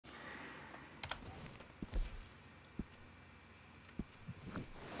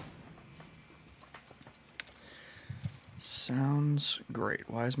Sounds great.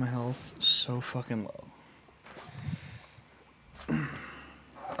 Why is my health so fucking low?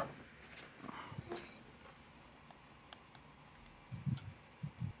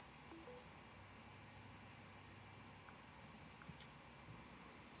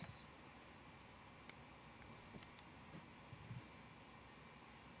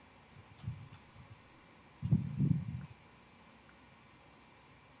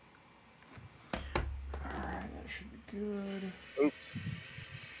 Good. Oops.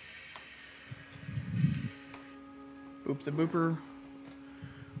 Boop the booper.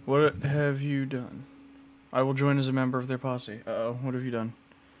 What have you done? I will join as a member of their posse. Uh-oh, what have you done?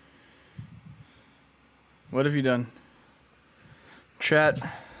 What have you done? Chat.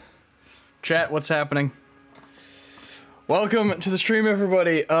 Chat, what's happening? Welcome to the stream,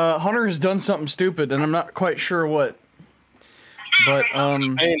 everybody. Hunter has done something stupid, and I'm not quite sure what. But, I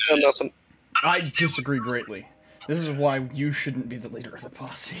ain't done nothing. I disagree greatly. This is why you shouldn't be the leader of the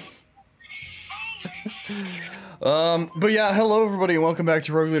posse. But yeah, hello everybody and welcome back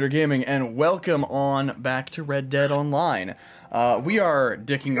to Rogue Leader Gaming and welcome on back to Red Dead Online. We are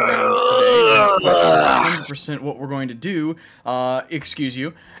dicking around today. That's 100% what we're going to do. Excuse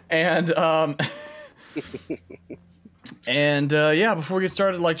you. And, yeah, before we get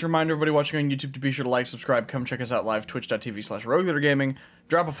started, I'd like to remind everybody watching on YouTube to be sure to like, subscribe, come check us out live, twitch.tv/RogueLeaderGaming,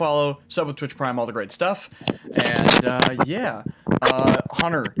 drop a follow, sub with Twitch Prime, all the great stuff. And, yeah.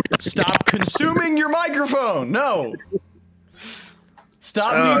 Hunter, stop consuming your microphone! No!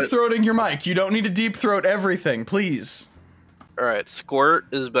 Stop deep-throating your mic. You don't need to deep-throat everything, please. Alright, Squirt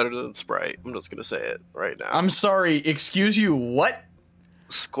is better than Sprite. I'm just gonna say it right now. I'm sorry, excuse you, what?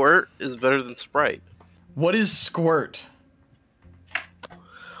 Squirt is better than Sprite. What is Squirt?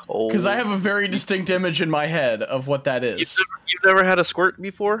 Oh. Because I have a very distinct image in my head of what that is. You've never had a Squirt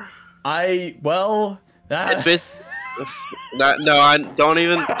before? Well, that... It's basically... I don't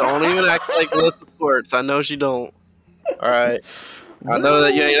even act like Alyssa squirts. I know she don't. Alright. I know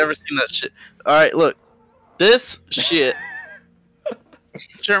that you ain't ever seen that shit. Alright, look. This shit...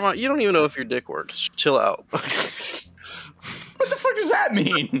 Jeremiah, you don't even know if your dick works. Chill out. What the fuck does that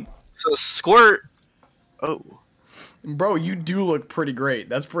mean? So, Squirt... Oh. Bro, you do look pretty great.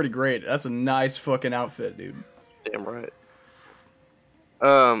 That's pretty great. That's a nice fucking outfit, dude. Damn right.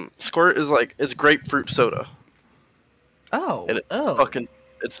 Squirt is like, it's grapefruit soda. Oh. And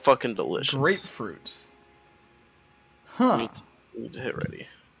it's fucking delicious. Grapefruit. Huh. You need to hit ready.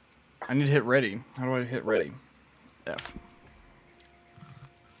 I need to hit ready. How do I hit ready? F.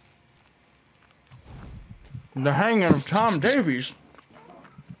 The Hanging of Tom Davies.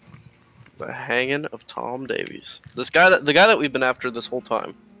 The Hanging of Tom Davies. The guy that we've been after this whole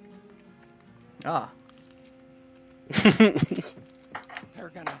time. Ah. They're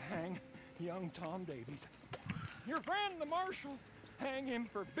gonna hang young Tom Davies. Your friend, the marshal. Hang him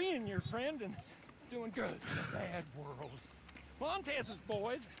for being your friend and doing good in a bad world. Montez's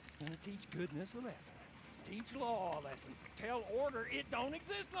boys gonna teach goodness a lesson. Teach law a lesson. Tell order it don't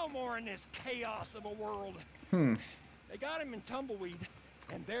exist no more in this chaos of a world. They got him in Tumbleweed,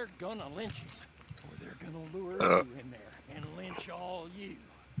 and they're gonna lynch him. Or they're gonna lure you in there and lynch all you.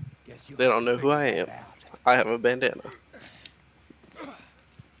 Guess you'll They don't know who I am. I have a bandana.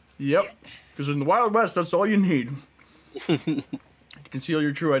 Yep. Because in the Wild West, that's all you need. To conceal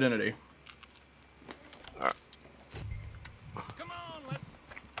your true identity. Alright. Come on, let's...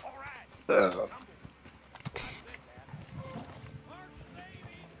 All right.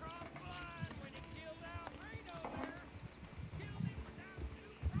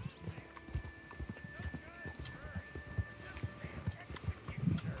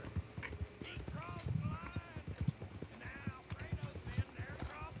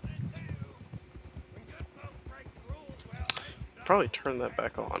 Probably turn that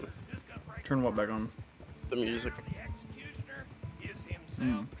back on. Turn what back on? The music.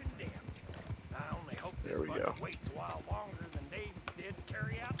 There we go. Waits a while longer than Dave did to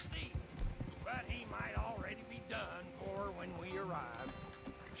carry out the deed, but he might already be done for when we arrive.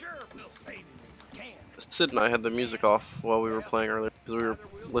 Sure, we'll save him if we can. Sid and I had the music off while we were playing earlier because we were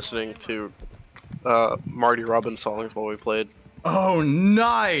listening to Marty Robbins songs while we played. Oh,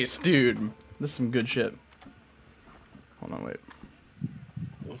 nice, dude. This is some good shit. Hold on, wait.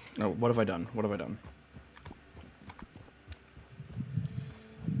 Oh, what have I done? What have I done?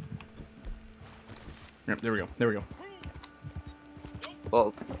 Yep, there we go. There we go.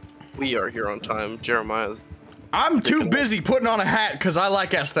 Well, we are here on time. Jeremiah's... I'm too busy putting on a hat because I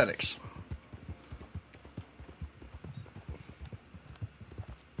like aesthetics.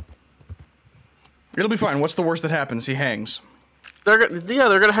 It'll be fine. What's the worst that happens? He hangs. They're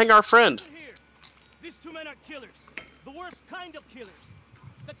gonna hang our friend. These two men are killers. The worst kind of killers.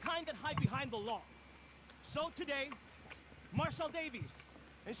 The kind that hide behind the law. So today, Marshall Davies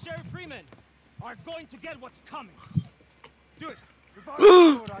and Sheriff Freeman are going to get what's coming. Do it. If I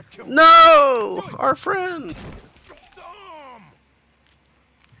do it, I'd kill him. No! Our friend! Tom!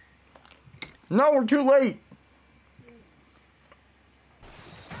 No, we're too late.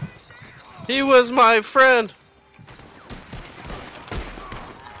 He was my friend!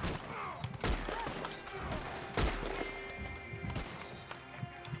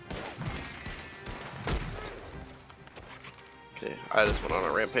 Okay, I just went on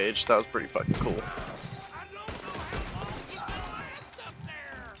a rampage. That was pretty fucking cool. I don't know how long he's gonna last up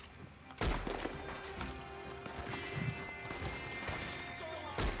there!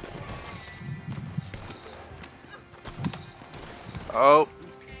 Oh.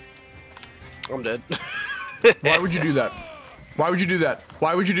 I'm dead. Why would you do that? Why would you do that?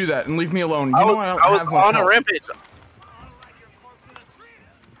 Why would you do that and leave me alone? You I know was, I don't I was have much on a health. rampage.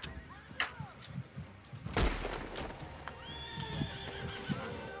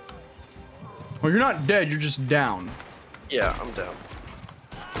 Well, you're not dead. You're just down. Yeah, I'm down.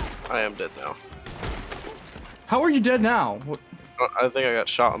 I am dead now. How are you dead now? What? I think I got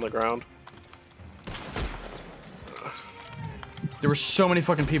shot on the ground. There were so many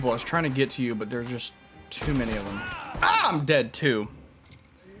fucking people. I was trying to get to you, but there's just too many of them. Ah, I'm dead too.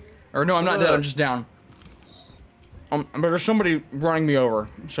 Or no, I'm not dead. I'm just down. But there's somebody running me over,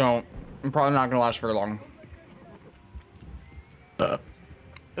 so I'm probably not gonna last very long.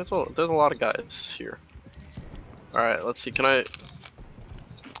 There's a lot of guys here. All right, let's see. Can I?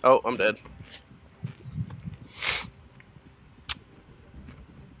 Oh, I'm dead.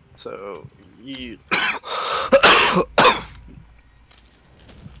 So you.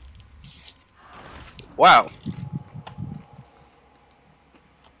 Wow.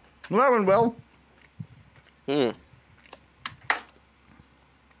 Well, that went well. Hmm.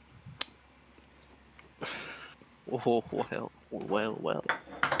 Oh, well.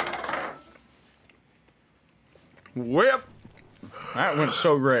 Whip. That went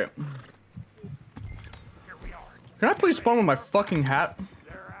so great. Here we are. Can I please spawn with my fucking hat?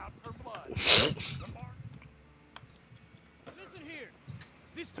 They're out for blood. The mark. Listen here.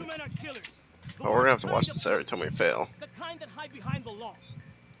 These two men are killers. The Oh, we're gonna have worst to watch kind this of every time we fail. The kind that hide behind the law.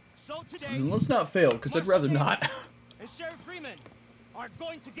 So today, Let's not fail, because I'd rather not. and Sheriff Freeman are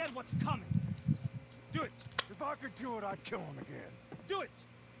going to get what's coming. Do it. If I could do it, I'd kill him again. Do it.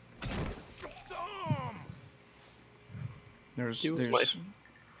 Tom! There's.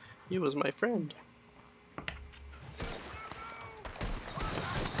 He was my friend.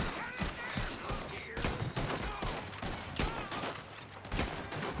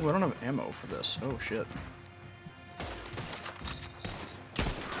 Ooh, I don't have ammo for this. Oh shit.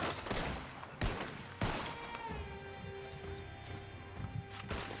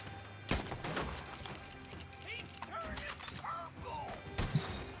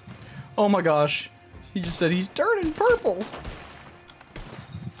 Oh my gosh. He just said he's turning purple.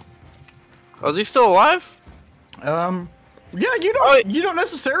 Oh, is he still alive? Yeah, you don't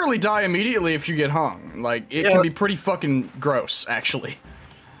necessarily die immediately if you get hung. Like, it can be pretty fucking gross, actually.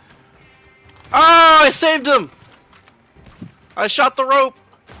 Oh, I saved him! I shot the rope!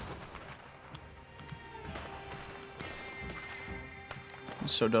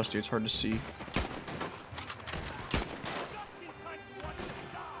 It's so dusty, it's hard to see.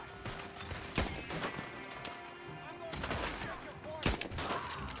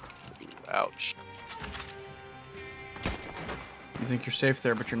 Ouch. You think you're safe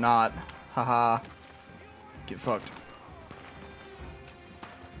there, but you're not. Haha. Get fucked.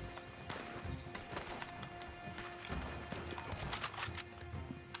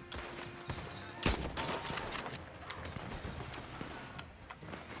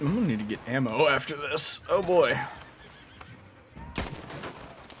 I'm gonna need to get ammo after this. Oh boy.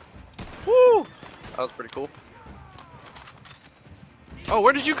 Woo! That was pretty cool. Oh,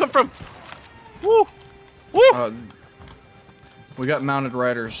 where did you come from? Woo! Woo! We got mounted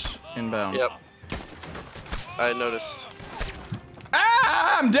riders inbound. Yep. I noticed.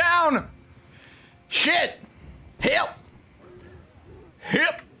 Ah, I'm down! Shit! Help!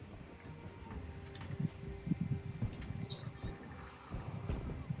 Help!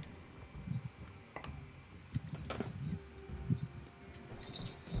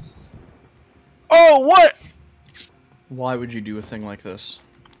 Oh, what? Why would you do a thing like this?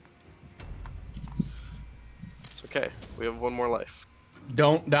 It's okay. We have one more life.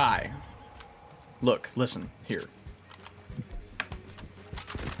 Don't die. Look, listen, here.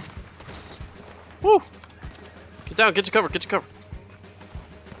 Woo! Get down, get your cover, get your cover.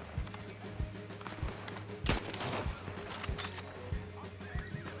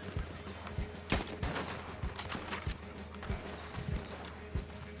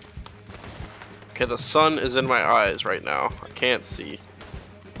 Okay, the sun is in my eyes right now. I can't see.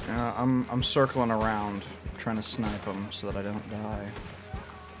 I'm circling around, trying to snipe them so that I don't die.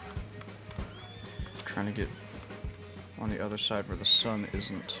 Trying to get on the other side where the sun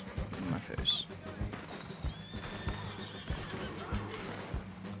isn't in my face.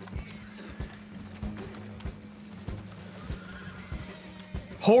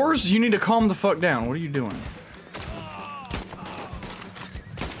 Whores, you need to calm the fuck down. What are you doing?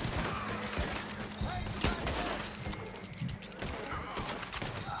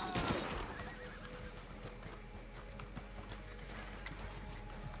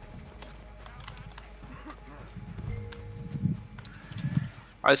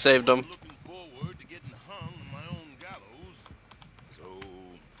 I saved him. Looking forward to getting hung on my own gallows. So,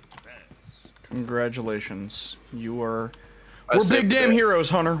 thanks. Congratulations. You are... I We're big saved damn it. heroes,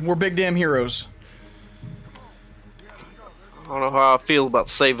 Hunter. We're big damn heroes. I don't know how I feel about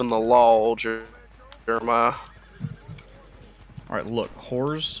saving the law, Jeremiah. Alright, look.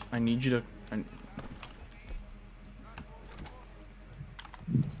 Whores, I need you to...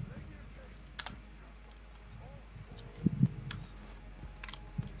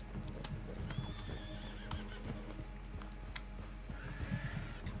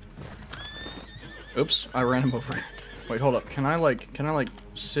 Oops, I ran him over. Wait, hold up. Can I like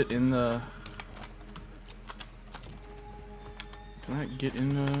sit in the... Can I get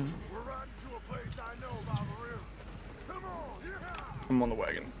in the... I'm on the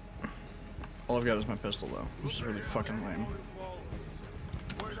wagon. All I've got is my pistol though, which is really fucking lame.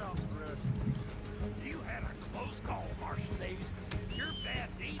 You had a close call, Marshal Davies. Your bad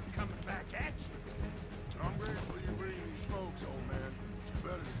deeds coming back at you. I'm grateful you bring me smokes, old man. You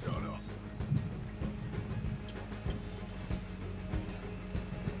better shut up.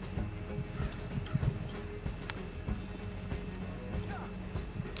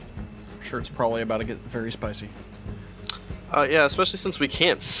 I'm sure it's probably about to get very spicy. Yeah, especially since we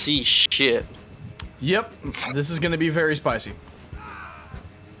can't see shit. Yep, this is gonna be very spicy.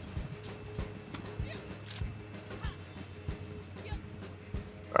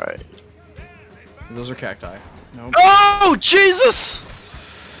 Alright. Those are cacti. Nope. Oh, Jesus!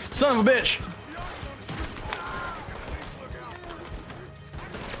 Son of a bitch!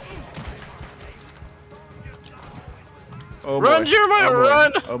 Oh boy. Run, Jeremiah, Oh boy.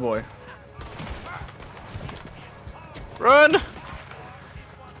 run! Oh boy. Run!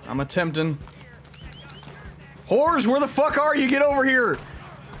 I'm attempting. Whores, where the fuck are you? Get over here!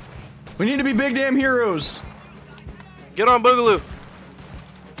 We need to be big damn heroes. Get on Boogaloo!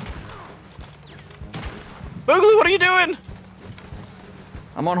 Boogaloo, what are you doing?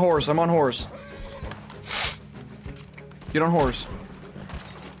 I'm on horse. I'm on horse. Get on horse.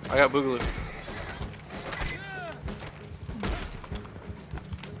 I got Boogaloo.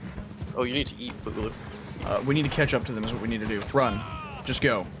 Oh, you need to eat Boogaloo. We need to catch up to them is what we need to do. Run. Just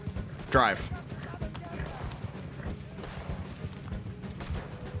go. Drive.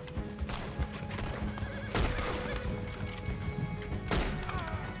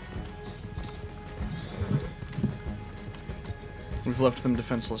 We've left them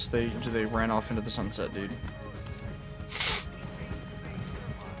defenseless. They ran off into the sunset, dude.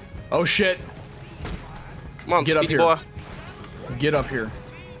 Oh shit! Come on, Get up speedy here. boy. Get up here.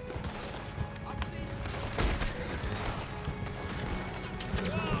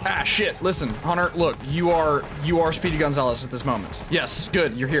 Ah shit! Listen, Hunter. Look, you are Speedy Gonzalez at this moment. Yes,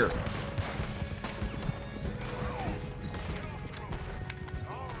 good. You're here.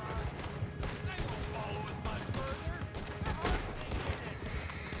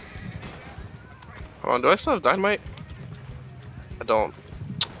 Hold on, do I still have dynamite? I don't.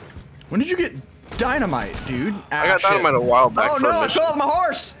 When did you get dynamite, dude? Ah, I got shit. dynamite a while back Oh for a no! I mission. fell off my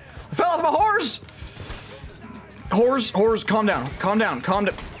horse! I fell off my horse! Horse, calm down. Calm down. Calm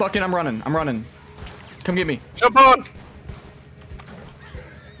down. Fucking, I'm running. I'm running. Come get me. Jump on!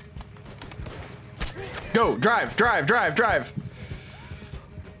 Go! Drive! Drive! Drive! Drive!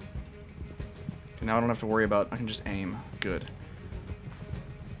 Okay, now I don't have to worry about... I can just aim. Good.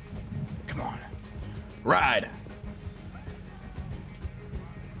 Come on. Ride!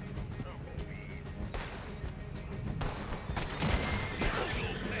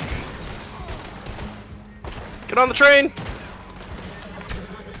 Get on the train!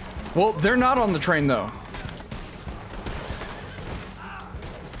 Well, they're not on the train, though.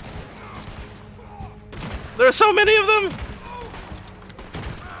 There are so many of them!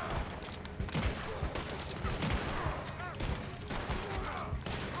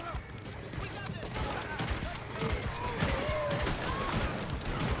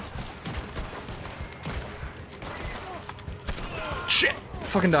 Shit!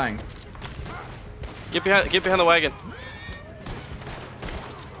 Fucking dying. Get behind the wagon.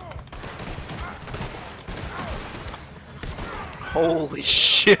 Holy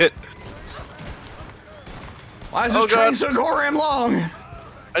shit. Why is this train so goddamn long?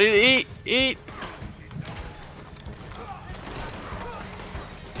 I need to eat.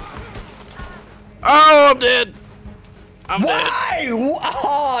 Oh, I'm dead. I'm dead. Why?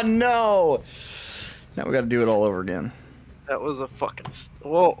 Oh no. Now we gotta do it all over again. That was a fucking...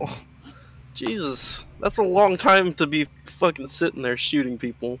 Whoa. Jesus. That's a long time to be fucking sitting there shooting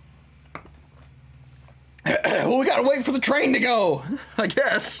people. Well, we gotta wait for the train to go, I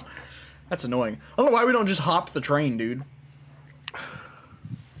guess. That's annoying. I don't know why we don't just hop the train, dude.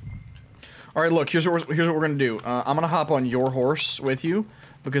 All right, look. Here's what we're gonna do. I'm gonna hop on your horse with you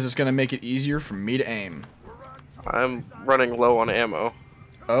because it's gonna make it easier for me to aim. I'm running low on ammo.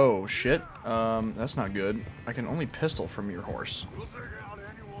 Oh shit. That's not good. I can only pistol from your horse.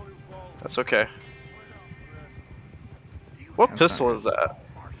 That's okay. What pistol is that?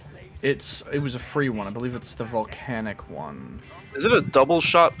 It was a free one. I believe it's the volcanic one. Is it a double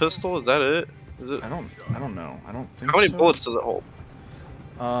shot pistol? Is that it? Is it? I don't know. I don't think so. How many bullets does it hold?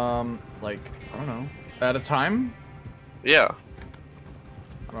 Like, I don't know. At a time? Yeah.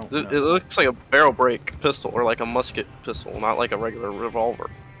 I don't It know. looks like a barrel break pistol or like a musket pistol, not like a regular revolver.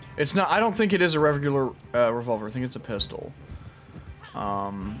 It's not. I don't think it is a regular revolver. I think it's a pistol.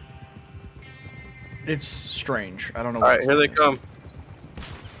 It's strange. I don't know. All right, here they come.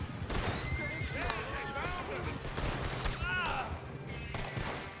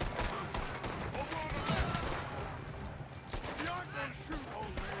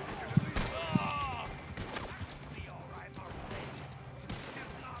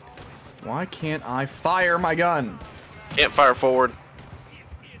 Why can't I fire my gun? Can't fire forward.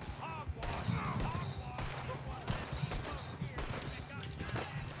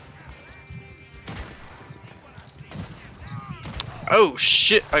 Oh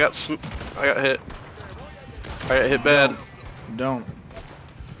shit! I got hit. I got hit bad. Don't.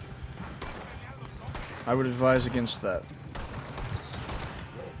 I would advise against that.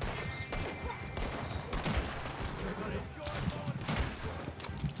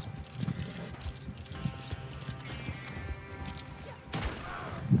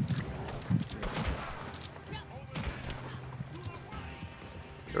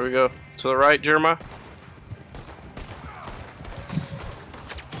 Here we go. To the right, Jeremiah.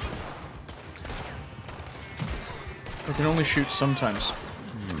 I can only shoot sometimes.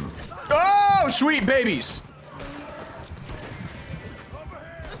 Oh, sweet babies!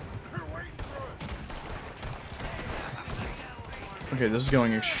 Okay, this is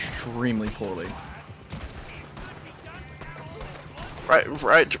going extremely poorly. Right in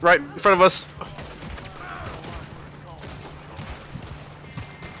front of us.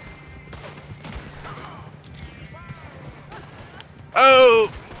 Oh!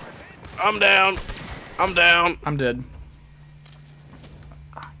 I'm down. I'm down. I'm dead.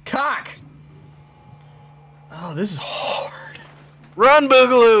 Cock! Oh, this is hard. Run,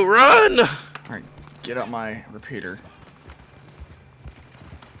 Boogaloo, run! Alright, get out my repeater.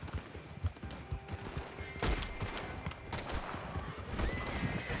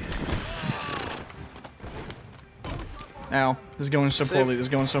 Ow, this is going so poorly, this is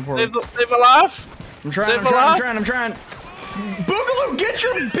going so poorly. Save my life! I'm trying. Boogaloo, get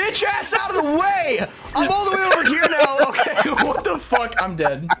your bitch ass out of the way! I'm all the way over here now. Okay, what the fuck? I'm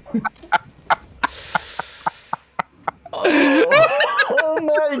dead. Oh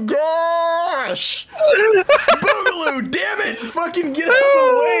my gosh! Boogaloo, damn it! Fucking get out of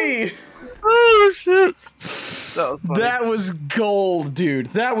the way! Oh shit! That was funny. That was gold, dude.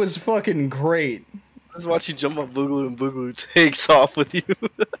 That was fucking great. I was watching you jump on Boogaloo and Boogaloo takes off with you.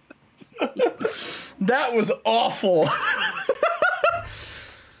 That was awful.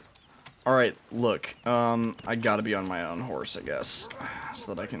 Alright, look. I gotta be on my own horse, I guess.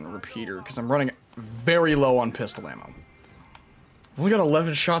 So that I can repeat her, because I'm running very low on pistol ammo. I've only got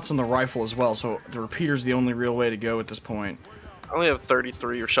 11 shots on the rifle as well, so the repeater's the only real way to go at this point. I only have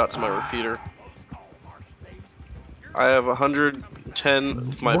 33 shots in my repeater. I have 110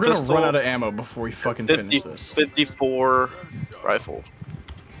 with my We're gonna pistol. run out of ammo before we fucking finish this. 54 rifled.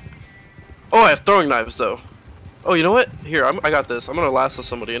 Oh, I have throwing knives though. Oh, you know what? Here, I got this. I'm gonna lasso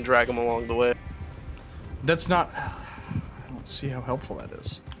somebody and drag them along the way. That's not... I don't see how helpful that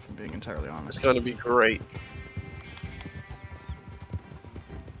is, if I'm being entirely honest. It's gonna be great.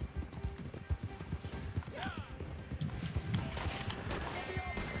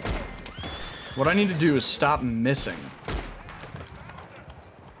 What I need to do is stop missing.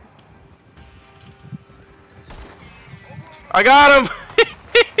 I got him!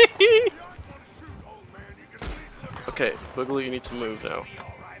 Okay, Boogaloo, you need to move now.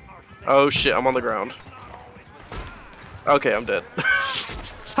 Oh shit, I'm on the ground. Okay, I'm dead.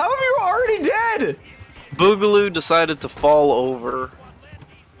 How are you already dead? Boogaloo decided to fall over.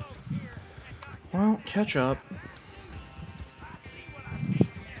 Well, catch up.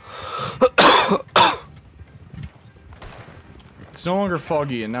 It's no longer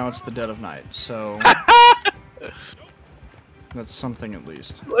foggy, and now it's the dead of night, so... That's something at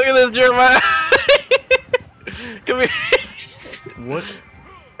least. Look at this, Jeremiah! Come here. What?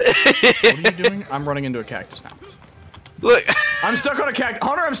 What are you doing? I'm running into a cactus now. Look. I'm stuck on a cactus.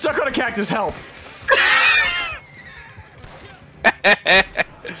 Hunter, I'm stuck on a cactus. Help.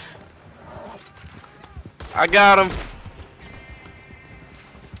 I got him.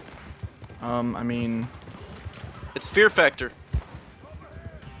 I mean... It's Fear Factor.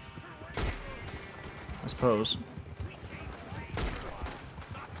 I suppose.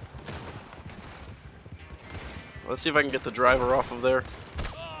 Let's see if I can get the driver off of there.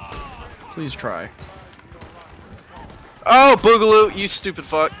 Please try. Oh, Boogaloo, you stupid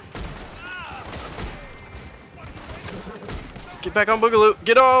fuck. Get back on Boogaloo.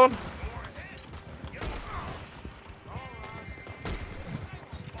 Get on.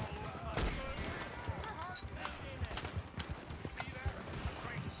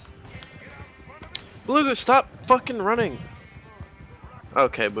 Boogaloo, stop fucking running.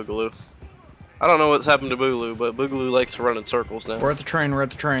 Okay, Boogaloo. I don't know what's happened to Boogaloo, but Boogaloo likes to run in circles now. We're at the train, we're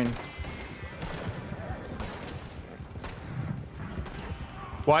at the train.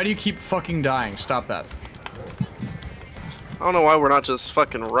 Why do you keep fucking dying? Stop that. I don't know why we're not just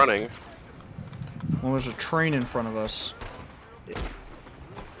fucking running. Well, there's a train in front of us.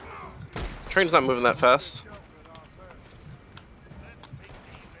 Train's not moving that fast.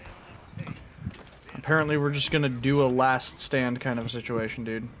 Apparently we're just gonna do a last stand kind of a situation,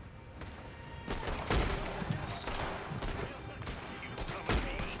 dude.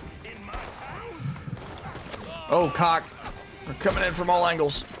 Oh, cock. They're coming in from all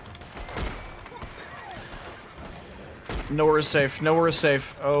angles. Nowhere is safe. Nowhere is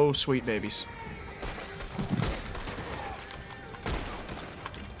safe. Oh, sweet babies.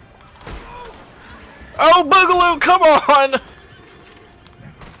 Oh, Boogaloo, come on!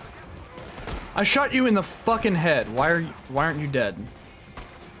 I shot you in the fucking head. Why aren't you dead?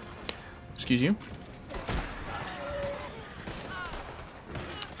 Excuse you?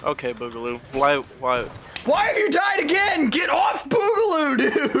 Okay, Boogaloo. Why? Why have you died again? Get off Boogaloo,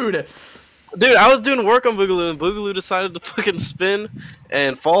 dude! Dude, I was doing work on Boogaloo, and Boogaloo decided to fucking spin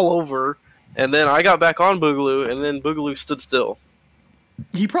and fall over, and then I got back on Boogaloo, and then Boogaloo stood still.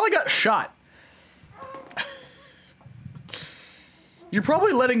 He probably got shot. You're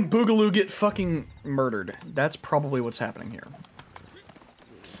probably letting Boogaloo get fucking murdered. That's probably what's happening here.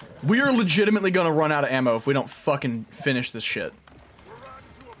 We are legitimately gonna run out of ammo if we don't fucking finish this shit.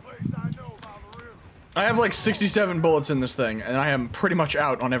 I have like 67 bullets in this thing, and I am pretty much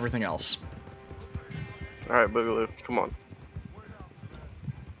out on everything else. Alright, Boogaloo, come on.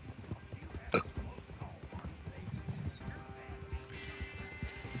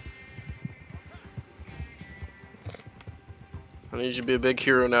 I need you to be a big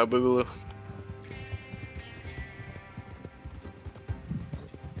hero now, Boogaloo.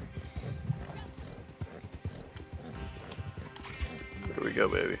 Here we go,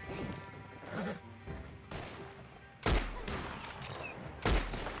 baby.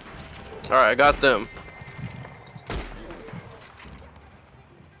 Alright, I got them.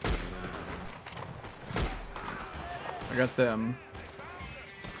 I got them.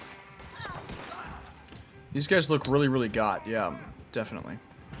 These guys look really, really got. Yeah, definitely.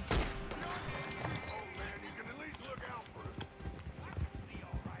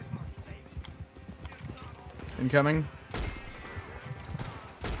 Incoming.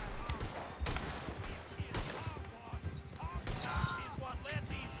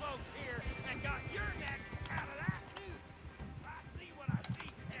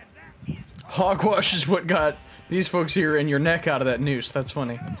 Hogwash is what got these folks here and your neck out of that noose. That's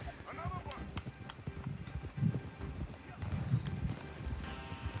funny.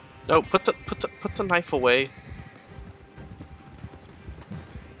 No, put the knife away.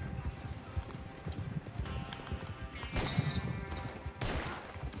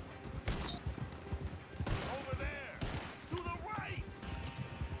 Over there! To the right!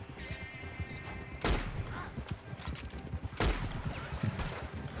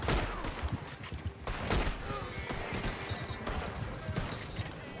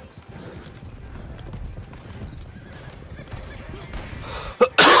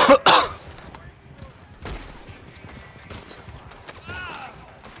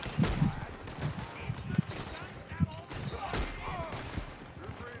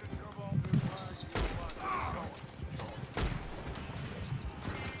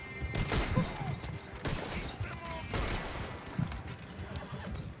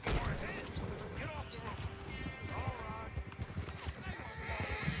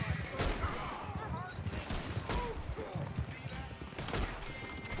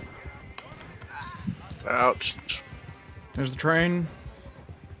 Ouch. There's the train.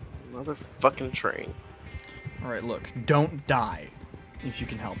 Motherfucking train. Alright, look. Don't die. If you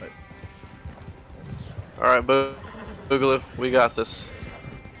can help it. Alright, Boogaloo, we got this.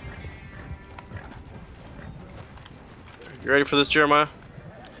 You ready for this, Jeremiah?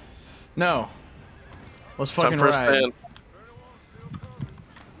 No. Let's Time fucking for a ride. spin.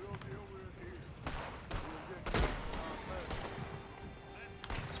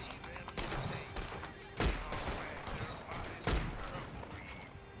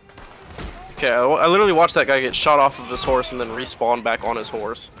 Okay, I literally watched that guy get shot off of his horse and then respawn back on his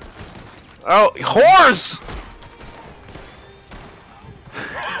horse. Oh, horse!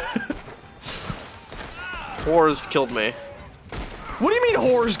 Horse killed me. What do you mean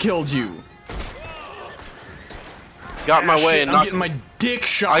whores killed you? Got in my way Shit, and I'm knocked. getting my dick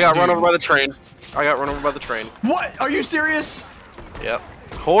shot. I got run dude. over by the train. I got run over by the train. What? Are you serious? Yep.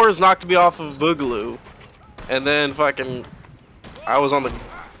 Horse knocked me off of Boogaloo, and then fucking, I was on the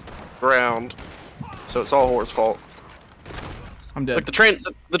ground, so it's all Horse's fault. I'm dead. Look,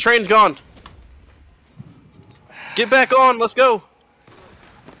 the train's gone. Get back on. Let's go.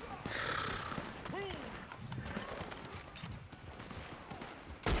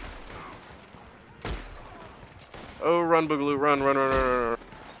 Oh, run, Boogaloo, run, run, run, run, run, run.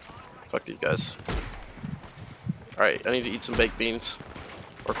 Fuck these guys. Alright, I need to eat some baked beans.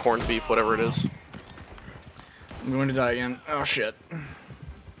 Or corned beef, whatever it is. I'm going to die again. Oh shit.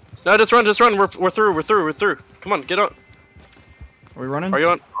 No, just run, just run. We're through, we're through, we're through. Come on, get on. Are we running? Are you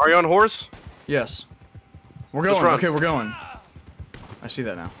on horse? Yes. We're Just going. run. Okay, we're going. I see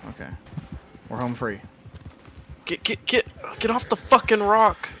that now. Okay. We're home free. Get off the fucking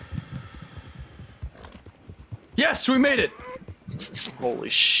rock. Yes, we made it. Holy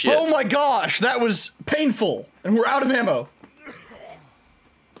shit. Oh my gosh, that was painful. And we're out of ammo.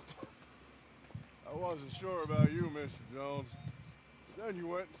 I wasn't sure about you, Mr. Jones. Then you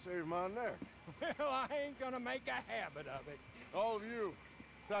went and saved my neck. Well, I ain't gonna make a habit of it. All of you,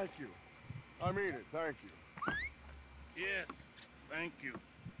 thank you. I mean it, thank you. Yes, thank you.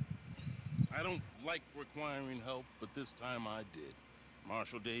 I don't like requiring help, but this time I did.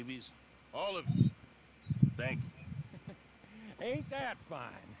 Marshal Davies, all of you, thank you. Ain't that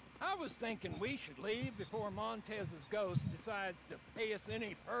fine? I was thinking we should leave before Montez's ghost decides to pay us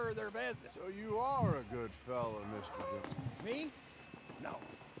any further visits. So you are a good fellow, Mr. Jones. Me? No,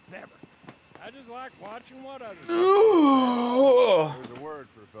 never. I just like watching what others do. There's a word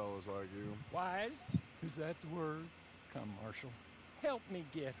for fellows like you. Wise? Is that the word? Come, Marshal. Help me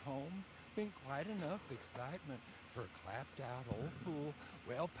get home. Been quite enough excitement for a clapped-out old fool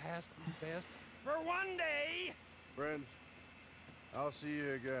well past his best for one day. Friends, I'll see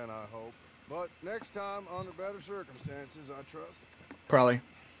you again, I hope. But next time, under better circumstances, I trust. Probably.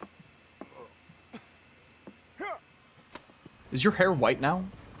 Is your hair white now?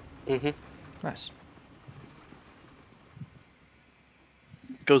 Mm-hmm. Nice.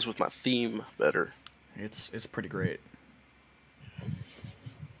 Goes with my theme better. It's pretty great.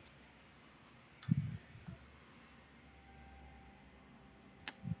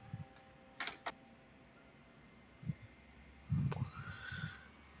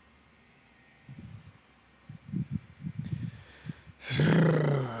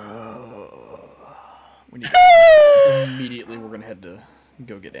 We need immediately. We're gonna head to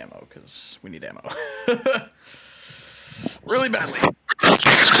go get ammo because we need ammo really badly.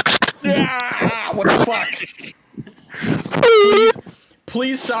 Yeah! What the fuck?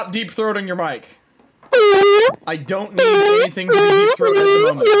 Please stop deep throating your mic. I don't need anything to be deep throated at the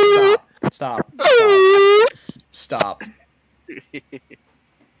moment. Stop. Stop. Stop.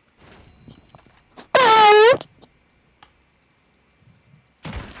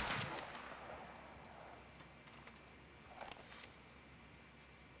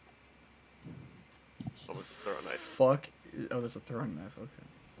 Someone throw a knife. Fuck. Oh, that's a throwing knife. Okay.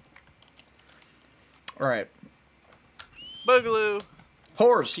 Alright. Boogaloo.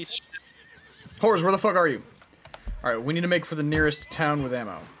 Whores. Piece of shit. Whores, where the fuck are you? Alright, we need to make for the nearest town with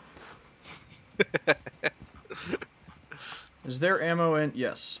ammo. Is there ammo in?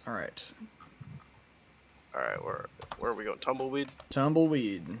 Yes. Alright. Alright, where are we going? Tumbleweed?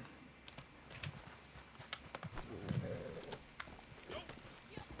 Tumbleweed.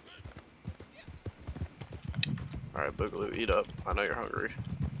 Alright, Boogaloo, eat up. I know you're hungry.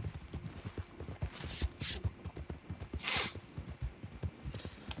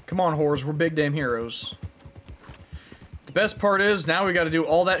 Come on, whores, we're big damn heroes. The best part is, now we gotta do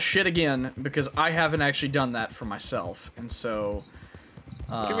all that shit again, because I haven't actually done that for myself, and so...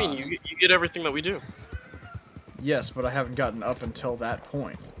 What do you mean? You get everything that we do. Yes, but I haven't gotten up until that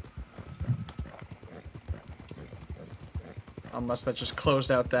point. Unless that just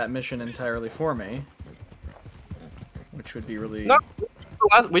closed out that mission entirely for me. Which would be really... No,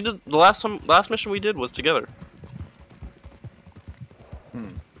 we did the last mission we did was together.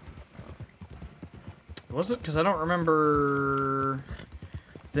 Was it? Because I don't remember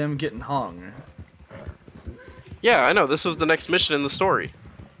them getting hung. Yeah, I know. This was the next mission in the story.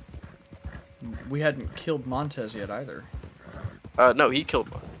 We hadn't killed Montez yet either. No, he killed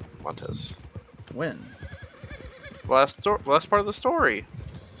Montez. When? Last part of the story.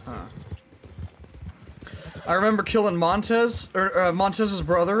 Huh. I remember killing Montez, or Montez's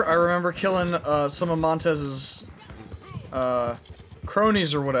brother. I remember killing some of Montez's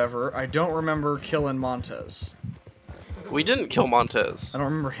cronies or whatever. I don't remember killing Montez. We didn't kill Montez. I don't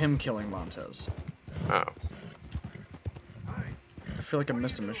remember him killing Montez. Oh. I feel like I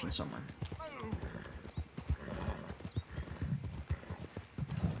missed a mission somewhere.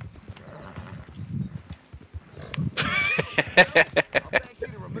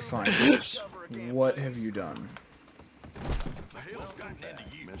 You're fine, Bruce. What have you done?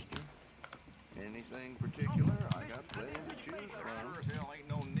 Mister. Anything particular? I got plenty to choose from.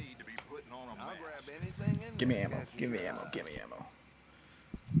 I'll grab anything in Give me there. ammo. Give me ammo. Give me ammo.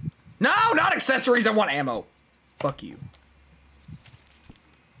 No, not accessories. I want ammo. Fuck you.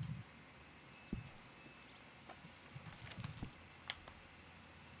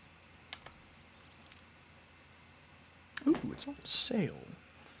 Ooh, it's on sale.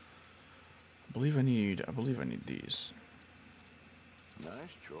 I believe I need these. Nice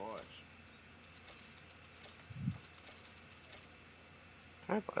choice.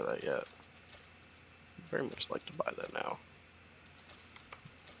 Can I buy that yet? I'd very much like to buy that now.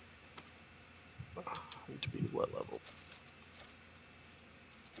 I need to be what level?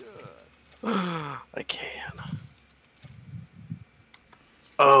 Good. I can.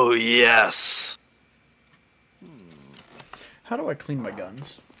 Oh yes. How do I clean my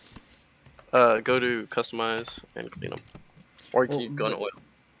guns? Go to customize and clean them, or Well, keep gun but- oil.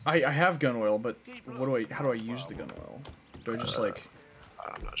 I have gun oil, but how do I use the gun oil? Do I just like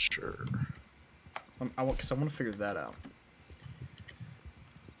I'm not sure. I want to figure that out.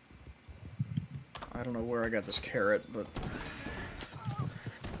 I don't know where I got this carrot, but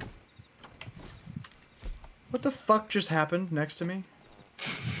what the fuck just happened next to me?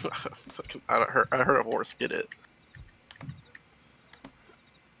 Fucking, I heard a horse get it.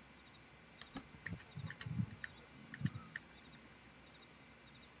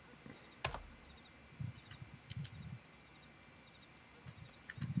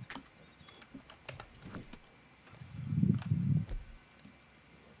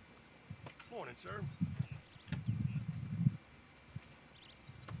 Morning, sir.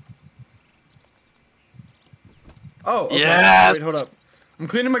 Oh, okay. Yes! Wait, hold up. I'm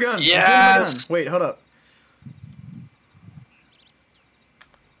cleaning my gun. I'm Yes! cleaning my gun. Wait, hold up.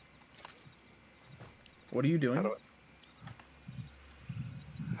 What are you doing?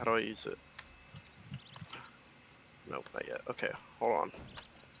 How do I use it? Nope, not yet. Okay, hold on.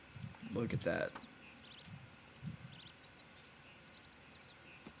 Look at that.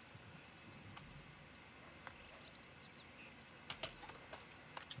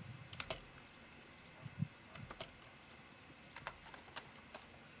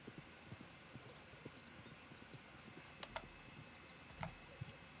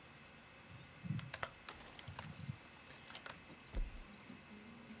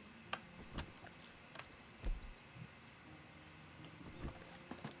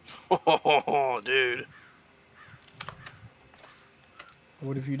 Oh, dude.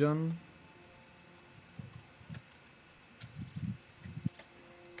 What have you done?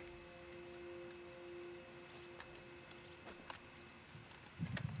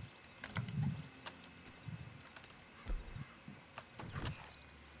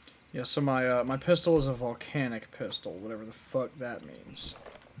 Yeah, so my pistol is a volcanic pistol, whatever the fuck that means.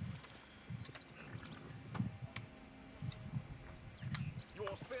 You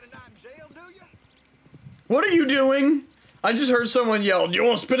want to spend a night in jail, do you? What are you doing? I just heard someone yell, "Do you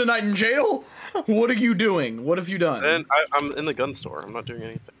want to spend a night in jail?" What are you doing? What have you done? And I'm in the gun store. I'm not doing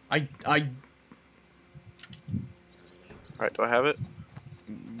anything. I Alright, do I have it?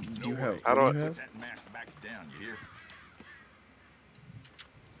 do you have? How do what do I- you have? That mask back down, you hear?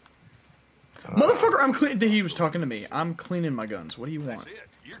 Motherfucker, I'm clean. He was talking to me. I'm cleaning my guns. What do you want? That's it.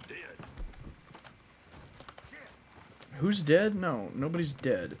 You're dead. Who's dead? No, nobody's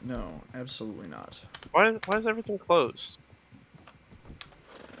dead. No, absolutely not. Why is everything closed?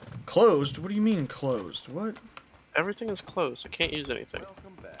 Closed? What do you mean closed? What? Everything is closed. I can't use anything.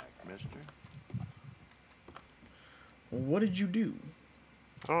 Welcome back, mister. What did you do?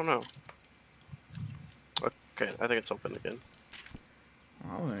 I don't know. Okay, I think it's open again.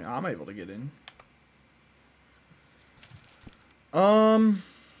 I don't think I'm able to get in. Alright,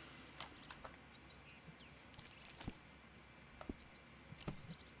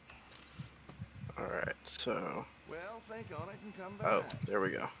 so... Well, think on it and come Oh, back. there we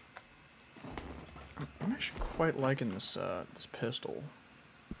go. I'm actually quite liking this this pistol.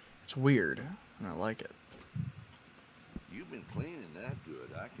 It's weird, and I like it. You've been cleaning that good.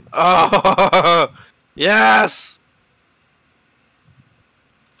 I can. Oh! Yes!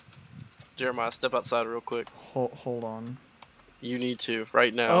 Jeremiah, step outside real quick. Hold on. You need to,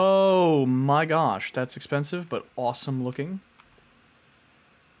 right now. Oh my gosh, that's expensive, but awesome looking.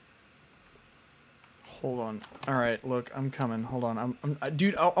 Hold on. All right, look, I'm coming. Hold on.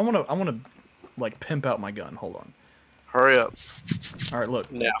 Dude, I wanna like pimp out my gun. Hold on. Hurry up. All right,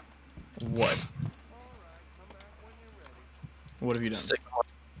 look. Now. What? What have you done? Stick on.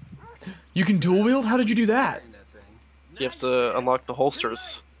 You can dual wield? How did you do that? You have to unlock the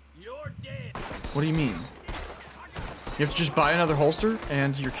holsters. What do you mean? You have to just buy another holster,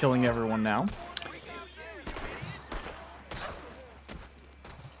 and you're killing everyone now.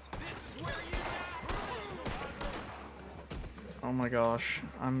 Oh my gosh,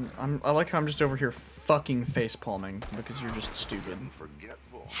 I like how I'm just over here fucking face palming because you're just stupid.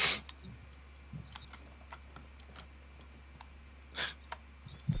 Forgetful.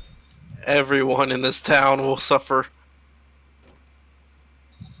 Everyone in this town will suffer.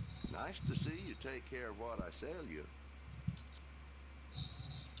 Nice to see you take care of what I sell you.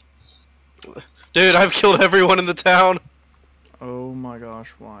 Dude, I've killed everyone in the town. Oh my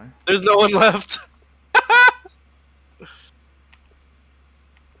gosh, why? There's no one left.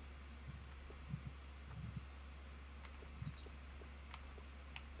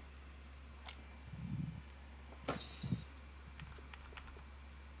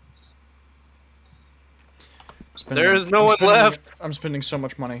 There is no one left. I'm spending so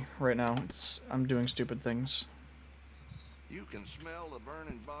much money right now. I'm doing stupid things. You can smell the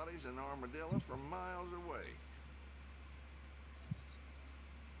burning bodies in Armadillo from miles away.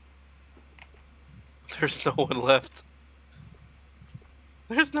 There's no one left.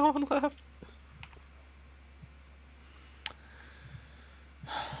 There's no one left.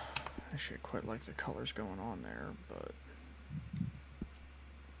 Actually, I quite like the colors going on there, but...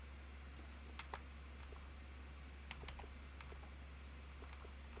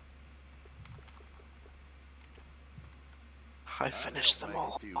 I finished them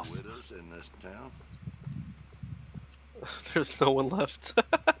all A few off. widows in this town. There's no one left.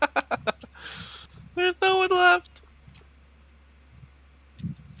 There's no one left.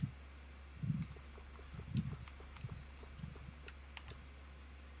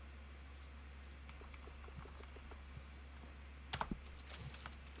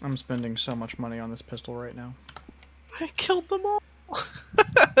 I'm spending so much money on this pistol right now. I killed them all.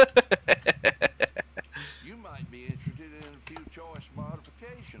 You might be interested in a few choice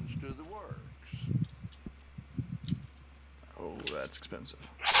modifications to the works. Oh, that's expensive.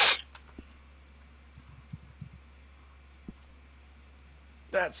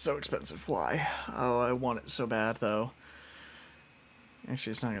 That's so expensive. Why? Oh, I want it so bad, though.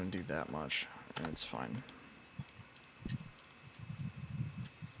 Actually, it's not going to do that much. It's fine.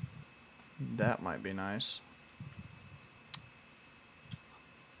 That might be nice.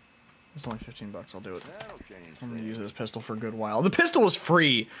 It's only 15 bucks. I'll do it. That'll change I'm gonna things. use this pistol for a good while. The pistol was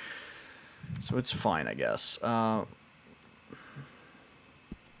free, so it's fine, I guess.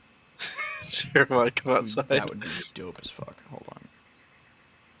 Jeremiah, come outside. That would be dope as fuck. Hold on.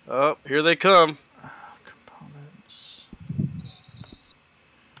 Oh, here they come. Components.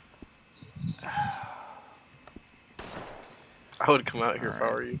 I would come out here if I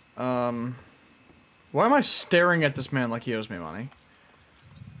were you. Why am I staring at this man like he owes me money?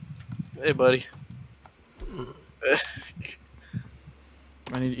 Hey, buddy.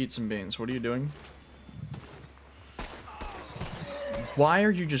 I need to eat some beans. What are you doing? Why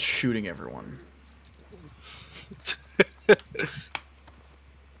are you just shooting everyone?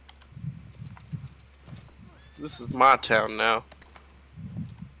 This is my town now.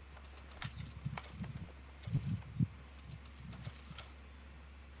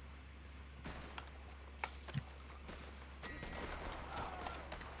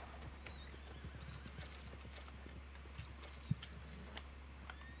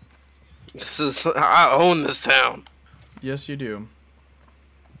 I own this town. Yes, you do.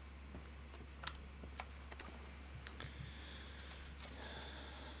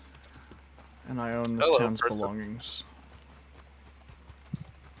 And I own this Hello, town's person. belongings.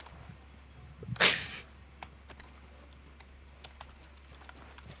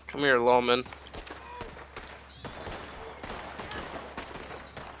 Come here, lawman.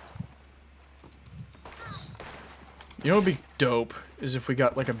 You know what would be dope is if we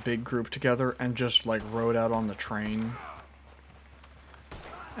got like a big group together and just like rode out on the train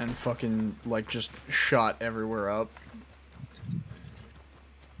and fucking like just shot everywhere up.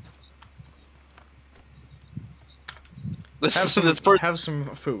 This Have some, this person, have some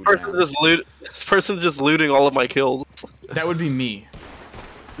food. this person's just looting all of my kills. That would be me.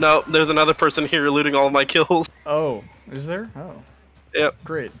 No, there's another person here looting all of my kills. Oh, is there? Oh, Yep.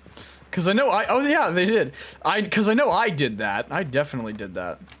 great. Cause I know oh yeah, they did. Cause I know I did that. I definitely did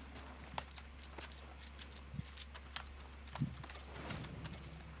that.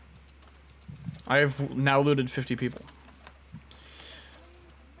 I have now looted 50 people.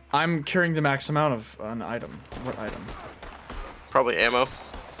 I'm carrying the max amount of an item. What item? Probably ammo.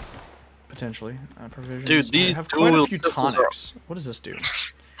 Potentially. Provisions. Dude, these I have quite a dual few pistols are- tonics. What does this do?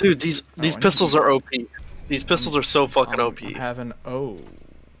 Dude, these I need pistols to- are OP. These pistols are so fucking OP. I have an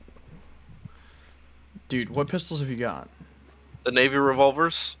Dude, what pistols have you got? The Navy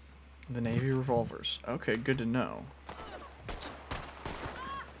revolvers. The Navy revolvers. Okay, good to know.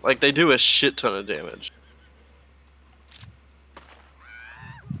 Like, they do a shit ton of damage.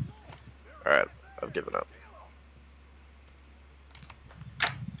 Alright, I've given up.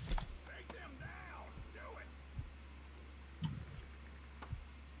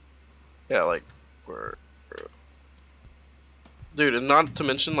 Yeah, like, dude, and not to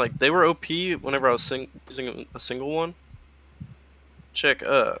mention, like, they were OP whenever I was using a single one. Check it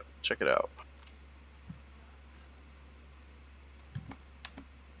out.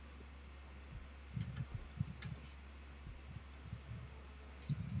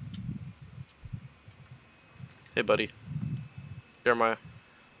 Hey, buddy. Jeremiah.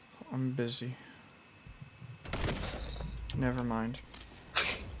 I'm busy. Never mind.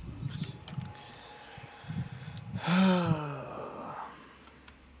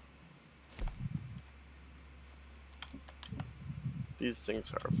 These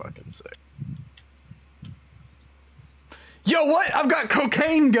things are fucking sick. Yo, what? I've got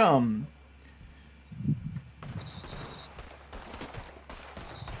cocaine gum!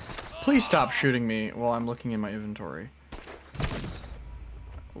 Please stop shooting me while I'm looking in my inventory.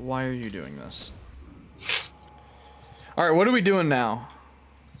 Why are you doing this? Alright, what are we doing now?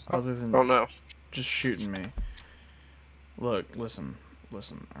 Other than Oh no. just shooting me. Look, listen,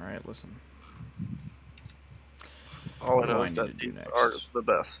 alright, listen. All What I do know I is need that to do these next? are the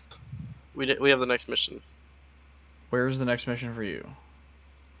best. We have the next mission. Where's the next mission for you?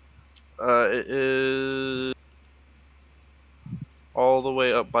 It is all the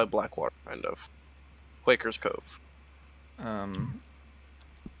way up by Blackwater, kind of. Quaker's Cove.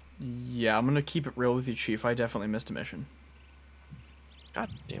 Yeah, I'm gonna keep it real with you, Chief. I definitely missed a mission. God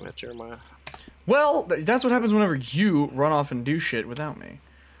damn it, Jeremiah. Well, that's what happens whenever you run off and do shit without me.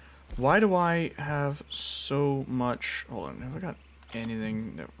 Why do I have so much... Hold on, have I got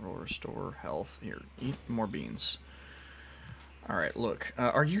anything that will restore health? Here, eat more beans. Alright, look.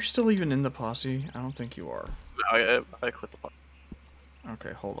 Are you still even in the posse? I don't think you are. No, I quit the pot.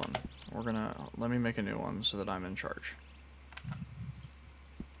 Okay, hold on. We're gonna... Let me make a new one so that I'm in charge.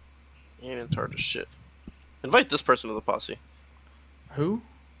 You ain't in charge of shit. Invite this person to the posse. Who?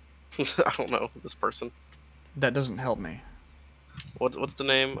 I don't know, this person. That doesn't help me. What's the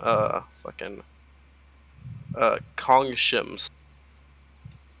name? Fucking... Kong Shims.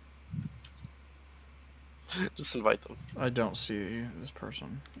 Just invite them. I don't see this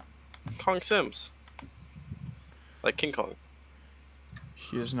person. Kong Sims. Like King Kong.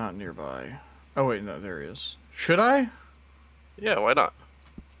 He is not nearby. Oh wait, no, there he is. Should I? Yeah, why not?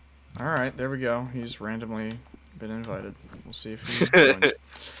 Alright, there we go. He's randomly been invited. We'll see if he joins.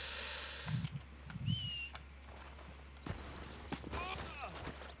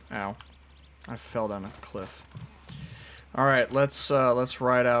 Ow. I fell down a cliff. Alright, let's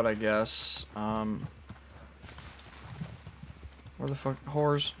ride out, I guess. Where the fuck?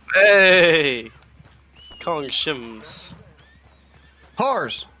 Whores? Hey! Kong Shims.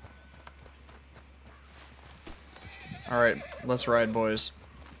 Whores! Alright, let's ride, boys.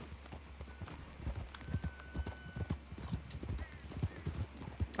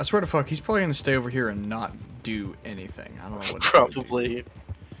 I swear to fuck, he's probably gonna stay over here and not do anything. I don't know what. he's gonna do. Probably.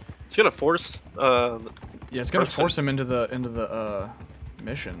 It's gonna force, Yeah, it's gonna person. force him into the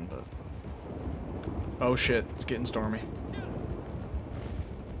mission, but. Oh shit, it's getting stormy.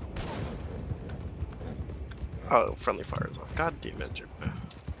 Oh, friendly fire is off. God damn it, Jeremiah.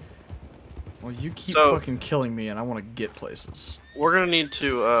 Well, you keep So- fucking killing me, and I want to get places. We're gonna need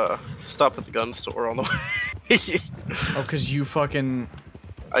to, stop at the gun store on the way. Oh, cause you fucking.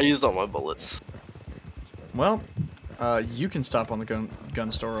 I used all my bullets. Well, you can stop on the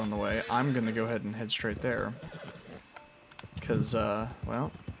gun store on the way. I'm gonna go ahead and head straight there. Because,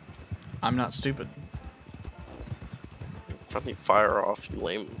 well, I'm not stupid. Friendly fire off, you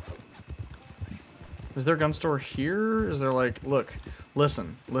lame. Is there a gun store here? Is there like, look,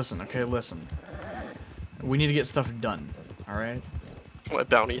 listen, okay, listen. We need to get stuff done, alright? My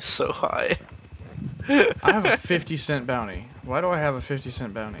bounty is so high. I have a 50-cent bounty. Why do I have a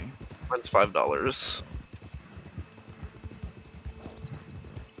 50-cent bounty? Mine's $5.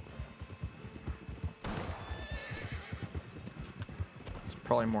 It's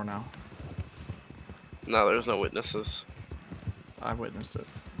probably more now. No, there's no witnesses. I witnessed it.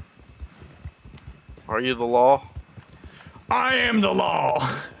 Are you the law? I am the law!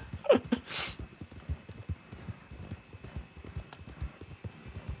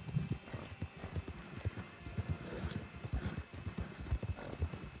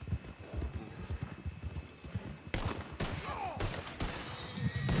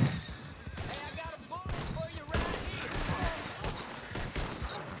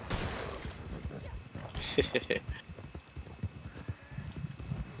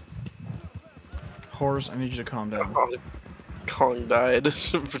 Horse, I need you to calm down. Kong died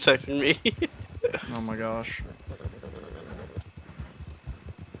protecting me. Oh my gosh.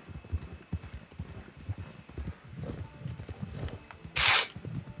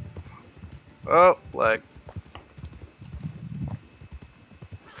 Oh, lag.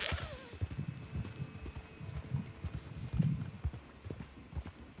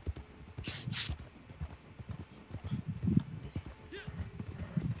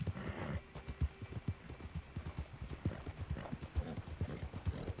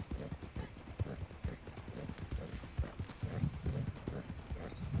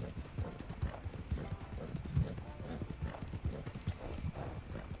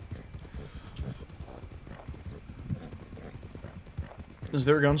 Is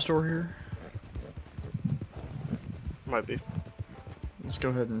there a gun store here? Might be. Let's go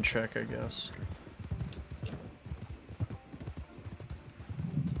ahead and check, I guess.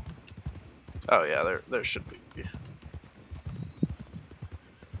 Oh yeah, there should be.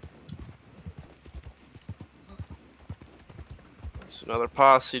 It's another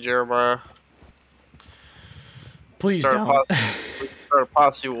posse, Jeremiah. Please Start a don't. posse, start a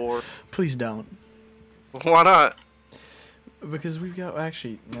posse war. Please don't. Why not? Because we've got,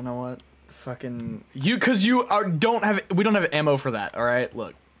 actually, you know what? Fucking, because you are, we don't have ammo for that, alright?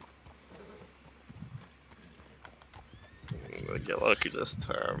 Look. I'm gonna get lucky this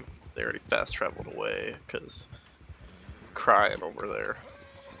time. They already fast traveled away, because crying over there.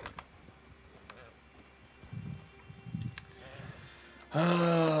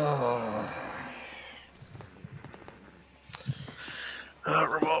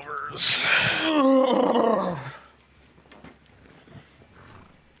 Revolvers.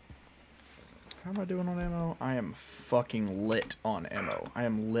 How am I doing on ammo? I am fucking lit on ammo. I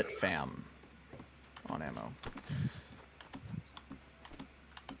am lit fam on ammo.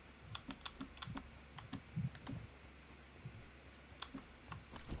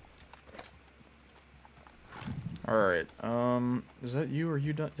 Alright, is that you or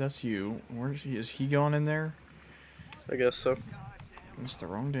you done? That's you. Where is he? Is he going in there? I guess so. It's the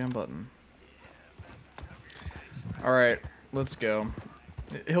wrong damn button. Alright, let's go.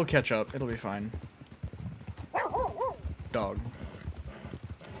 He'll catch up. It'll be fine. Dog.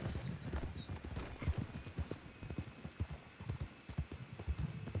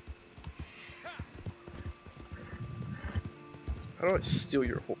 How do I steal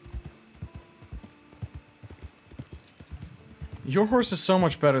your horse? Your horse is so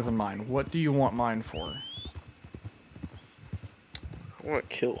much better than mine. What do you want mine for? I want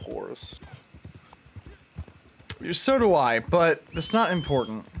to kill Horus. So do I, but it's not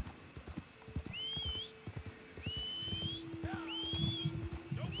important.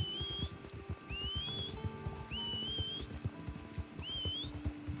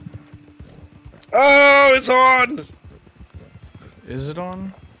 Oh, it's on! Is it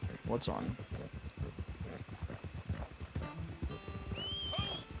on? What's on?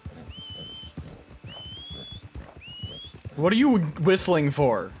 What are you whistling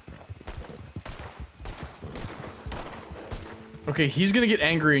for? Okay, he's gonna get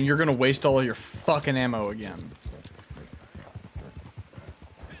angry and you're gonna waste all of your fucking ammo again.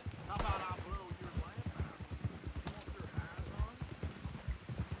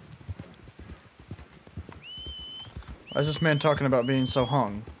 Why is this man talking about being so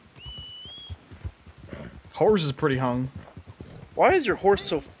hung? Horse is pretty hung. Why is your horse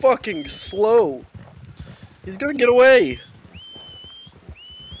so fucking slow? He's gonna get away.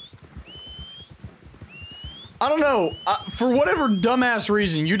 I don't know. For whatever dumbass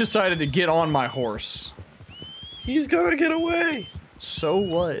reason, you decided to get on my horse. He's gonna get away. So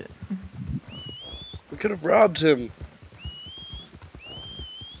what? We could have robbed him.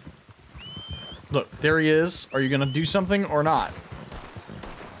 Look, there he is. Are you gonna do something or not?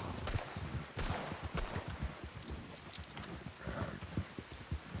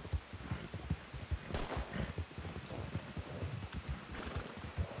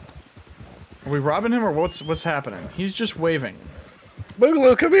 Are we robbing him or what's happening? He's just waving.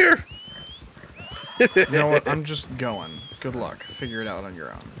 Boogaloo, come here. You know what? I'm just going. Good luck. Figure it out on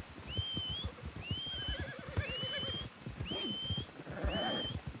your own.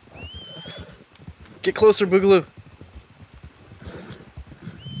 Get closer, Boogaloo.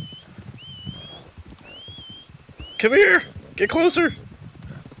 Come here. Get closer.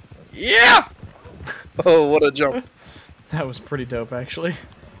 Yeah. Oh, what a jump. That was pretty dope, actually.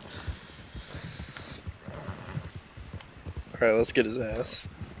 All right, let's get his ass.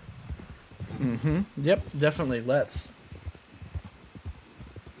 Mm-hmm. Yep, definitely. Let's.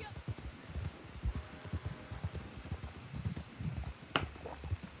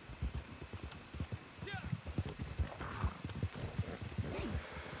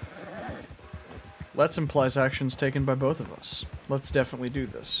 Let's implies actions taken by both of us. Let's definitely do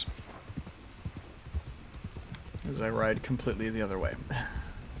this. As I ride completely the other way.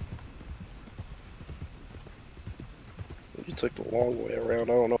 You took the long way around.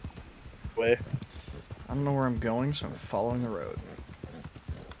 I don't know. Way. I don't know where I'm going, so I'm following the road.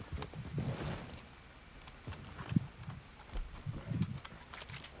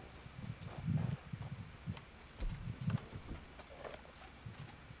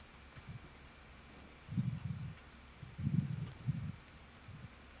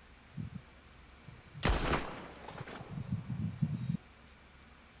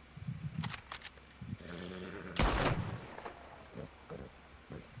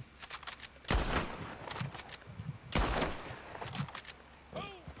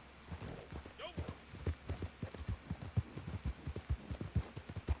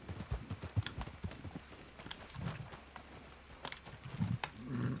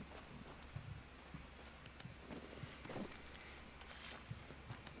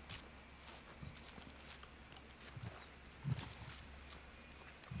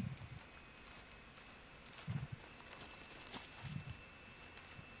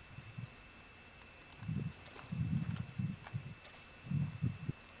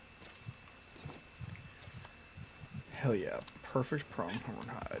 Hell yeah, perfect pronghorn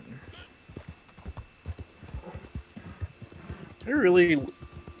hide. They're really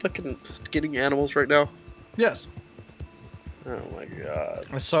fucking skinning animals right now. Yes. Oh my god.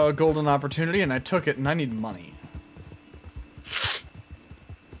 I saw a golden opportunity and I took it, and I need money.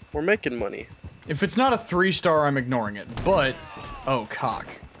 We're making money. If it's not a 3-star, I'm ignoring it, but... Oh, cock.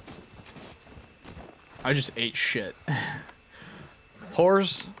 I just ate shit.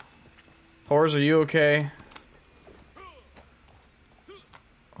 Whores? Whores, are you okay?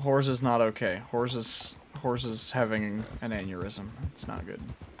 Whores is not okay. Whores is having an aneurysm. It's not good.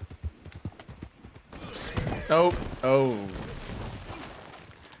 Oh. Oh.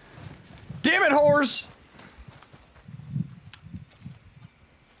 Damn it, whores!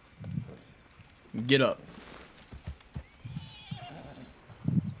 Get up.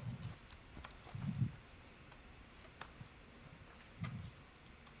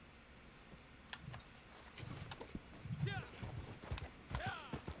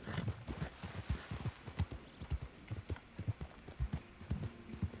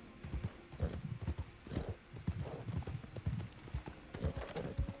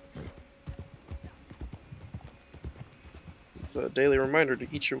 It's a daily reminder to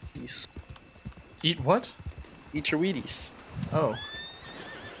eat your Wheaties. Eat what? Eat your Wheaties. Oh.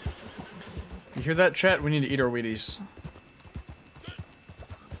 You hear that, chat? We need to eat our Wheaties.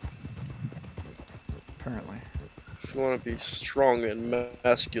 Apparently. If you want to be strong and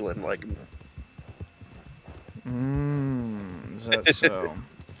masculine like me. Is that so?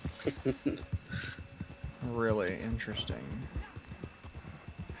 Really interesting.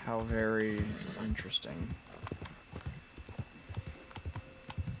 How very interesting.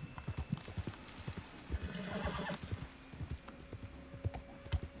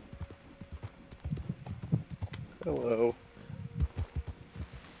 Hello.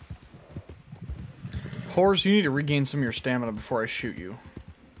 Whores, you need to regain some of your stamina before I shoot you.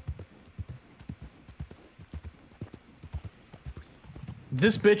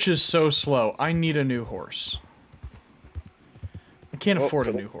 This bitch is so slow. I need a new horse. I can't afford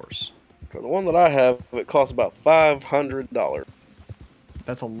a new horse. For the one that I have, it costs about $500.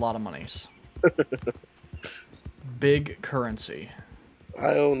 That's a lot of monies. Big currency.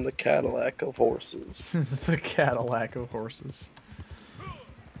 I own the Cadillac of horses. The Cadillac of horses.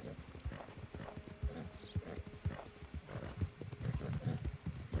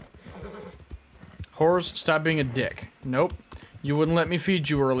 Horse, stop being a dick. Nope. You wouldn't let me feed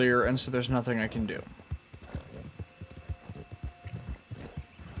you earlier, and so there's nothing I can do.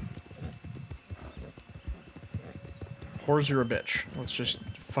 Horse, you're a bitch. Let's just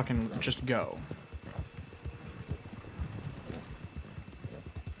fucking just go.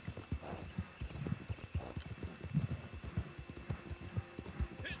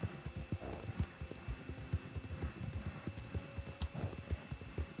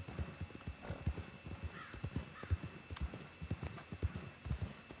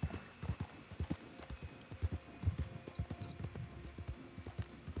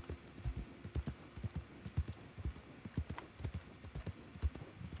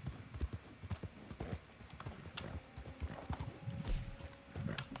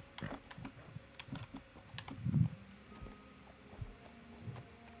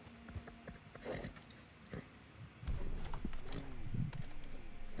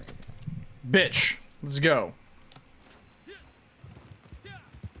 Bitch, let's go.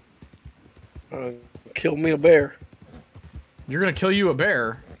 Killed me a bear. You're gonna kill you a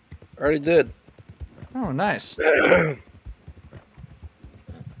bear? Already did. Oh, nice.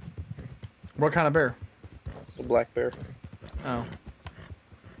 What kind of bear? A black bear. Oh.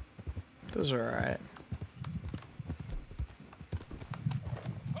 Those are alright.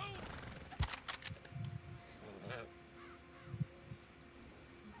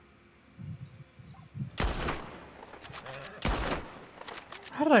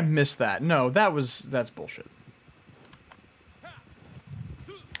 How did I miss that? No, that's bullshit.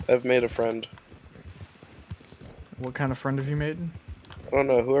 I've made a friend. What kind of friend have you made? I don't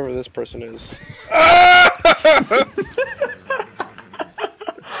know, whoever this person is. I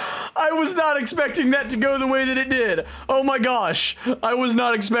was not expecting that to go the way that it did. Oh my gosh. I was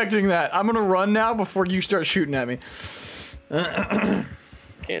not expecting that. I'm gonna run now before you start shooting at me.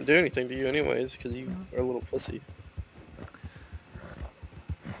 Can't do anything to you anyways, because you are a little pussy.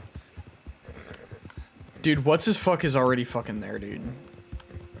 Dude, what's his fuck is already fucking there, dude.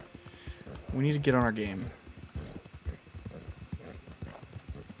 We need to get on our game.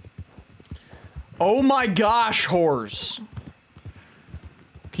 Oh my gosh, whores.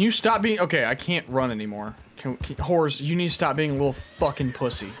 Can you stop being... Okay, I can't run anymore. Whores, you need to stop being a little fucking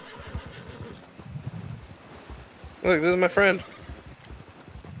pussy. Look, this is my friend.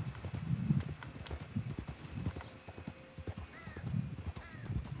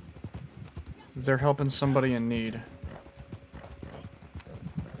 They're helping somebody in need.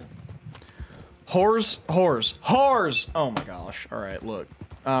 Whores, whores, whores! Oh my gosh. Alright, look.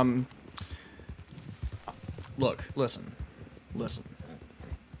 Look, listen. Listen.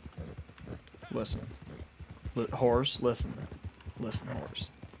 Listen. Whores, listen. Listen, whores.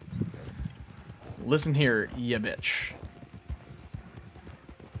 Listen here, ya bitch.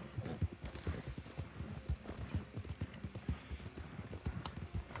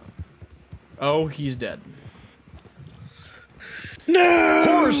 Oh, he's dead. No!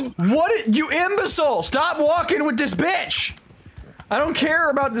 Horse, what? You imbecile! Stop walking with this bitch! I don't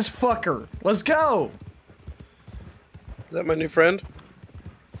care about this fucker. Let's go. Is that my new friend?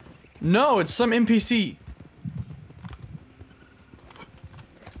 No, it's some NPC.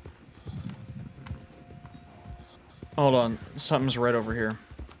 Hold on. Something's right over here.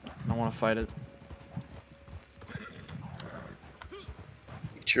 I want to fight it.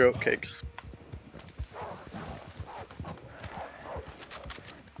 Eat your oatcakes.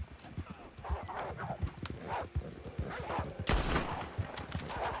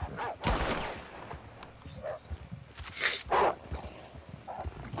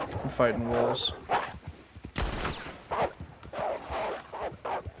 I'm fighting wolves.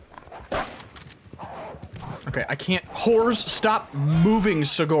 Okay, I can't. Whores, stop moving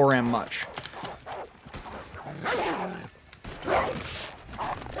Sigoram much.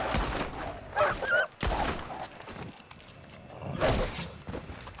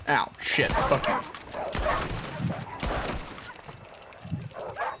 Ow, shit, fuck you.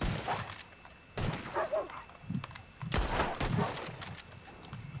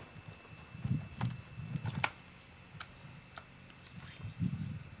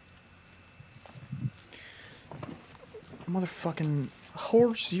 Motherfucking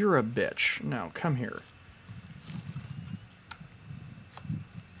horse, you're a bitch. No, come here.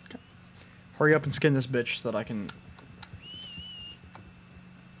 Hurry up and skin this bitch so that I can...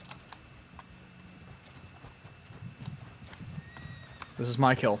 This is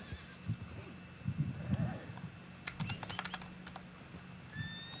my kill.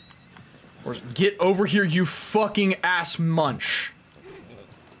 Get over here, you fucking ass munch.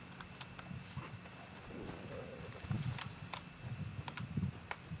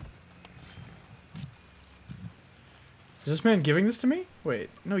 Is this man giving this to me?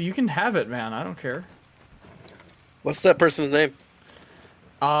 Wait, no, you can have it, man. I don't care. What's that person's name?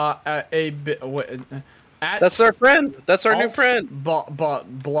 That's our friend. That's our new friend.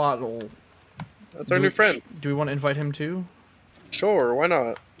 Blottle. That's our new friend. Do we want to invite him too? Sure, why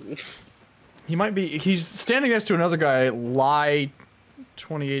not? He might be. He's standing next to another guy, Lie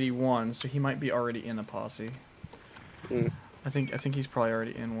 2081, so he might be already in a posse. I think he's probably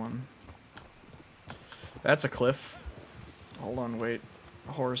already in one. That's a cliff. Hold on, wait.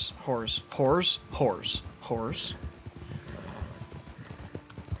 Horse.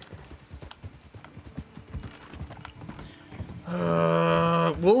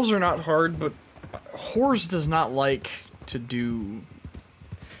 Wolves are not hard, but Horse does not like to do...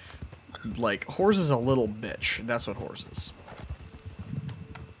 Like, Horse is a little bitch. That's what Horse is.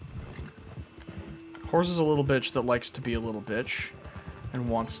 Horse is a little bitch that likes to be a little bitch and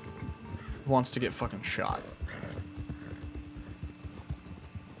wants to get fucking shot.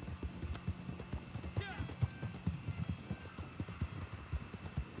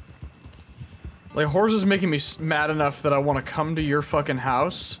 Like, Horse is making me mad enough that I want to come to your fucking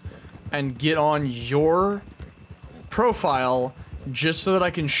house and get on your profile just so that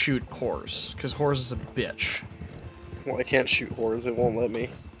I can shoot Horse, because Horse is a bitch. Well, I can't shoot Horse, it won't let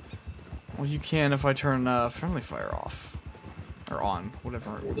me. Well, you can if I turn friendly fire off. Or on,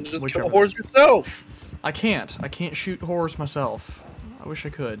 whatever. Well, then just whichever. kill Horse yourself! I can't shoot Horse myself. I wish I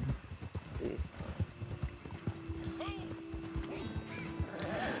could.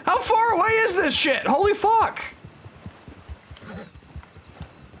 How far away is this shit? Holy fuck!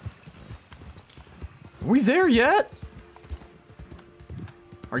 Are we there yet?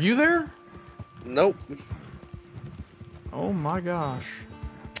 Are you there? Nope. Oh my gosh.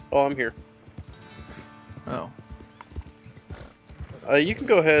 Oh, I'm here. Oh. You can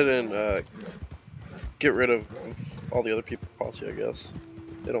go ahead and get rid of all the other people posse, I guess.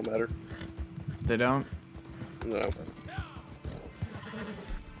 They don't matter. They don't? No.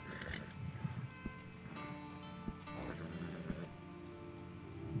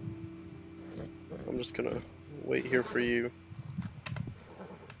 I'm just gonna wait here for you.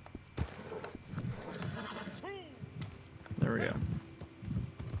 There we go.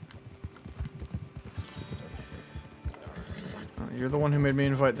 You're the one who made me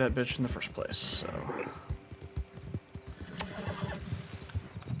invite that bitch in the first place, so...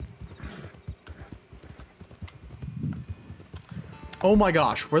 Oh my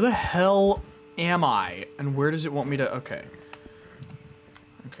gosh, where the hell am I? And where does it want me to... Okay.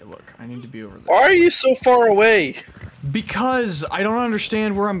 Okay, look, I need to be over there. Why are you so far away? Because I don't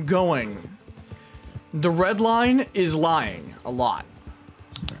understand where I'm going. The red line is lying a lot.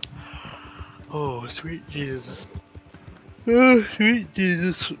 Oh, sweet Jesus. Oh, sweet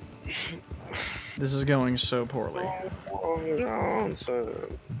Jesus. This is going so poorly. Oh, nonsense.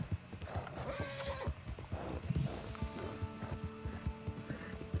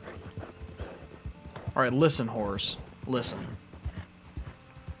 Alright, listen, Horse. Listen.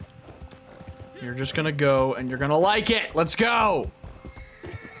 You're just gonna go, and you're gonna like it! Let's go!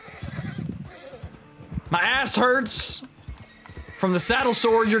 My ass hurts! From the saddle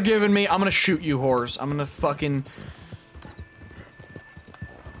sword you're giving me, I'm gonna shoot you, Horse. I'm gonna fucking...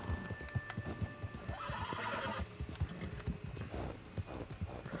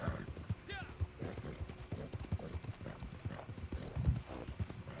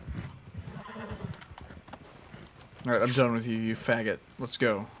 Alright, I'm done with you, you faggot. Let's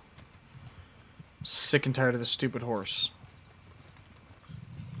go. Sick and tired of this stupid horse.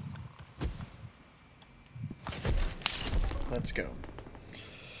 Let's go.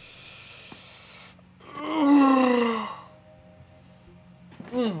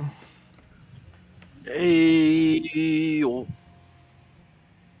 Hey.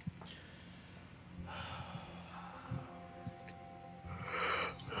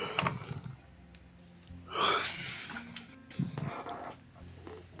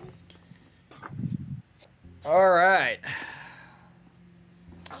 All right.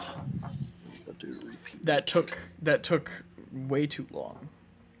 That took way too long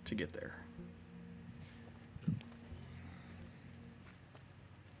to get there.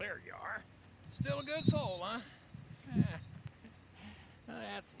 There you are. Still a good soul, huh?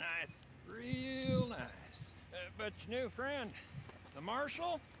 That's nice. Real nice. But your new friend, the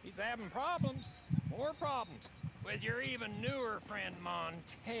Marshal, he's having problems. More problems. With your even newer friend,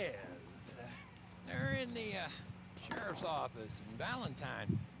 Montez. They're in the sheriff's office in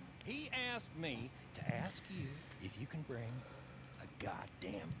Valentine. He asked me to ask you if you can bring a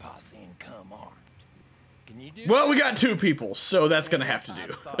goddamn posse and come armed. Can you do Well, that? we got 2 people, so that's gonna have to I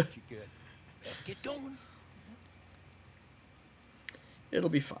do. thought you could. Let's get going. It'll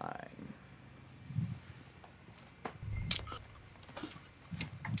be fine.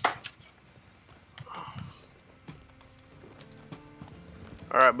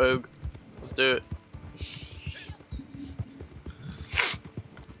 All right, Boog. Let's do it.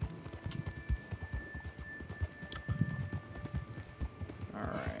 All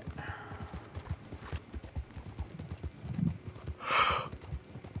right.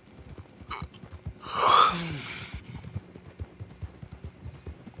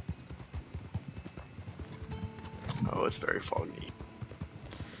 Oh, it's very foggy.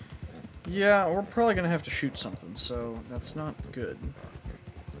 Yeah, we're probably gonna have to shoot something, so that's not good.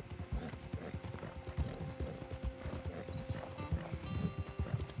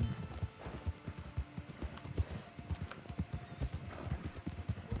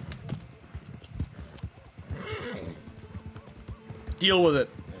 Deal with it.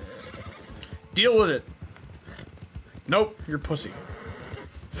 Deal with it. Nope, you're pussy.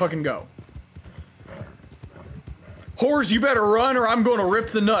 Fucking go. Whores, you better run or I'm gonna rip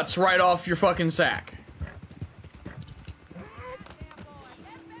the nuts right off your fucking sack.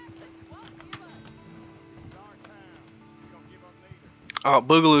 Oh,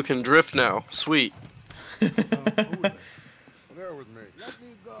 Boogaloo can drift now. Sweet. There with me. Let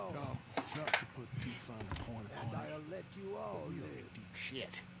me go. No, not to put too fine a point And upon it. I'll let you all You live. ain't deep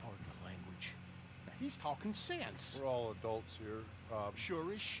shit. Pardon the language. Now, he's talking sense. We're all adults here.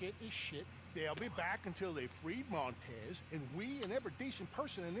 Sure as shit is shit. They'll be back until they freed Montez, and we and every decent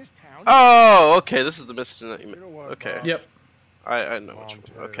person in this town. Oh, okay. This is the mission that you You made. know what, Okay. Bob? Yep. I know which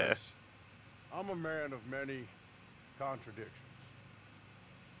Montez, one. Okay. I'm a man of many contradictions.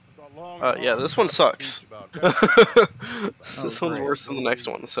 I thought long and Yeah, hard this one about sucks. speech about that, This one's great. worse than the next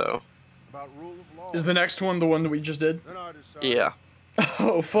one, so. about rule of law. Is the next one the one that we just did? Then I decided Yeah.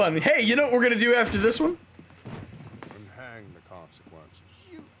 Oh, fun. Hey, you know what we're gonna do after this one? and hang the consequences.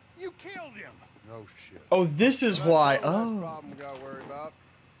 You killed him. No shit. Oh, this is why. That's the last Oh. problem we got to worry about.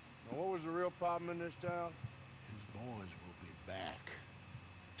 Now, what was the real problem in this town? His boys will be back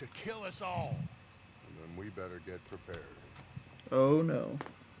to kill us all. And then we better get prepared. Oh no.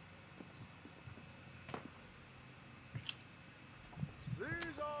 These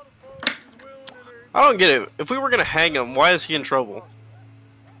are the folks who's willing and able. I don't get it. If we were gonna hang him, why is he in trouble?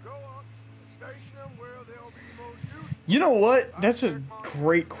 Go up and station them where they'll be most useful. You know what? That's a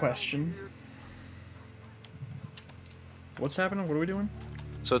great question. What's happening? What are we doing?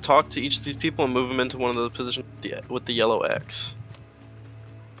 So talk to each of these people and move them into one of the positions with the yellow X.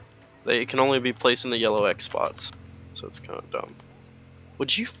 They can only be placed in the yellow X spots. So it's kind of dumb.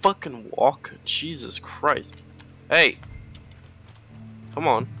 Would you fucking walk? Jesus Christ. Hey! Come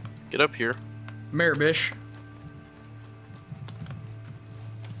on. Get up here. Mayor Bish.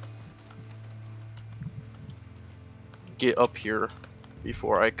 Get up here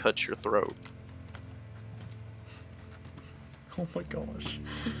before I cut your throat. Oh my gosh.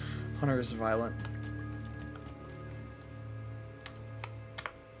 Hunter is violent.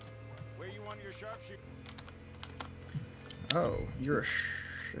 Where you want your sharpshooter? Oh, you're a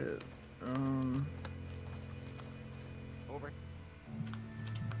shit. Over.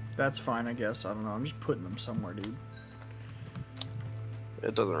 That's fine, I guess. I don't know. I'm just putting them somewhere, dude.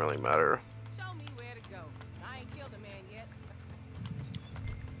 It doesn't really matter. Show me where to go. I ain't killed a man yet.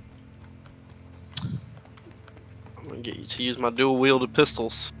 I'm gonna get you to use my dual-wielded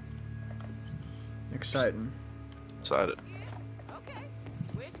pistols. Exciting. Excited. Yeah? Okay.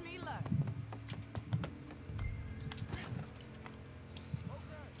 Wish me luck.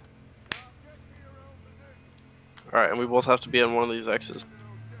 Alright, and we both have to be on one of these X's.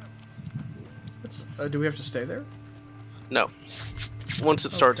 Let's, do we have to stay there? No. Once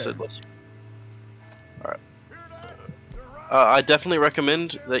it starts, Okay. it lets you. Alright. I definitely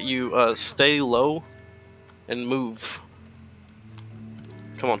recommend that you stay low and move.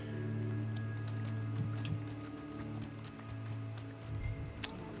 Come on.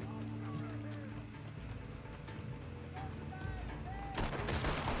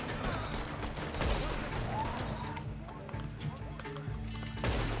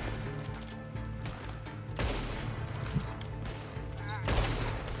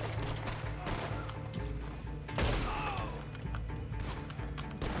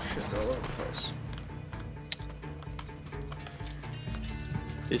 Shit, they're all over the place.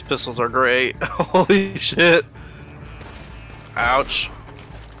 These pistols are great. Holy shit. Ouch.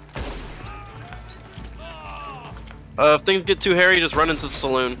 If things get too hairy, just run into the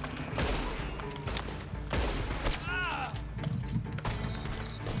saloon.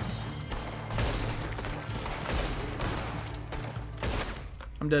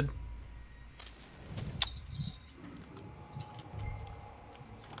 I'm dead.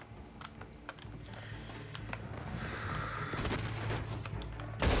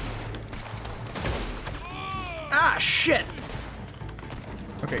 Ah, shit!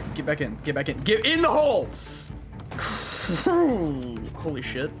 Okay, get back in. Get back in. Get in the hole! Holy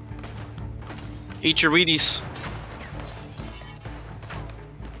shit. Eat your Wheaties.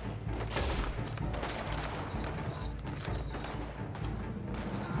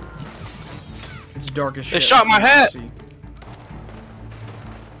 It's dark as shit. They shot my hat!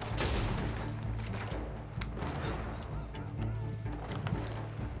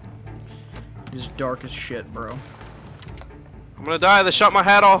 It's dark as shit, bro. I'm gonna die. They shot my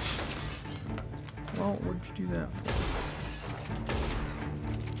hat off. Well, what'd you do that for?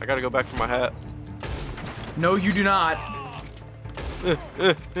 I gotta go back for my hat. No, you do not.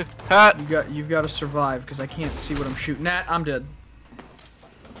 Hat. You've got to survive because I can't see what I'm shooting at. I'm dead.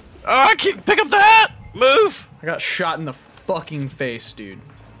 Oh, I can't pick up the hat. Move. I got shot in the fucking face, dude.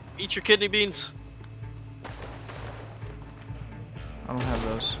 Eat your kidney beans. I don't have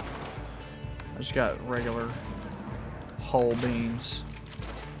those. I just got regular whole beans.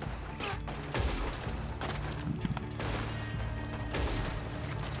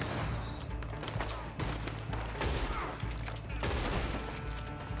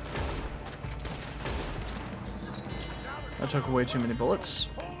 I took way too many bullets.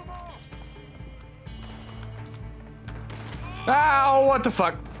 Ow, what the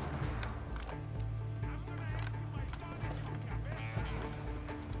fuck?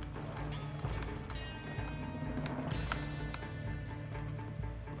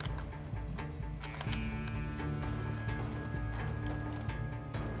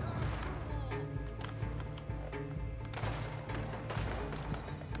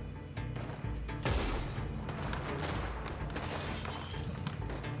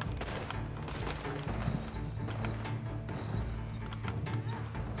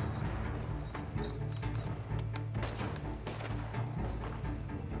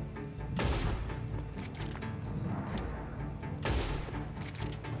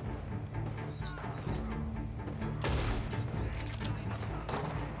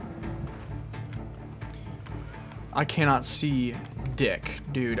 I cannot see dick,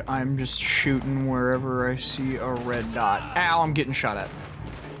 dude. I'm just shooting wherever I see a red dot. Ow, I'm getting shot at.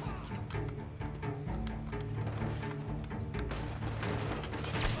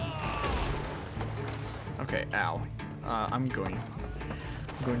 Okay, ow. I'm going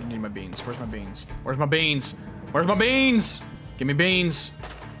to need my beans. Where's my beans? Where's my beans? Where's my beans? Give me beans.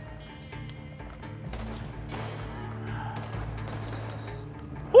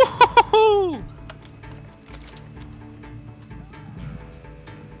 Woohoo!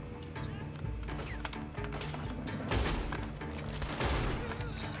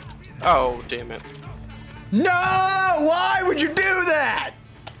 Oh, damn it. No! Why would you do that?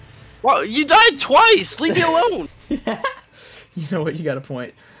 Well, you died twice! Leave me alone! You know what? You got a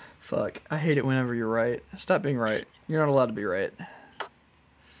point. Fuck. I hate it whenever you're right. Stop being right. You're not allowed to be right.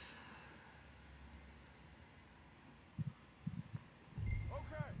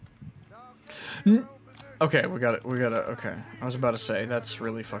 Okay, we got it. We got it. Okay. I was about to say, that's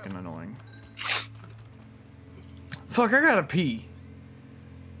really fucking annoying. Fuck, I gotta pee.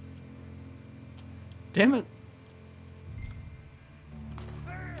 Damn it.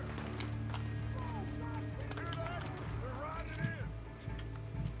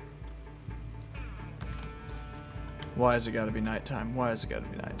 Why has it gotta be nighttime? Why has it gotta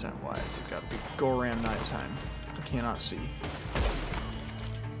be nighttime? Why has it gotta be Goram nighttime? I cannot see.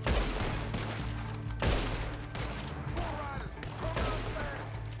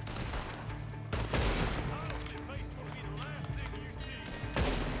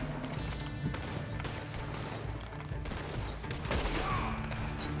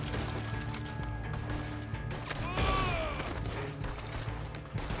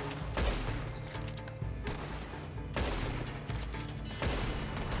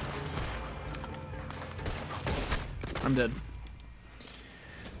 I'm dead.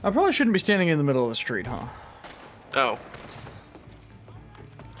 I probably shouldn't be standing in the middle of the street, huh? No.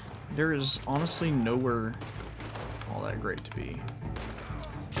 There is honestly nowhere all that great to be.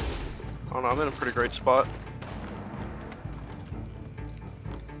 Oh no, I'm in a pretty great spot.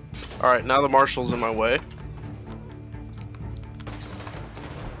 Alright, now the marshal's in my way.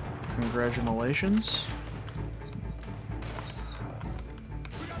 Congratulations.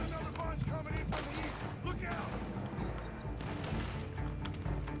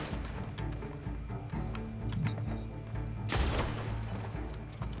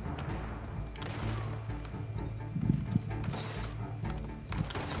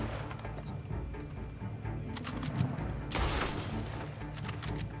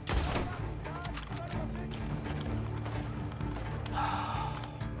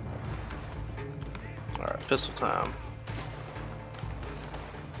 pistol time.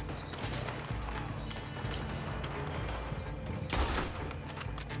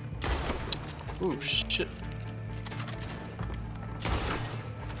 Ooh, shit.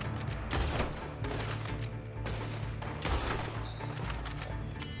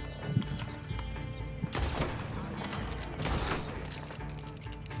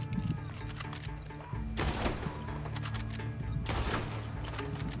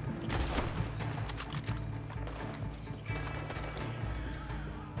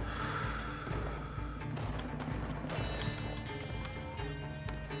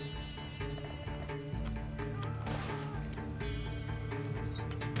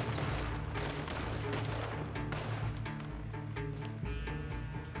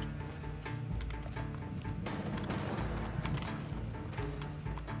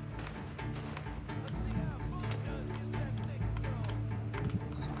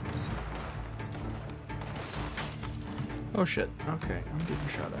 Oh shit. Okay, I'm getting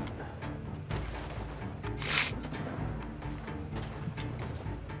shot at.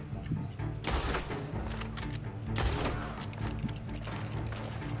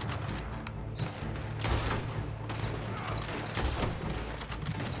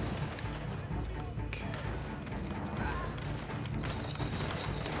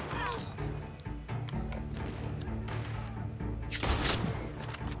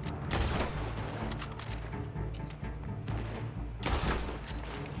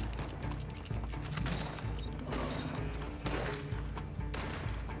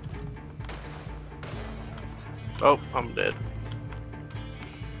 Oh, I'm dead.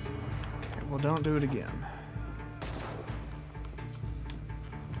 Okay, well, don't do it again.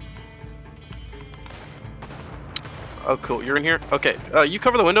 Oh, cool. You're in here? Okay. You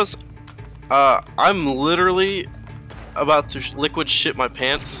cover the windows. I'm literally about to liquid shit my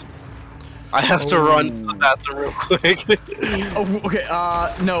pants. I have to run to the bathroom real quick. Oh, okay.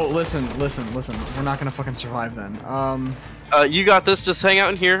 No, listen. We're not gonna fucking survive then. You got this. Just hang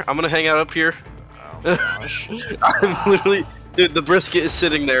out in here. I'm gonna hang out up here. Oh gosh. I'm literally, dude. The brisket is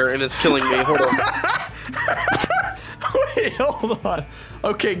sitting there and it's killing me. Hold on. Wait, hold on.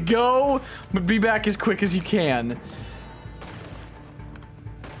 Okay, go, but be back as quick as you can.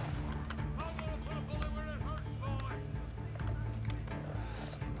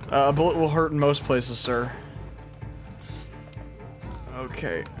 A bullet will hurt in most places, sir.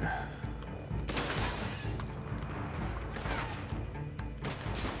 Okay.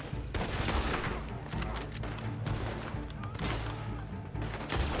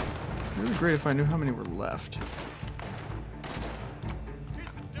 It would be great if I knew how many were left.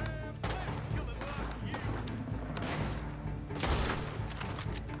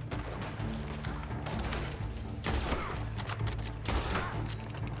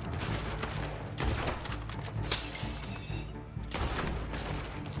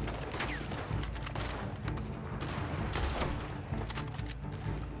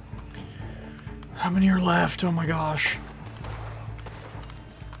 How many are left? Oh my gosh.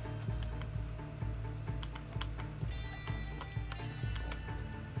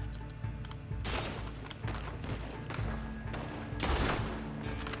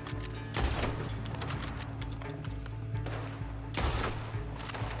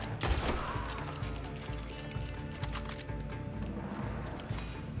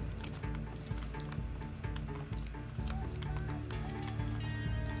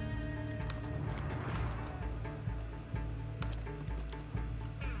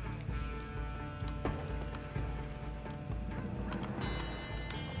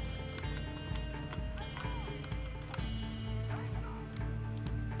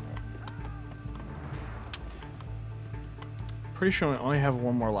 Pretty sure I only have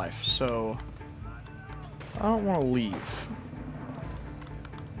one more life, so I don't want to leave.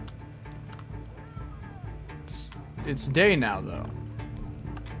 It's day now, though.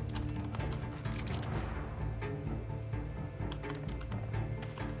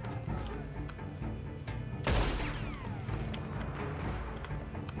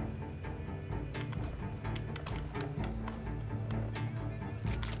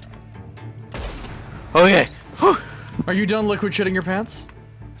 Okay. Whew. Are you done liquid shitting your pants?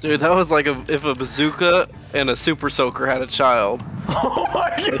 Dude, that was like if a bazooka and a super soaker had a child. Oh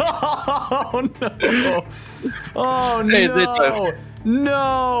my god! Oh no! Oh Hey, no!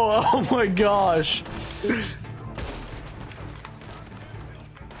 No! Oh my gosh!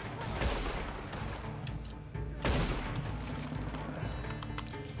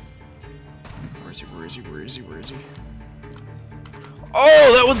 Where is he? Where is he? Where is he? Where is he?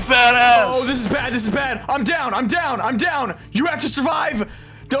 Oh, that was badass! Oh, this is bad! This is bad! I'm down! I'm down! I'm down! You have to survive!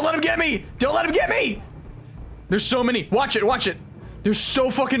 Don't let him get me! Don't let him get me! There's so many. Watch it, watch it. There's so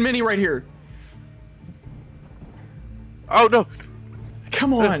fucking many right here. Oh no.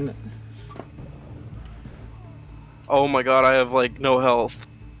 Come on. Oh my god, I have like no health.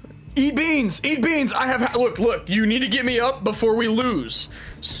 Eat beans! Eat beans! I have. Look, you need to get me up before we lose.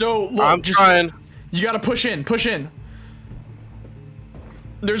 So, look. I'm trying. You gotta push in, push in.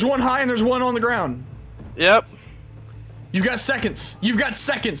 There's one high and there's one on the ground. Yep. You've got seconds. You've got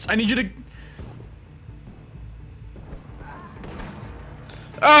seconds. I need you to.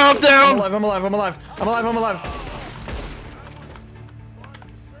 Oh, I'm down! I'm alive, I'm alive, I'm alive. I'm alive, I'm alive.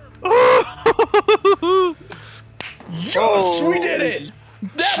 Yes, we did it!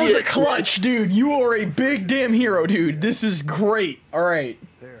 That was a clutch, dude. You are a big damn hero, dude. This is great. All right.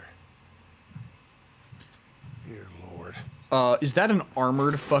 There. Dear Lord. Is that an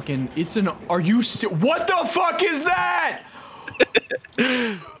armored fucking? It's an. Are you? What the fuck is that?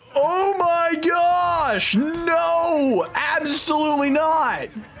 Oh my gosh! No, absolutely not.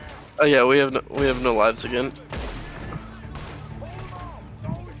 Oh yeah, we have no lives again.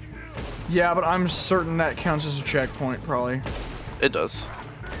 Yeah, but I'm certain that counts as a checkpoint, probably. It does.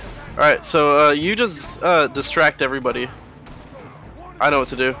 Alright, so you just distract everybody. I know what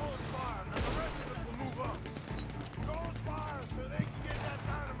to do.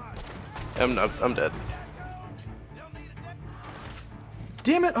 I'm dead.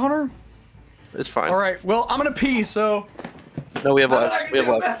 Damn it, Hunter. It's fine. Alright, well, I'm gonna pee, so. No, we have lives. We have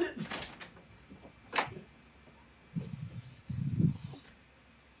lives.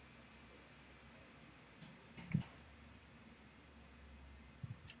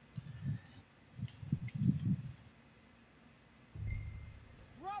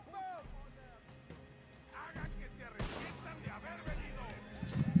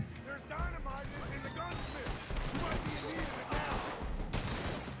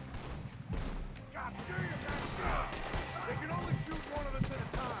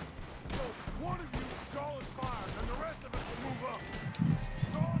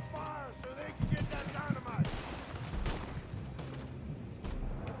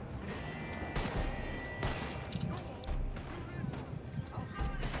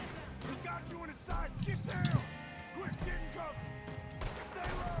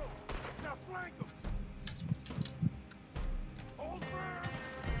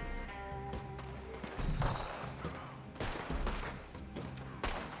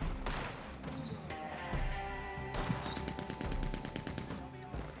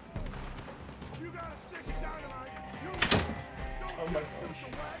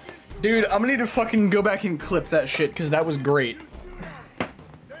 Dude, I'm gonna need to fucking go back and clip that shit, because that was great.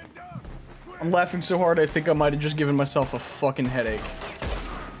 I'm laughing so hard I think I might have just given myself a fucking headache.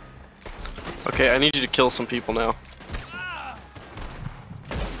 Okay, I need you to kill some people now.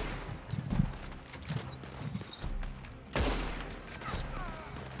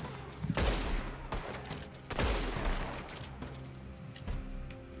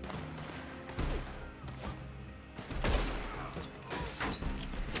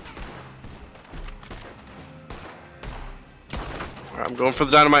 I'm going for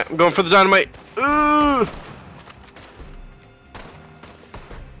the dynamite. I'm going for the dynamite. Ooh!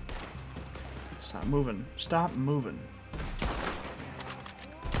 Stop moving. Stop moving.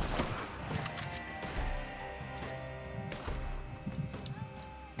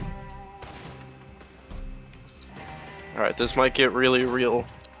 Alright, this might get really real.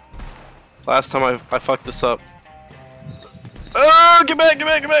 Last time I fucked this up. Oh, get back, get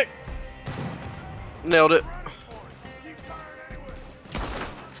back, get back! Nailed it.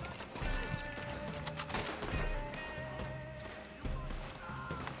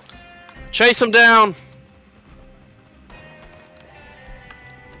 Chase him down!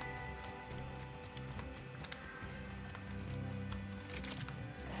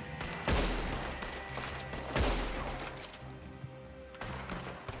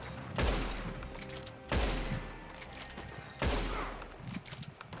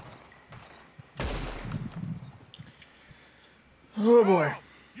 Oh boy.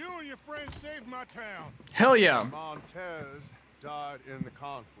 You and your friends saved my town. Hell yeah. Montez died in the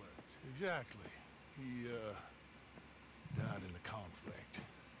conflict. Exactly. He, died in the conflict.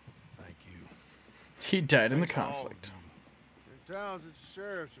 Thank you. He died in the Thanks to all of conflict. you. In towns, it's the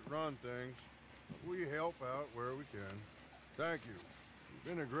sheriffs that run things. We help out where we can. Thank you.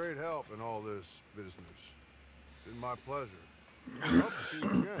 You've been a great help in all this business. It's been my pleasure. I hope to see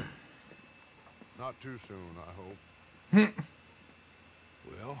you again. Not too soon, I hope.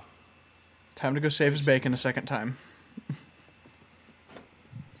 Well, Time to go save his bacon a second time.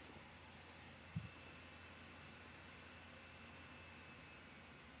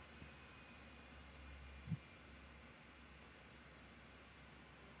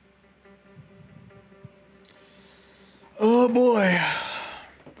 Oh boy.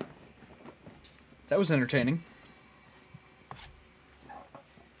 That was entertaining.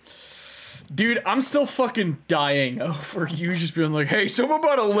 Dude, I'm still fucking dying over you just being like, hey, someone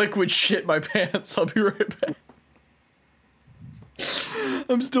bought a liquid shit my pants. I'll be right back.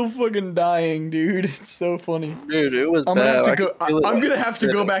 I'm still fucking dying, dude. It's so funny. Dude, it was I'm bad. gonna have to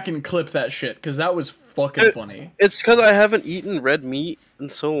go back and clip that shit, because that was fucking funny. It's because I haven't eaten red meat in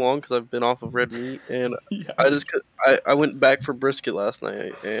so long, because I've been off of red meat, and Yeah. I went back for brisket last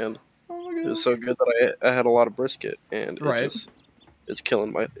night, and it was so good that I had a lot of brisket, and it's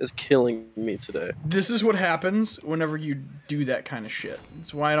killing me today. This is what happens whenever you do that kind of shit.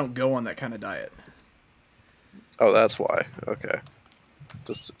 That's why I don't go on that kind of diet. Oh, that's why. Okay.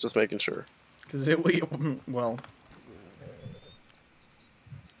 Just making sure. Because well.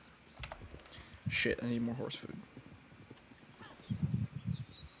 Shit, I need more horse food.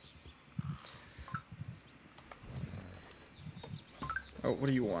 Oh, what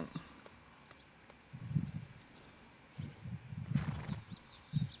do you want?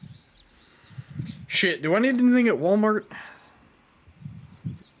 Shit, do I need anything at Walmart?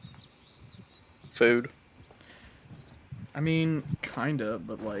 Food. I mean, kinda,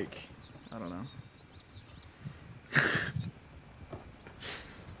 but like, I don't know.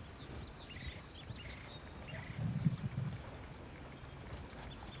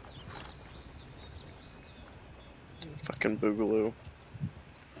 Fucking Boogaloo.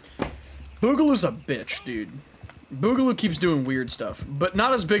 Boogaloo's a bitch, dude. Boogaloo keeps doing weird stuff, but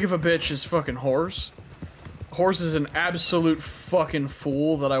not as big of a bitch as fucking Horse. Horse is an absolute fucking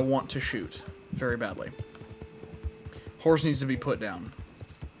fool that I want to shoot very badly. Horse needs to be put down.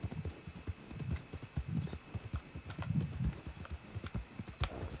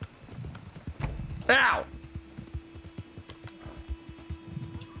 Ow!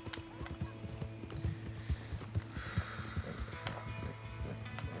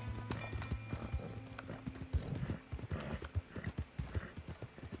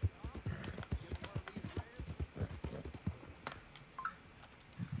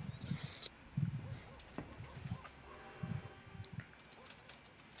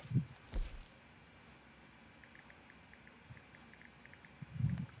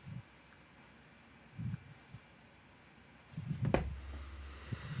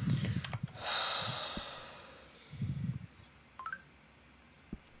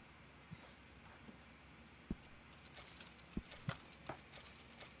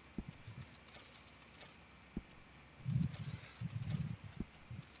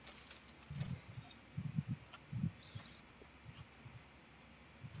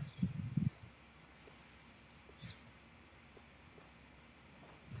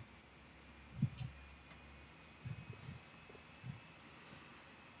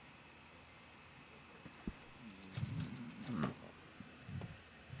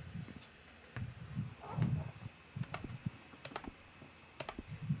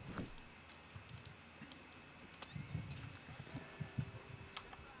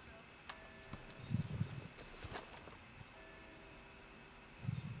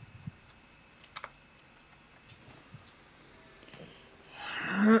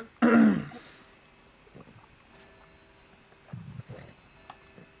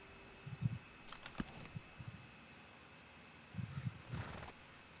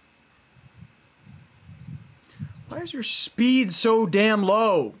 Why is your speed so damn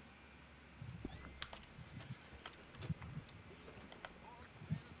low?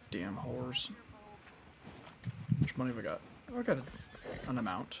 Damn whores. How much money have I got? Oh, I got an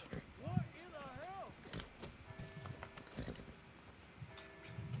amount.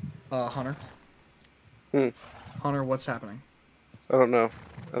 Hunter. Hunter, what's happening? I don't know.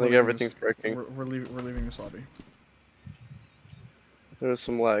 I think everything's breaking. We're leaving this lobby. There's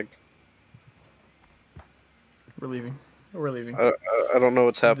some lag. We're leaving. We're leaving. I don't know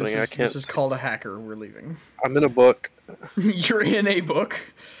what's happening. I can't. This is called a hacker. We're leaving. I'm in a book. You're in a book.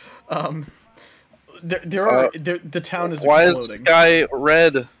 The town is why exploding. Why is the sky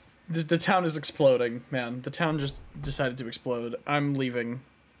red? The town is exploding, man. The town just decided to explode. I'm leaving.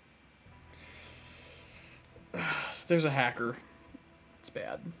 There's a hacker. It's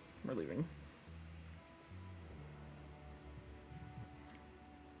bad. We're leaving.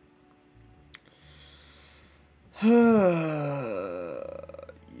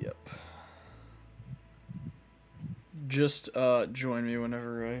 Yep. Just join me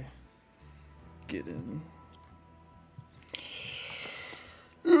whenever I get in.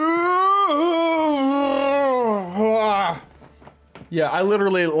 Yeah, I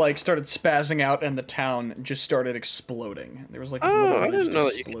literally like started spazzing out and the town just started exploding. There was like I didn't know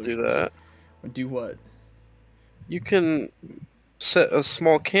that you could do that. Do what? You can set a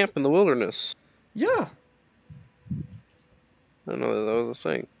small camp in the wilderness. Yeah. I don't know that was a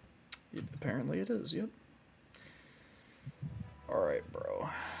thing. Apparently it is, yep. Alright, bro.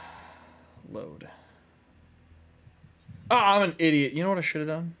 Load. Oh, I'm an idiot. You know what I should have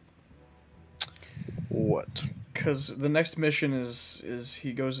done? What? Because the next mission is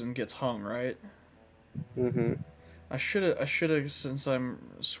he goes and gets hung, right? Mm-hmm. I should have, since I'm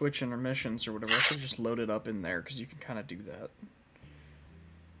switching or missions or whatever, I should just load it up in there, because you can kind of do that.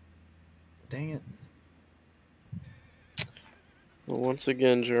 Dang it. Well, once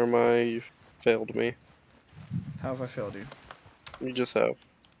again, Jeremiah, you failed me. How have I failed you? You just have.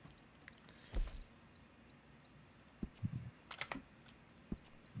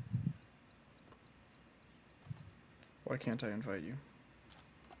 Why can't I invite you?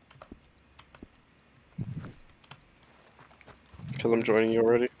 Because I'm joining you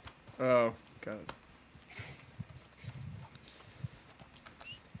already. Oh, got it.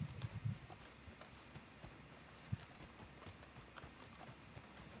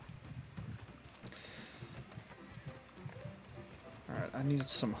 Alright, I needed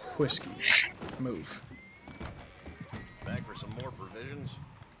some whiskey. Move. Back for some more provisions?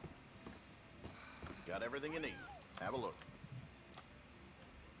 Got everything you need. Have a look.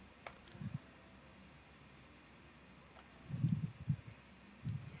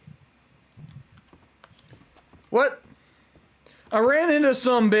 What? I ran into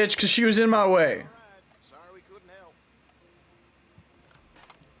some bitch because she was in my way. Sorry we couldn't help.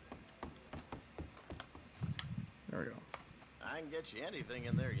 There we go. I can get you anything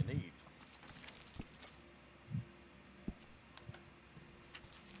in there you need.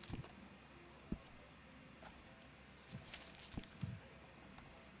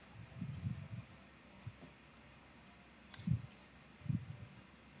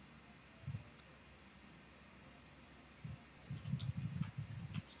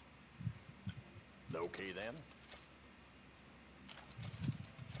 Okay then.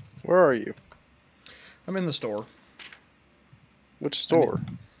 Where are you? I'm in the store. Which store?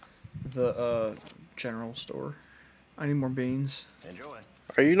 The, general store. I need more beans. Enjoy.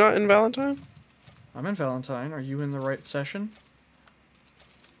 Are you not in Valentine? I'm in Valentine. Are you in the right session?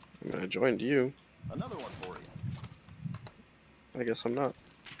 I mean, I joined you. Another one for you. I guess I'm not.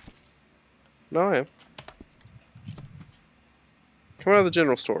 No, I am. Come out of the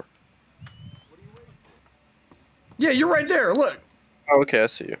general store. Yeah, you're right there. Look. Oh, okay, I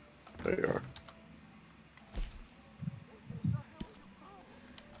see you. There you are.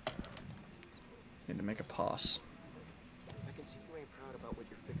 Need to make a pause. I can see you ain't proud about what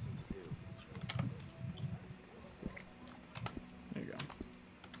you're fixing to do. There you go.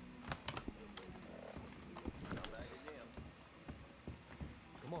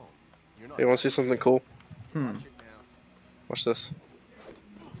 Come on. You're not Hey, want to see something cool? Hmm. Watch this.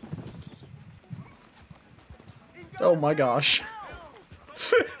 Oh my gosh.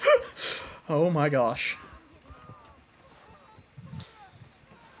 Oh my gosh.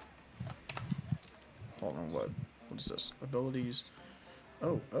 Hold on, what is this? Abilities.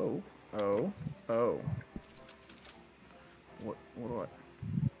 Oh. What do I?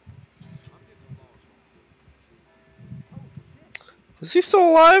 Is he still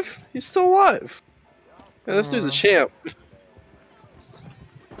alive? He's still alive. Yeah, this dude's a champ.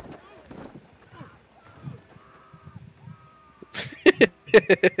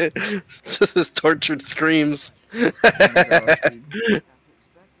 Just his tortured screams. Oh my gosh, dude.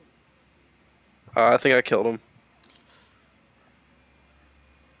 I think I killed him.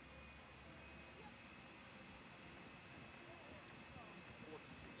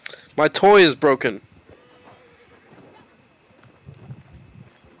 My toy is broken.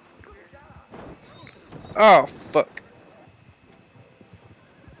 Oh, fuck.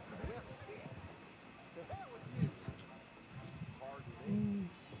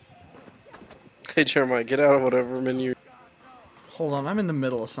 Hey, Jeremiah, get out of whatever menu. Hold on, I'm in the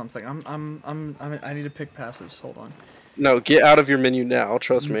middle of something. I need to pick passives. Hold on. No, get out of your menu now,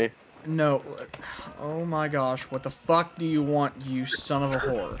 trust me. No. Oh my gosh, what the fuck do you want, you son of a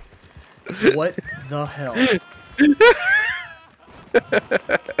whore? What the hell?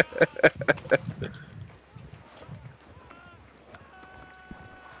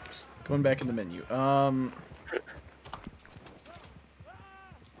 Going back in the menu.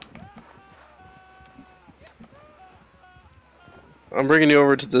 I'm bringing you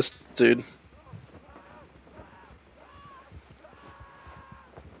over to this dude.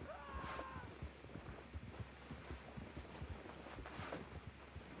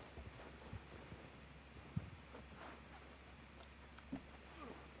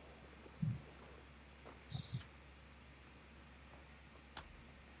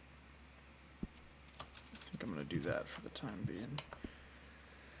 do that for the time being.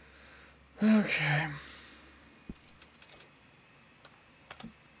 Okay.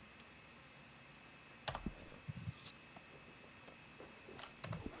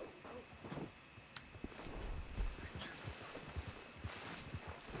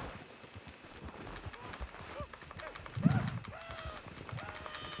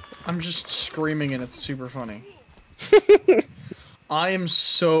 I'm just screaming and it's super funny. I am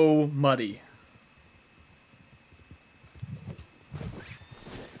so muddy.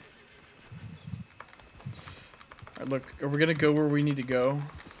 Alright, look, are we gonna go where we need to go?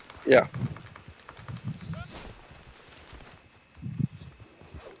 Yeah.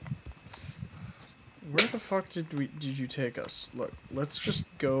 Where the fuck did you take us? Look, let's just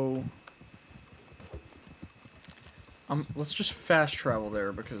go. Let's just fast travel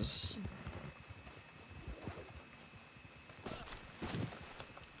there because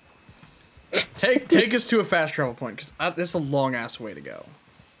take us to a fast travel point because this is a long ass way to go.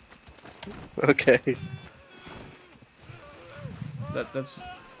 Okay. That's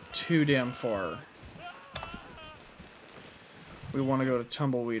too damn far. We want to go to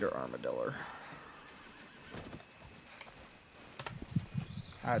Tumbleweed or Armadillo.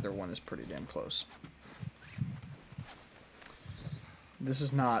 Either one is pretty damn close. This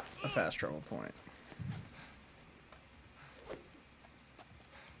is not a fast travel point.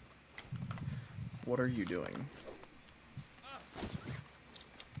 What are you doing?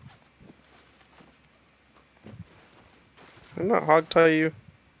 I'm not hog-tie you.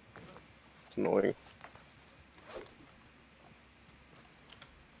 It's annoying.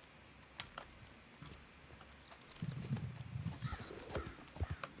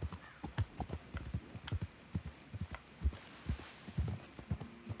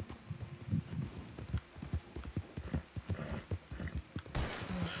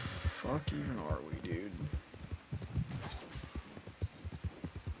 Fuck even are we, dude?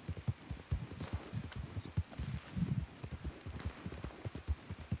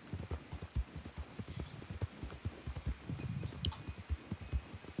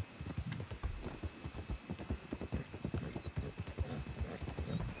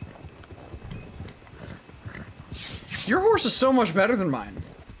 Your horse is so much better than mine.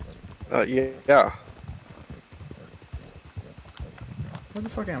 Yeah. Where the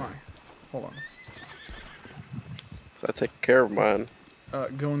fuck am I? Hold on. So I take care of mine.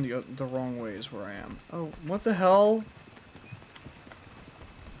 Going the wrong way is where I am. Oh, what the hell?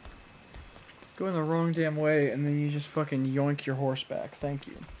 Going the wrong damn way, and then you just fucking yoink your horse back. Thank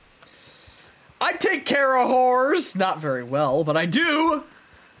you. I take care of horse! Not very well, but I do!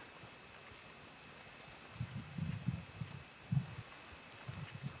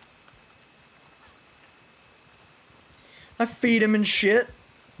 I feed him and shit.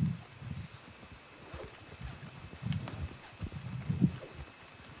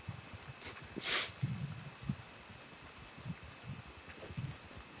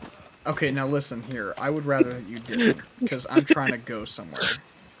 Okay, now listen here. I would rather that you didn't, because I'm trying to go somewhere.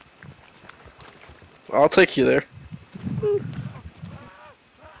 I'll take you there.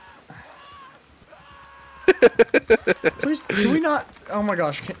 Please, can we not? Oh my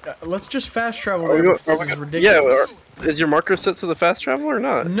gosh, let's just fast travel there. This is ridiculous. Yeah, is your marker set to the fast travel or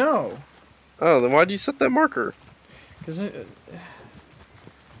not? No. Oh, then why'd you set that marker? Because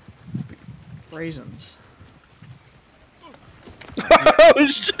raisins. Oh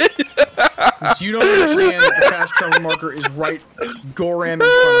shit! Since you don't understand that the fast travel marker is right Goram in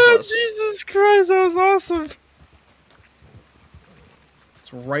front of us. Jesus Christ, that was awesome!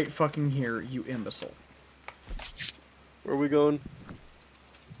 It's right fucking here, you imbecile. Where are we going?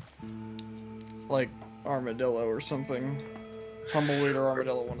 Like Armadillo or something. Tumbleweed or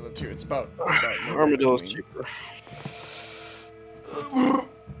Armadillo, one of the two. It's about Armadillo's cheaper.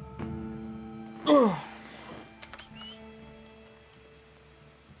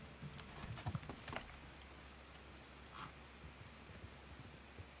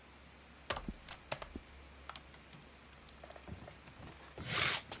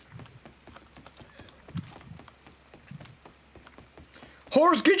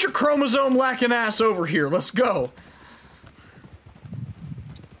 Horse, get your chromosome lacking ass over here. Let's go.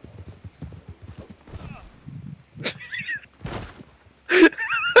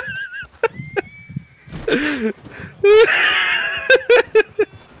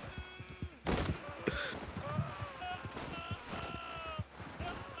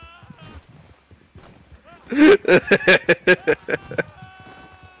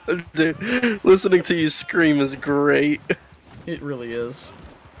 Dude, listening to you scream is great. It really is.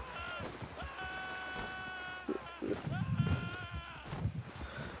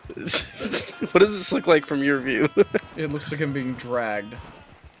 What does this look like from your view? It looks like I'm being dragged.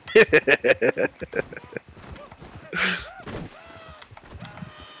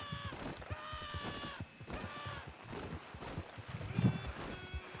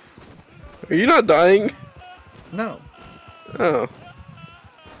 Are you not dying? No. Oh.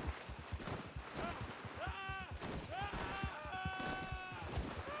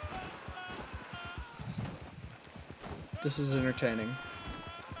 This is entertaining.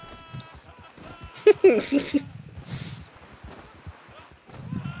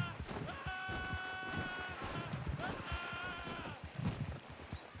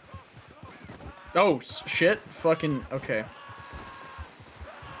 Oh, shit. Fucking, okay.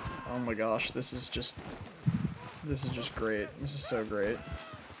 Oh my gosh, this is just great. This is so great.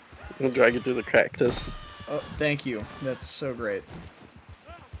 I'll drag you through the cactus. Oh, thank you. That's so great.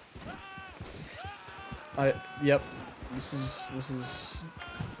 Yep. This is...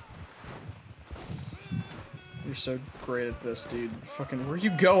 You're so great at this, dude. Fucking, where are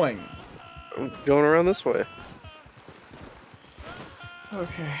you going? I'm going around this way.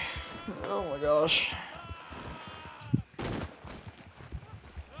 Okay. Oh my gosh.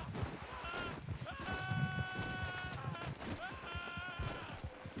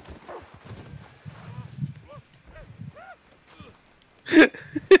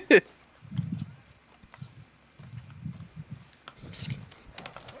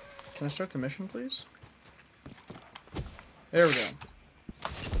 Can I start the mission, please? There we go.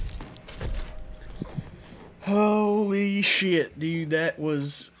 Holy shit, dude, that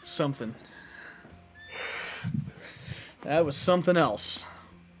was something. That was something else.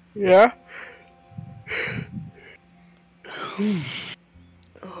 Yeah?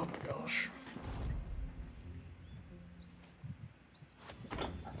 Oh my gosh.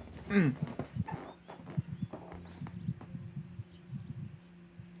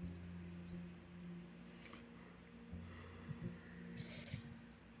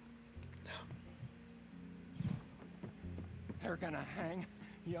 They're gonna hang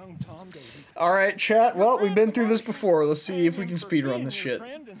young Tom Davies. Alright, chat. Well, we've been through this before. Let's see if we can speedrun this shit.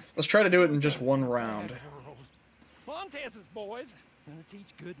 Let's try to do it in just one round. Montez's boys gonna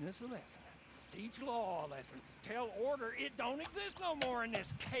teach goodness a lesson. Teach law a lesson. Tell order it don't exist no more in this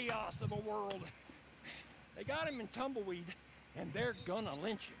chaos of a world. They got him in Tumbleweed, and they're gonna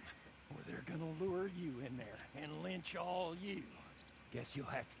lynch him. Or they're gonna lure you in there and lynch all you. Guess you'll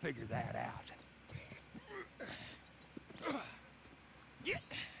have to figure that out. Yeah.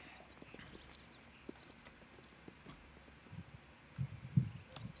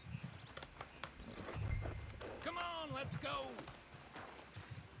 Come on, let's go.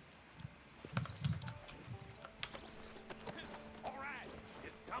 All right,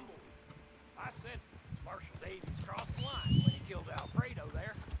 it's Tumbleweed. I said Marshal Davies crossed the line when he killed Alfredo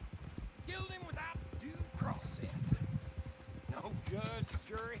there. Killed him without due process. No judge,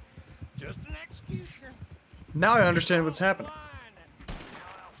 jury, just an executioner. Now I understand what's happening.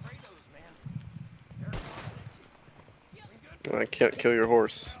 I can't kill your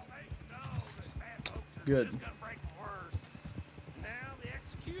horse. Good. Now the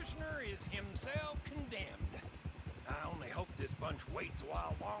executioner is himself condemned. I only hope this bunch waits a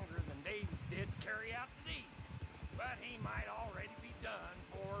while longer than Davies did to carry out the deed. But he might already be done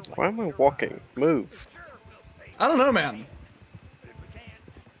for... Why am I walking? Move. I don't know, man. But if we can't,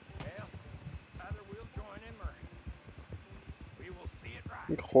 well, either we'll join him or we will see it I right.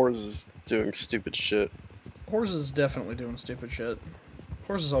 think Horse is doing stupid shit. Horse is definitely doing stupid shit.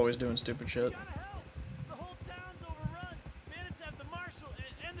 Horse is always doing stupid shit. The whole town's overrun. Bandits have the marshal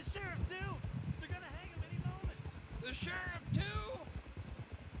and the sheriff too. They're gonna hang him any moment. The sheriff too?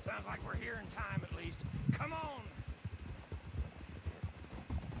 Sounds like we're here in time at least. Come on.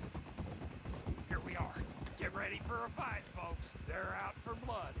 Here we are. Get ready for a fight, folks. They're out for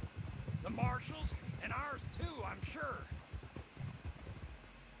blood. The marshals and ours too, I'm sure.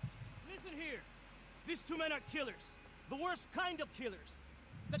 Listen here. These two men are killers. The worst kind of killers.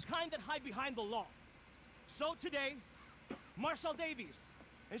 The kind that hide behind the law. So today, Marshal Davies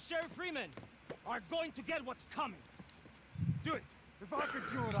and Sheriff Freeman are going to get what's coming. Do it. If I could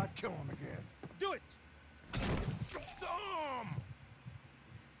do it, I'd kill him again. Do it! Tom!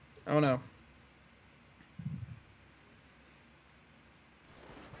 Oh no.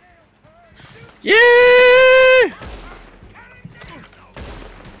 Yeah!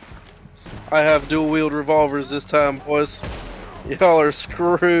 I have dual wield revolvers this time, boys. Y'all are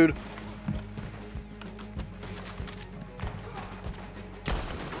screwed.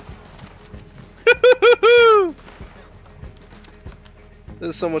 This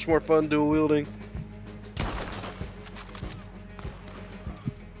is so much more fun dual wielding.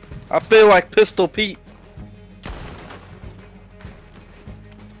 I feel like Pistol Pete.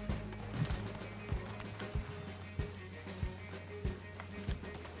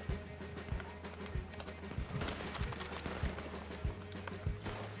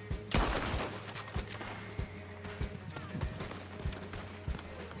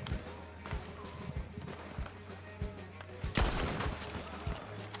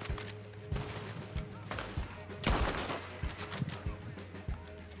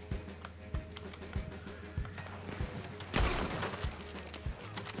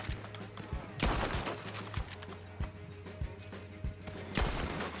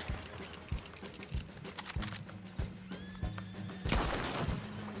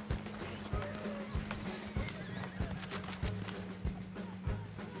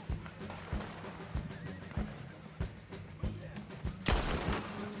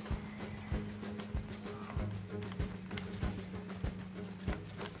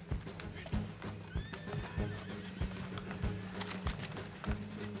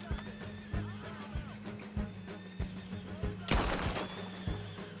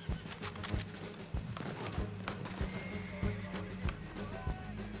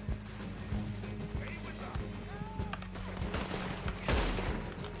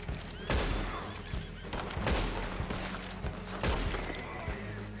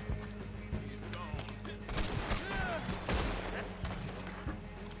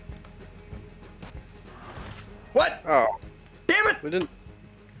 What? Oh, Damn it! we didn't.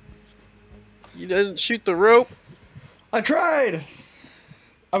 You didn't shoot the rope. I tried.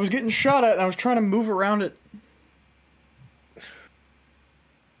 I was getting shot at and I was trying to move around it.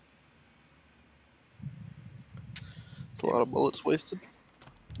 A lot of bullets wasted.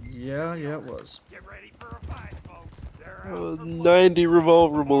 Yeah, it was. Get ready for a fight, folks. They're 90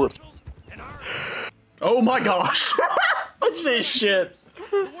 revolver bullets. Oh my gosh! This shit.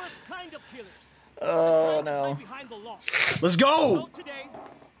 The worst kind of killers. Oh Right no. behind the law. Let's So go! today,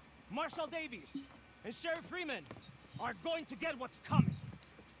 Marshall Davies and Sheriff Freeman are going to get what's coming.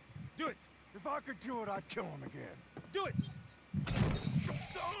 Do it. If I could do it, I'd kill him again. Do it.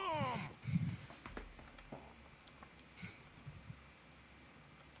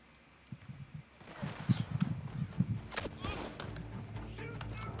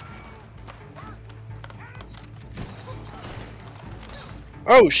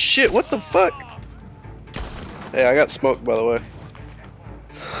 Oh shit! What the fuck? Hey, I got smoked, by the way.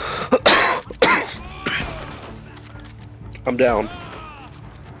 I'm down.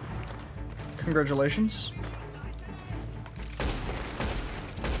 Congratulations.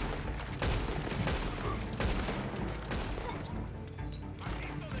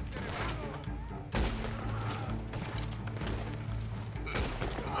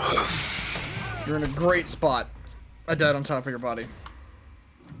 You're in a great spot. I died on top of your body.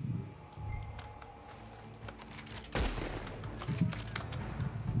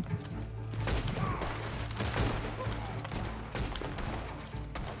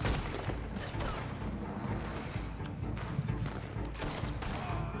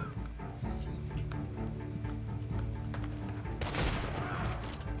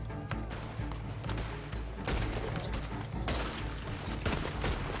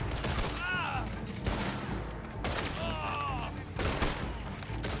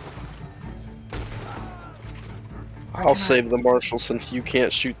 I'll save the marshal since you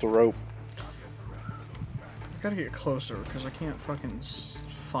can't shoot the rope. I gotta get closer because I can't fucking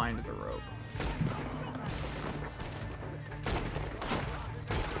find the rope.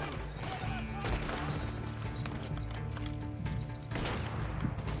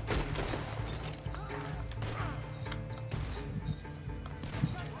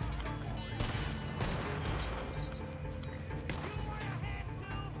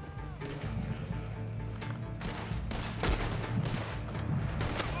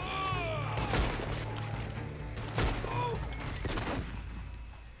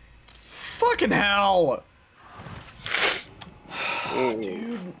 Fucking hell!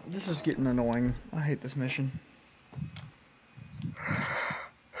 Dude, this is getting annoying. I hate this mission.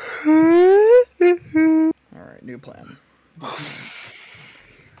 Alright, new plan.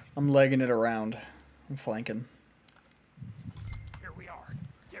 I'm legging it around. I'm flanking. Here we are.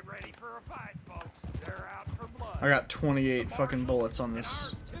 Get ready for a fight, folks. They're out for blood. I got 28 fucking bullets on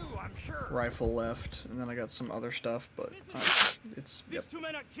this Too, I'm sure. rifle left, and then I got some other stuff, but it's... These two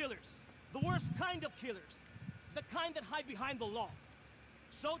men are killers. The worst kind of killers. The kind that hide behind the law.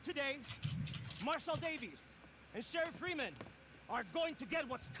 So today, Marshall Davies and Sheriff Freeman are going to get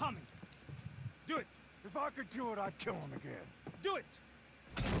what's coming. Do it. If I could do it, I'd kill him again. Do it.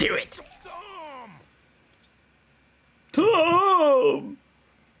 Do it! Tom! Tom!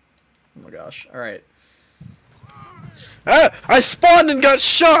 my gosh. All right. Ah! I spawned and got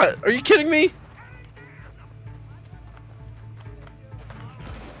shot! Are you kidding me?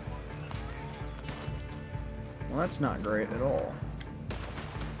 Well, that's not great at all.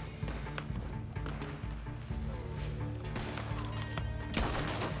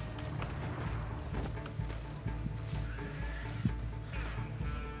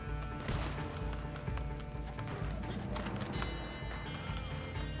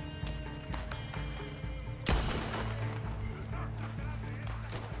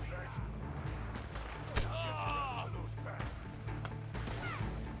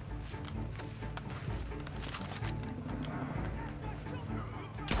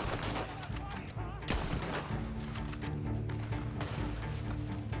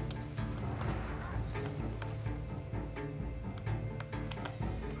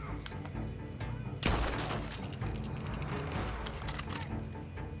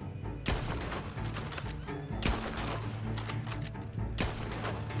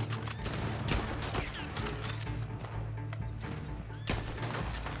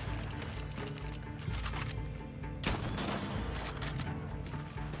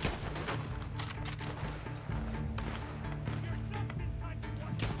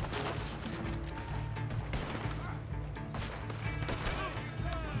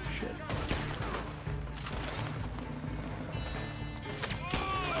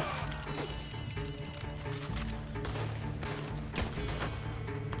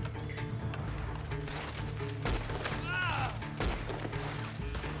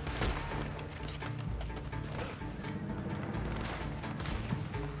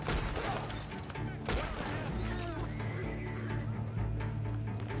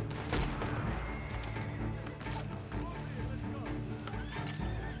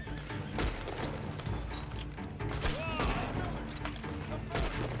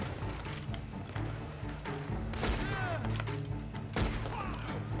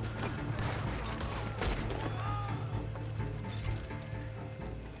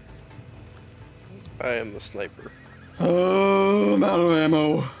 I am the sniper. Oh, I'm out of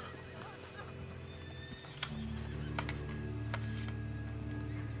ammo.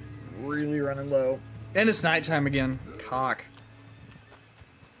 Really running low. And it's nighttime again. Cock.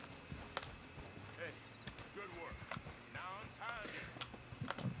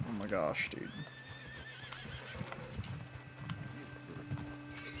 Oh my gosh, dude.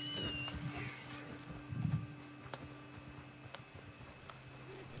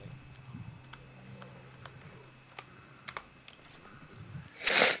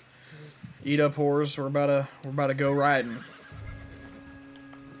 Eat up, whores. We're about to go riding.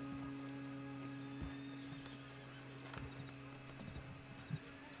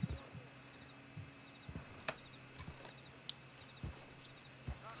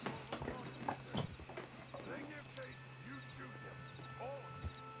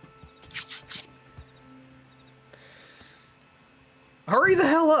 Hurry the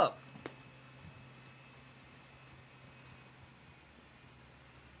hell up!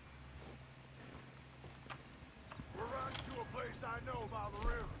 We're riding to a place I know by the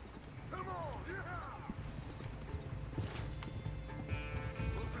river. Come on, yeah!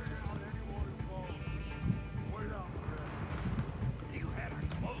 We'll figure out anyone involved. Wait out for that. You had a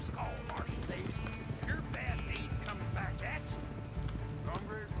close call, Marshal Davis. Your bad deeds coming back at you. I'm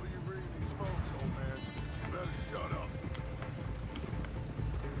grateful you bring these folks, old man. You better shut up.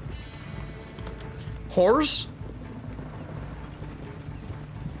 Whores?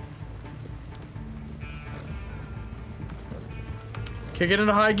 Kick it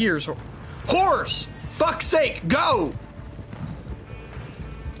into high gears. Horse! Fuck's sake, go!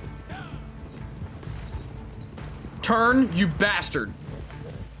 Turn, you bastard.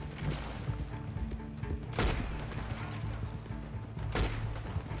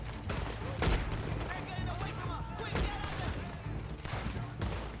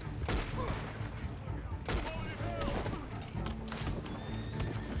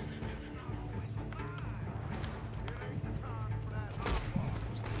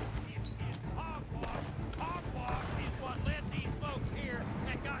 Hogwash is what led these folks here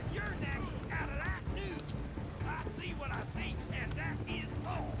and got your neck out of that noose. I see what I see, and that's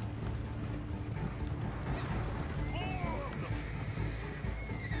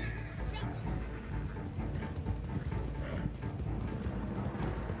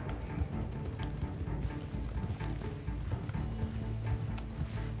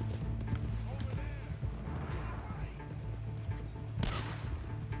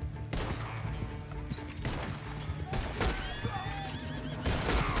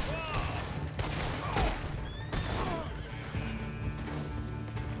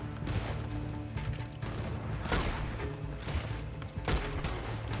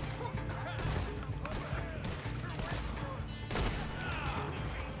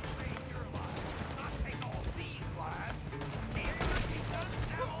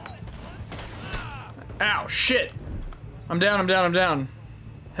Ow, shit! I'm down, I'm down, I'm down.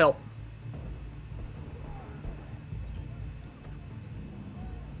 Help.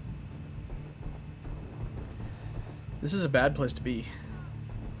 This is a bad place to be.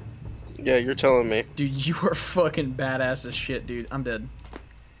 Yeah, you're telling me. Dude, you are fucking badass as shit, dude. I'm dead.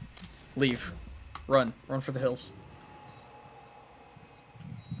 Leave. Run. Run for the hills.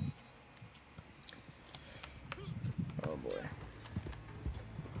 Oh boy.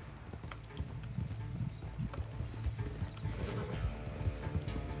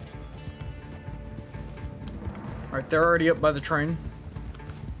 Alright, they're already up by the train.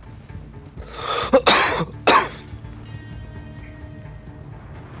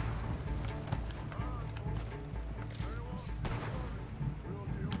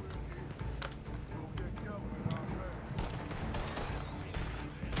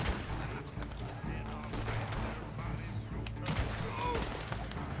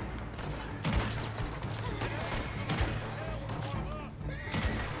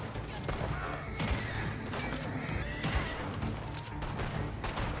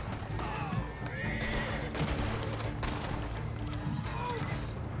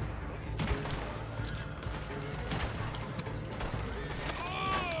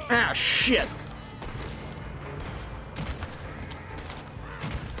 Ah, shit!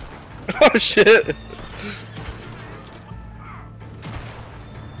 Oh, shit!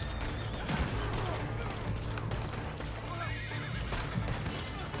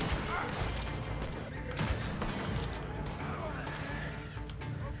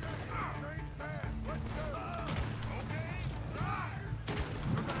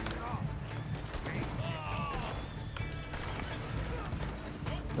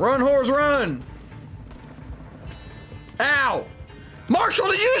 Run, horse, run! Ow!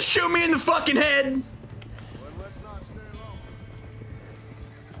 Marshall, did you just shoot me in the fucking head? But let's not stay long.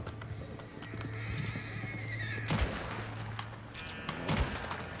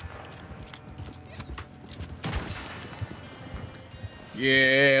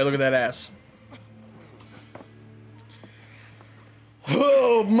 Yeah, look at that ass.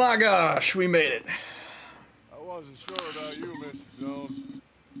 Oh my gosh, we made it. I wasn't sure about you, Mr. Jones.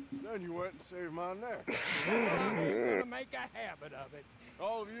 Then you went and saved my neck. I'm gonna make a habit of it.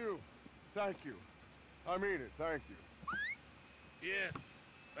 All of you, thank you. I mean it, thank you. Yes,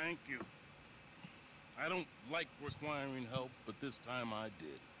 thank you. I don't like requiring help, but this time I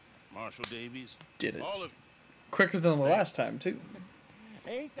did. Marshal Davies. Did it. All of Quicker than the last time, too.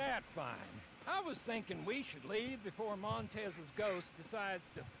 Ain't that fine? I was thinking we should leave before Montez's ghost decides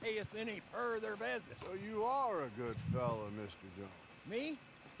to pay us any further visits. So you are a good fella, Mr. Jones. Me?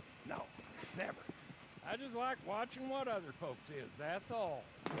 No, never. I just like watching what other folks is, that's all.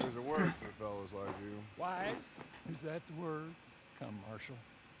 There's a word for fellas like you. Wise? Is that the word? Come, Marshal.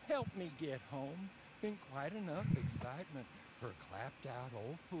 Help me get home. Been quite enough excitement for a clapped out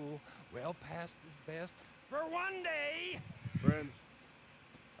old fool, well past his best, for one day. Friends,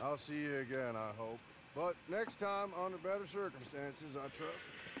 I'll see you again, I hope. But next time, under better circumstances, I trust.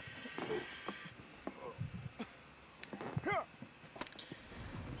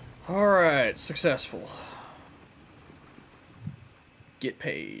 Alright, successful. Get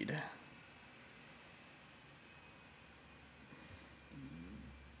paid.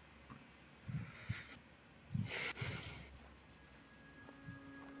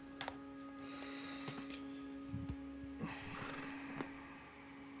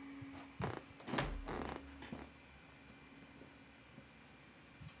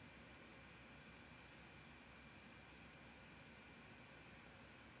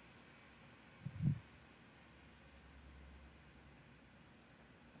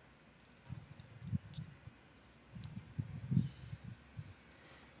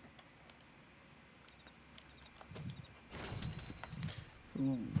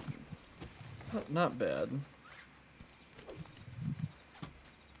 Ooh. Not bad.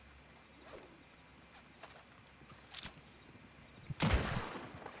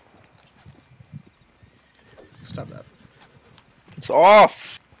 Stop that. It's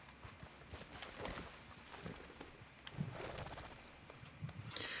off.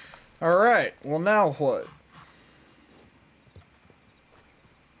 All right. Well, now what?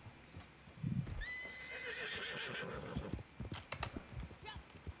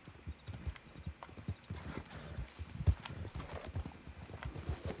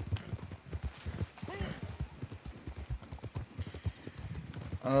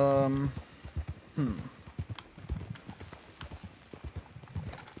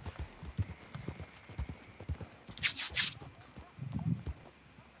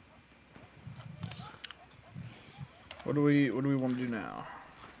 What do we want to do now?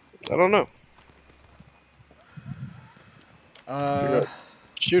 I don't know.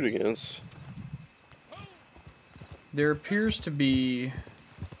 Shooting is. There appears to be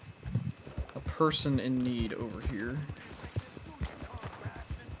a person in need over here.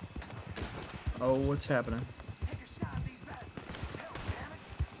 Oh, what's happening?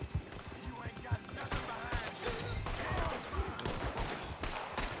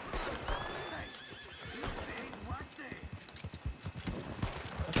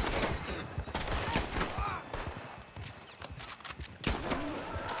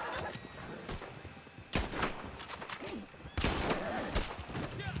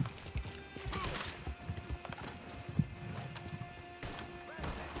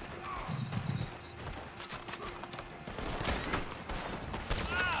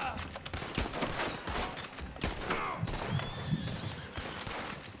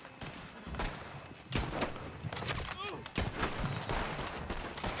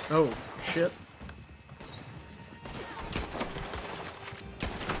 Oh, shit.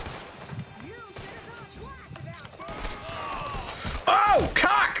 Oh,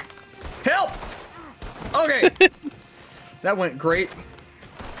 cock! Help! Okay. That went great.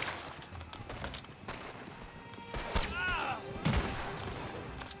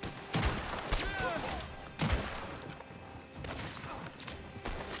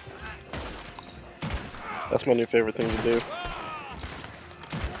 That's my new favorite thing to do.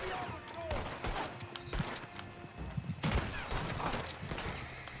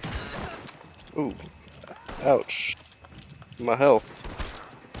 Ooh. Ouch. My health.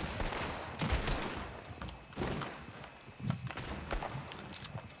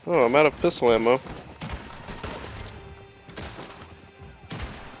 Oh, I'm out of pistol ammo.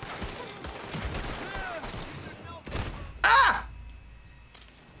 Ah!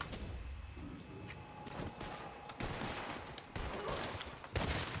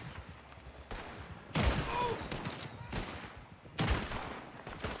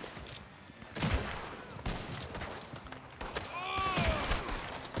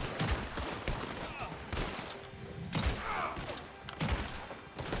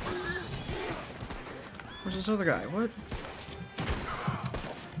 Where's this other guy? What?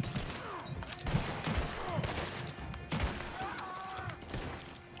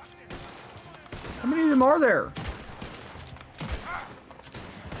 How many of them are there?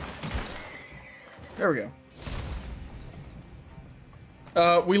 There we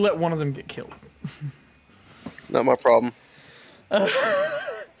go. We let one of them get killed. Not my problem. Oh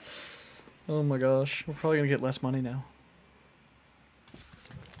my gosh. We're probably gonna get less money now.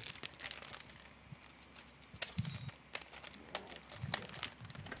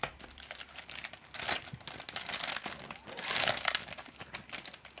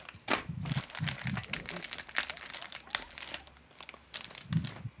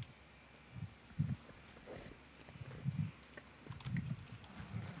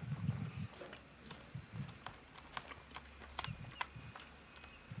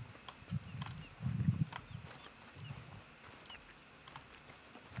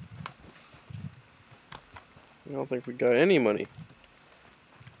 I don't think we got any money.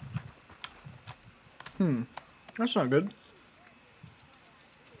 That's not good.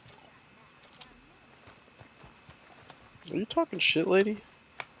 Are you talking shit, lady?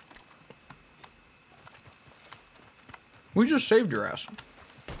 We just saved your ass.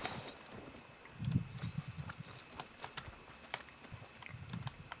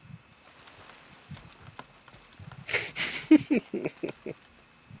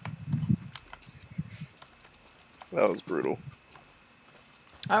 That was brutal.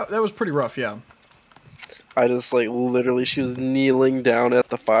 That was pretty rough, yeah. I just, like, literally, she was kneeling down at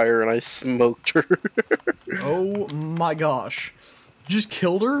the fire and I smoked her. Oh my gosh. You just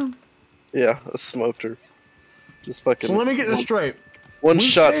killed her? Yeah, I smoked her. Just fucking. So let me get this straight. One We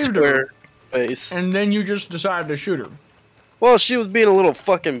shot saved square her, face. and then you just decided to shoot her. Well, she was being a little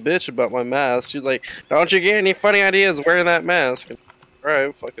fucking bitch about my mask. She was like, "Don't you get any funny ideas wearing that mask?"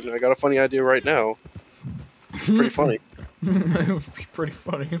 Alright, fucking, I got a funny idea right now. It's pretty funny. It's pretty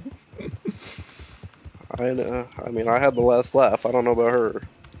funny. I mean, I had the last laugh. I don't know about her.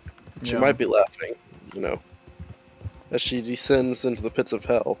 She Yeah. might be laughing, you know, as she descends into the pits of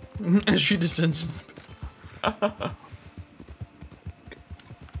hell. As she descends.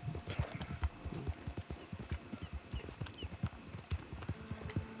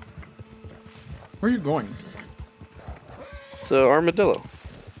 Where are you going? It's an armadillo.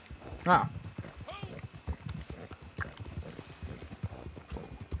 Ah.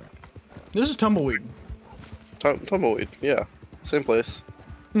 This is Tumbleweed. Tumbleweed, yeah. Same place.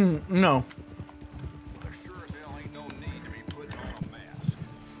 No.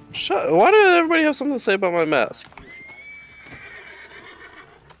 Why do everybody have something to say about my mask?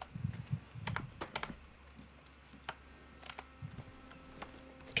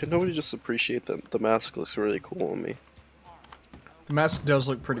 Can nobody just appreciate that the mask looks really cool on me? The mask does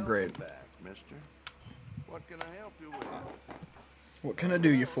look pretty great. Back, mister. What can I help you with? What can I do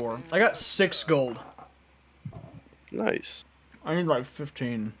you for? I got 6 gold. Nice. I need like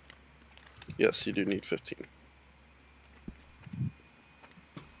 15. Yes, you do need 15.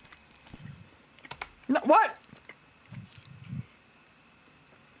 No, what?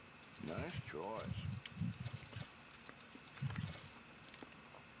 Nice choice.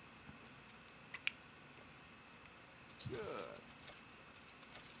 Good.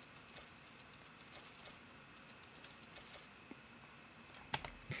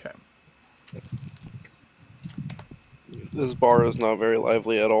 Okay. This bar is not very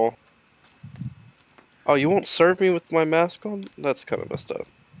lively at all. Oh, you won't serve me with my mask on? That's kind of messed up.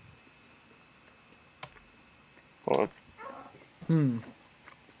 Hold on.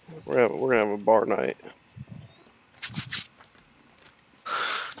 We're gonna have a bar night.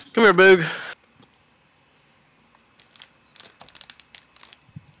 Come here, Boog.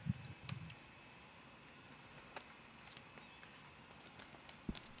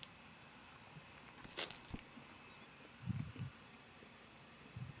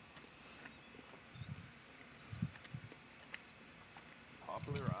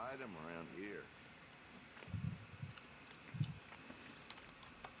 Popular item around here.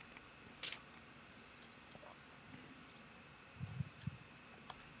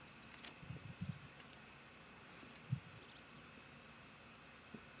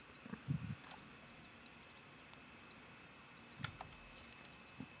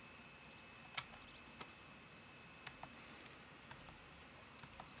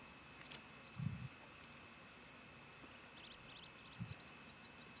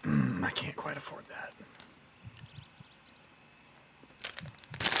 I can't quite afford that.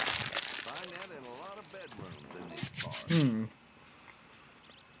 Find that in a lot of bedrooms in these cars.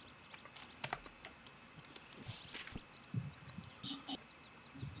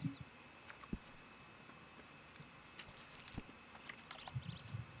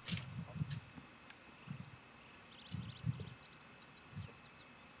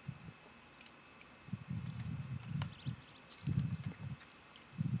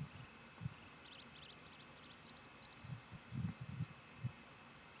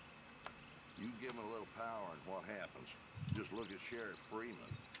 You give him a little power and what happens? Just look at Sheriff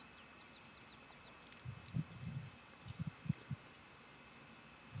Freeman.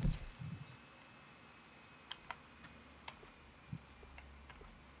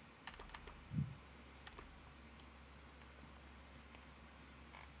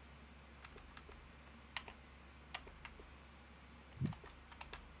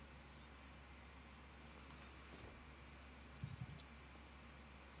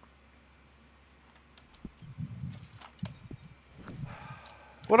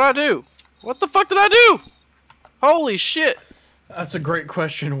 What'd I do? What the fuck did I do? Holy shit. That's a great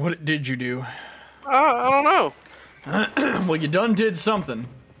question. What did you do? I don't know. Well, you done did something.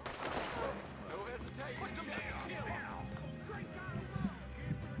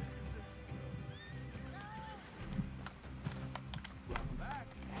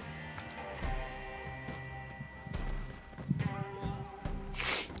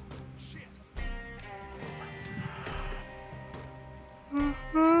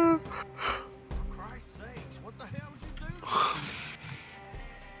 Christ's sakes, what the hell would you do?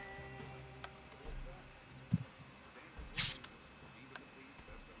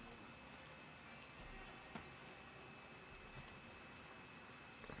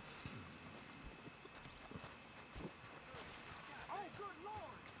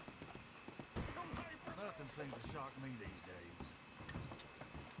 Nothing seems to shock me these days.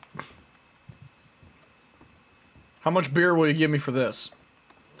 How much beer will you give me for this?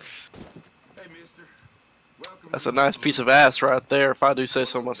 Hey, mister. Welcome. That's a nice piece of ass right there, if I do say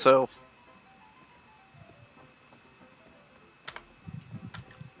so myself.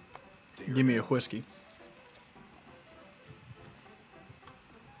 Give me a whiskey.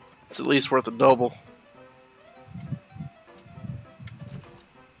 It's at least worth a double.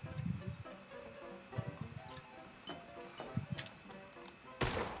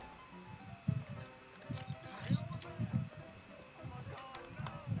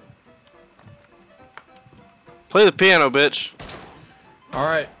 Play the piano, bitch.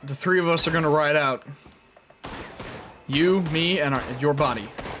 Alright, the 3 of us are gonna ride out. You, me, and your body.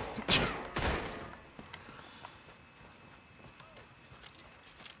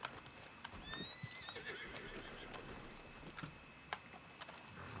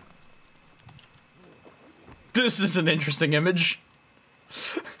 This is an interesting image.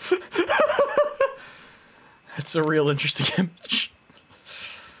 It's a real interesting image.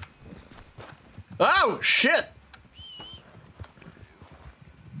 shit!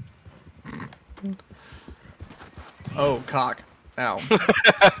 Oh, cock. Ow.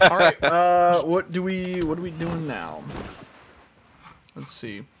 Alright, what are we doing now? Let's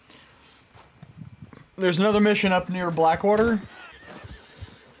see. There's another mission up near Blackwater.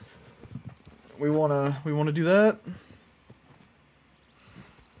 We wanna do that?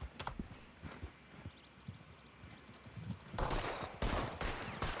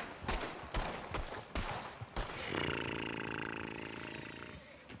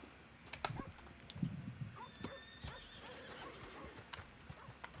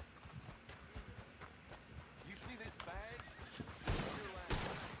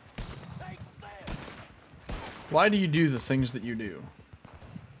 Why do you do the things that you do?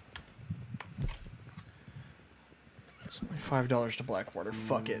 It's only $5 to Blackwater.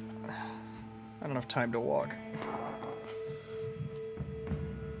 Fuck it. I don't have time to walk.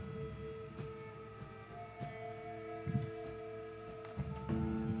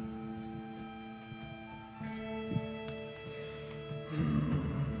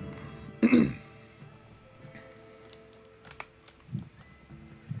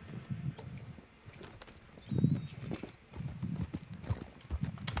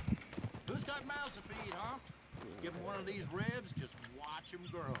 Who's got mouths to feed, huh? Give him one of these ribs, just watch him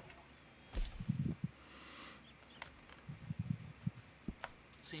grow.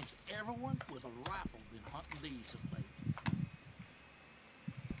 Seems everyone with a rifle been hunting these of late.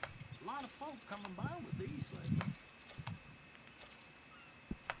 A lot of folk coming by with these lately.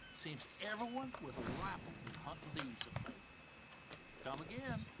 Seems everyone with a rifle been hunting these of late. Come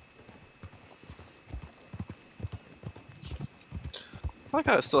again. I like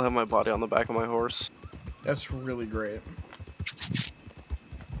how I still have my body on the back of my horse. That's really great.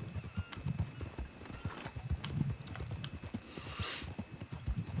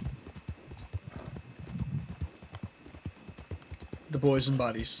 The boys and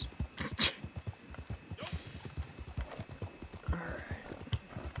bodies.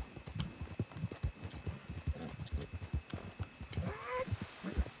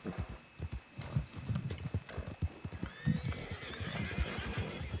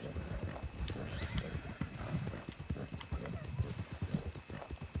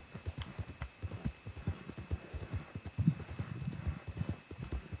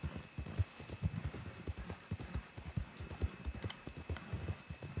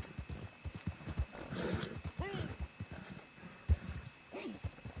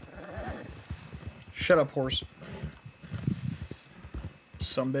 Shut up, horse.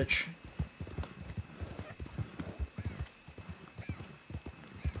 Sumbitch.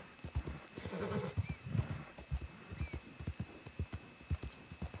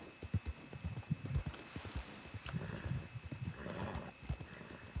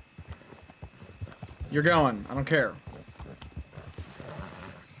 You're going. I don't care.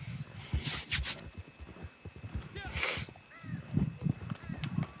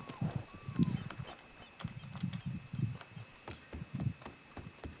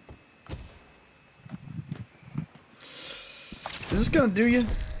 Is this gonna do you?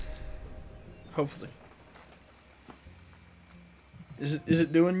 Hopefully. Is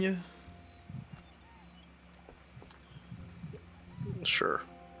it doing you? Sure.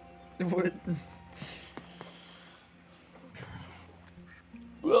 What?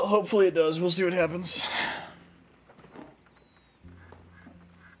 Well, hopefully it does. We'll see what happens.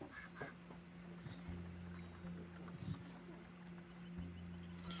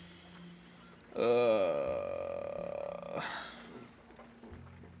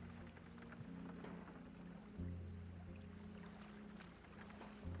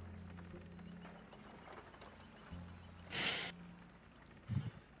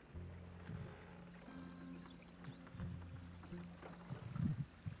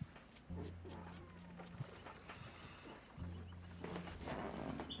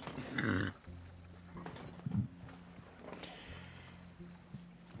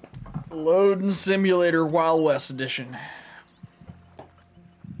 Loading Simulator Wild West Edition.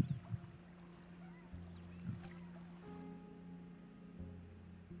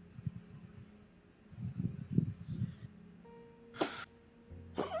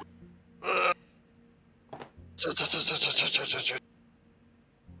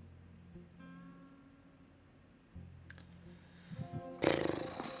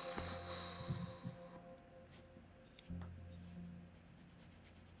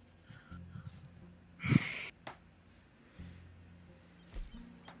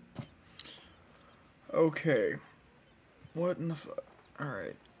 Okay. What in the fuck?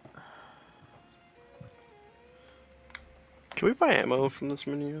 Alright. Can we buy ammo from this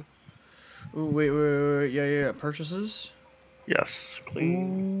menu? Ooh, wait. Yeah. Purchases. Yes,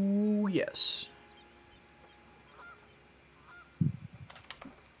 clean. Ooh, yes.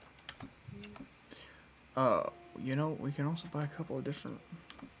 You know, we can also buy a couple of different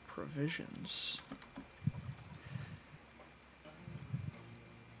provisions.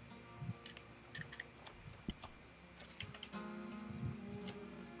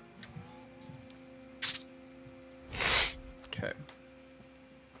 Okay.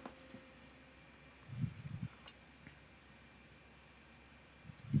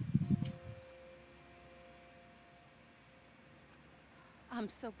 I'm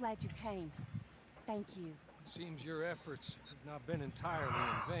so glad you came. Thank you. Seems your efforts have not been entirely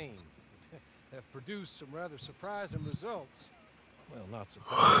in vain. Have produced some rather surprising results. Well, not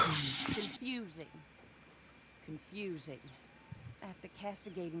surprising. Confusing. After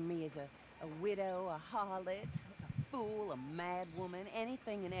castigating me as a widow, a harlot, a fool, a mad woman,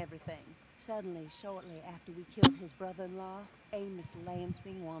 anything and everything. Suddenly, shortly after we killed his brother-in-law, Amos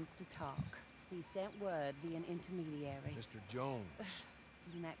Lansing wants to talk. He sent word via an intermediary. Mr. Jones.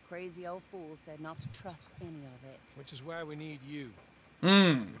 And that crazy old fool said not to trust any of it. Which is why we need you.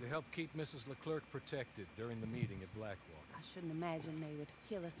 Hmm. To help keep Mrs. Leclerc protected during the meeting at Blackwater. I shouldn't imagine they would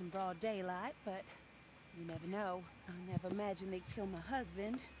kill us in broad daylight, but you never know. I never imagined they'd kill my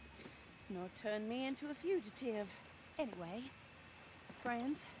husband, nor turn me into a fugitive. Anyway,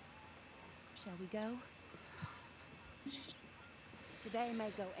 friends, shall we go? Today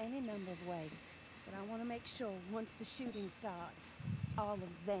may go any number of ways, but I want to make sure once the shooting starts, all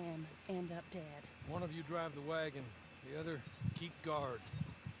of them end up dead. One of you drive the wagon, the other keep guard.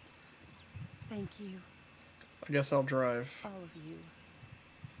 Thank you, I guess I'll drive. all of you.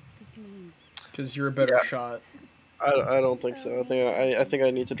 This means Because you're a better Yeah. shot. I don't think so. I think I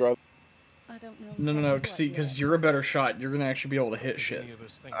need to drive. I don't know. No. exactly what See, yet. because you're a better shot, you're gonna actually be able to hit shit. Any of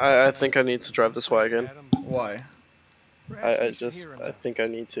us think I think I need to drive this wagon. Why? I think I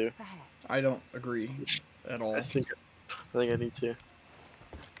need to. Perhaps. I don't agree at all. I think I need to.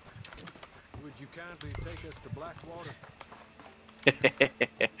 Would you kindly take us to Blackwater?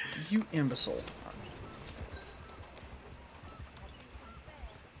 You imbecile.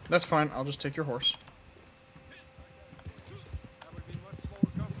 That's fine. I'll just take your horse. That would be much more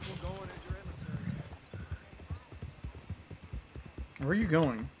comfortable going as your emissary. Where are you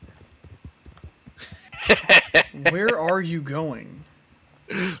going? Where are you going?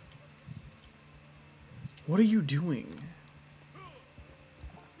 What are you doing?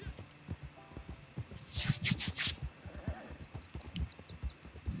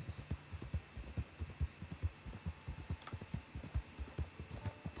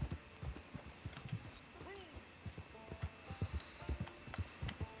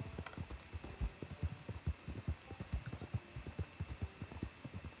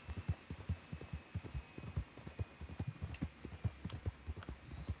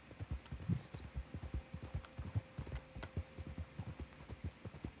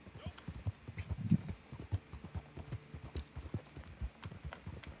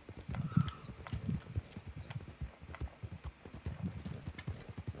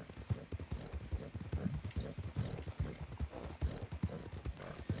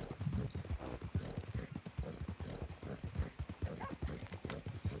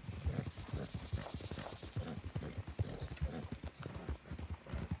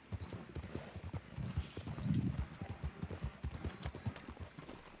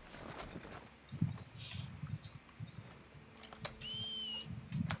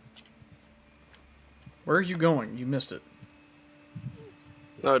 Where are you going? You missed it.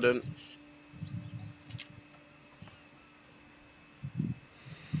 No, I didn't.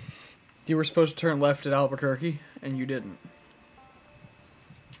 You were supposed to turn left at Albuquerque, and you didn't.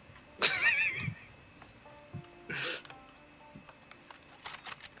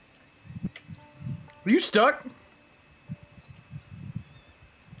 Are you stuck?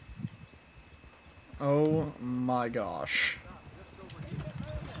 Oh my gosh.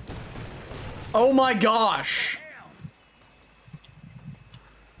 Oh my gosh!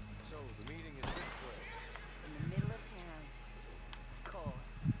 So, the meeting is this way. In the middle of town. Of course.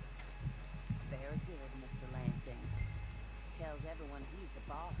 Very good, Mr. Lansing. Tells everyone he's the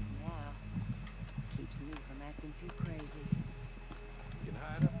boss now. Keeps me from acting too crazy. You can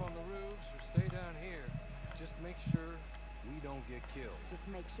hide up on the roofs or stay down here. Just make sure we don't get killed. Just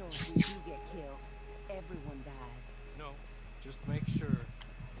make sure if we do get killed, everyone dies. No, just make sure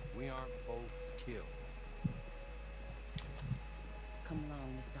we aren't both killed. Come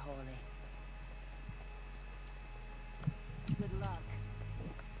along, Mr. Hawley. Good luck.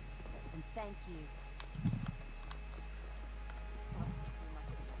 And thank you. Oh, we must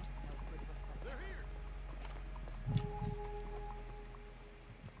be able to know where to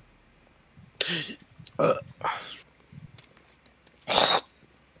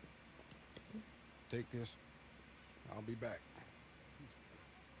Take this. I'll be back.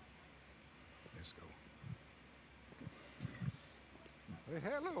 Let's go. Hey,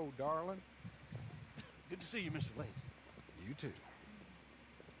 hello, darling. Good to see you, Mr. Lacy. You too.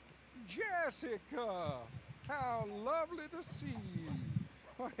 Jessica! How lovely to see you.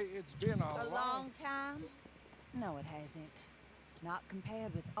 Why, it's been A long time? No, it hasn't. Not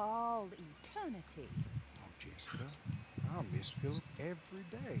compared with all eternity. Oh, Jessica, I miss Philip every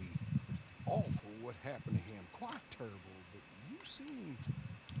day. Awful what happened to him. Quite terrible, but you seem...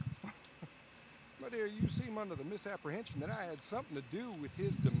 My dear, you seem under the misapprehension that I had something to do with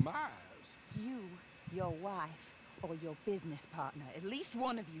his demise. You, your wife, or your business partner, at least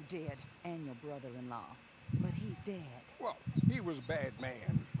one of you did, and your brother-in-law. But he's dead. Well, he was a bad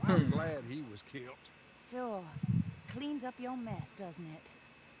man. I'm glad he was killed. Sure. Cleans up your mess, doesn't it?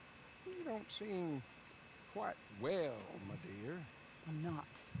 You don't seem quite well, my dear. I'm not.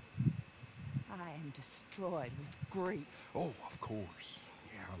 I am destroyed with grief. Oh, of course.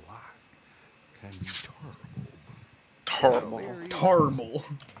 Yeah, life can be terrible. Terrible. Well, there is Terrible.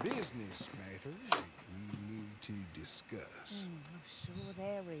 business matter that we need to discuss. Oh, sure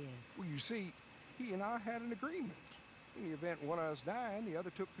there is. Well, you see, he and I had an agreement. In the event one of us died, the other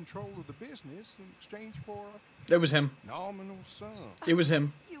took control of the business in exchange for It was him. a nominal sum. It was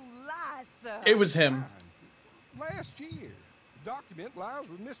him. You lie, sir. It was him. Last year, the document lies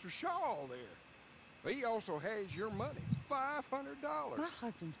with Mr. Shaw there. He also has your money, $500. My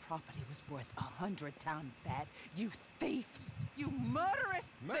husband's property was worth 100 times that. You thief! You murderous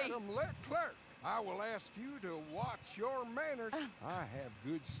thief! Madam Leclerc, I will ask you to watch your manners. I have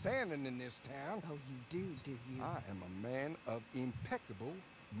good standing in this town. Oh, you do you? I am a man of impeccable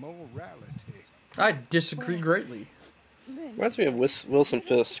morality. I disagree greatly. Reminds me of Wilson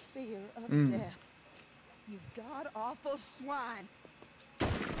Fisk. Fear of death. You god-awful swine.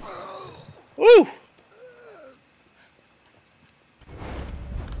 Woo!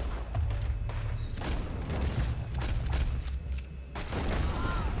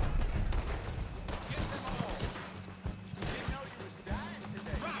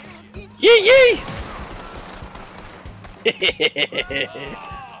 Yee yee!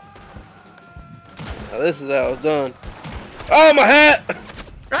 Now this is how it's done. Oh, my hat!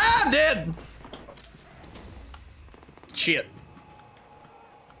 Ah, I'm dead! Shit.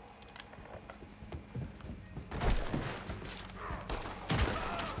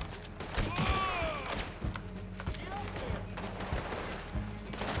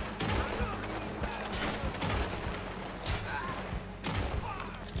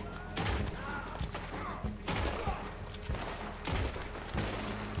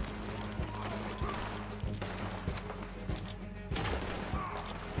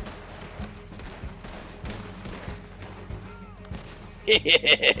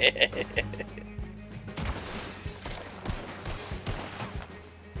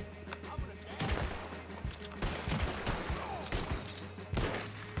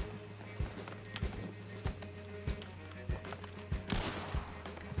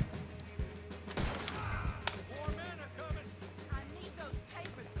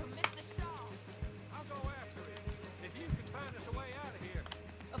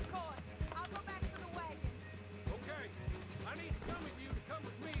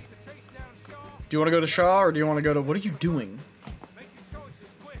 Do you want to go to Shaw or do you want to go to... What are you doing?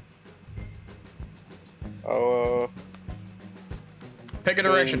 Oh, Pick a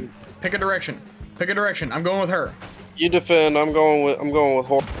direction. Pick a direction. Pick a direction. I'm going with her. you defend. I'm going with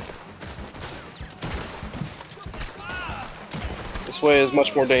Hor. This way is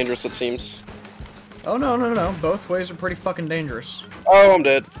much more dangerous, it seems. Oh, no, no, no, no. Both ways are pretty fucking dangerous. Oh, I'm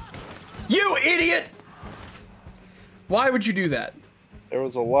dead. You idiot! Why would you do that? There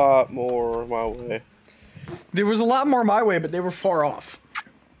was a lot more my way. There was a lot more my way, but they were far off.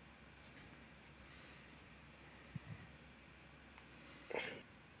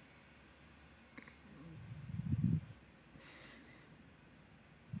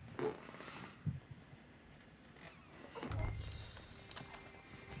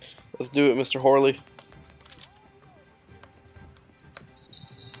 Let's do it, Mr. Horley.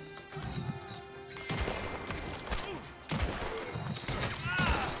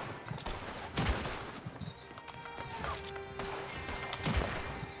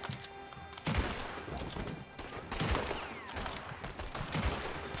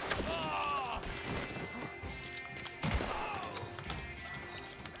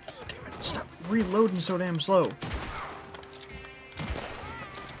 Stop reloading so damn slow.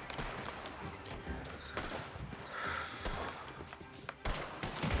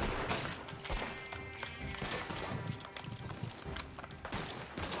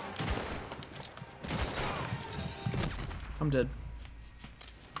 I'm dead.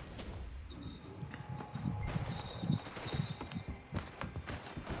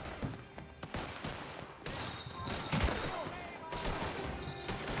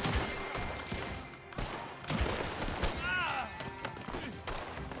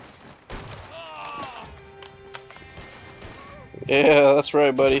 Yeah, that's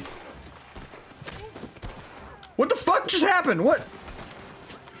right, buddy. What the fuck just happened? What?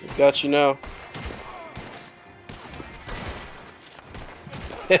 Got you now.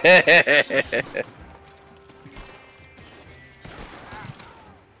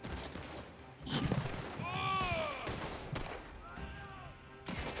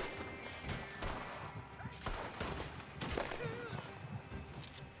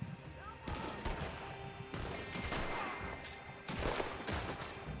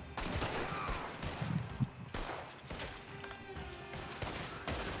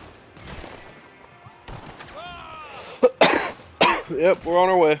 Yep, we're on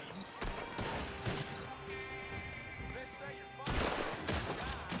our way.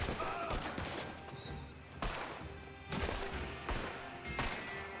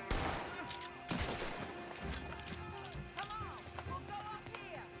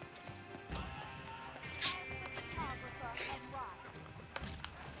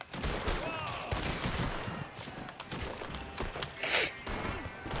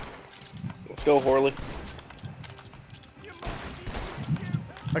 Let's go, Horley.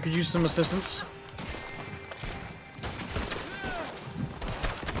 I could use some assistance.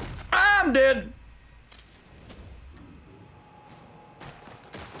 I'm dead.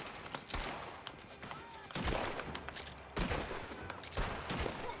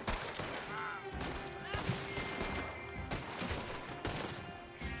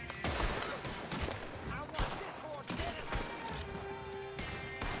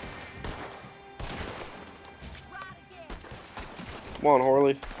 Come on,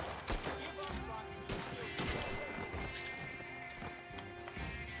 Horley.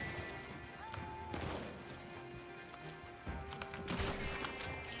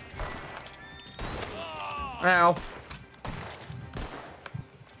 Ow.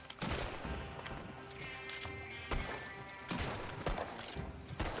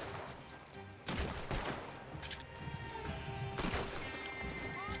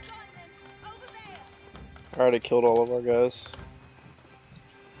 I already killed all of our guys.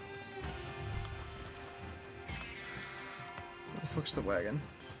 Where the fuck's the wagon?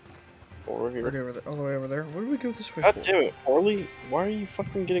 Over here. Right over there. All the way over there. Where do we go this way God for? damn it, Horley. Why are you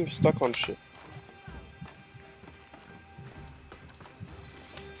fucking getting stuck on shit?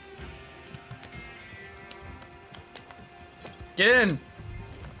 Get in!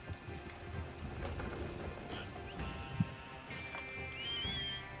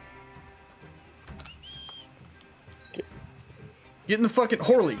 Get in the fucking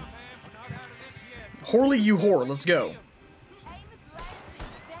Horley. Horley, you whore. Let's go.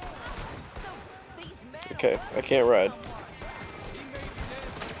 Okay, I can't ride.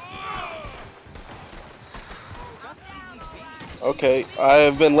 Okay, I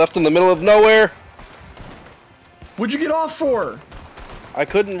have been left in the middle of nowhere. What'd you get off for? I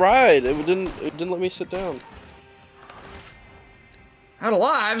couldn't ride. It didn't let me sit down. Out of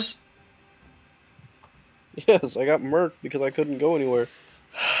lives? Yes, I got murked because I couldn't go anywhere.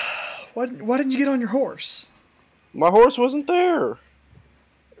 Why didn't you get on your horse? My horse wasn't there.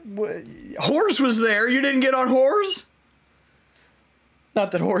 What? Horse was there. You didn't get on horse?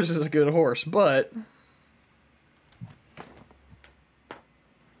 Not that horse is a good horse, but...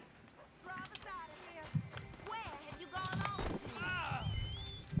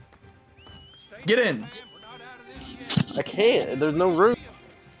 Get in. I can't. There's no room.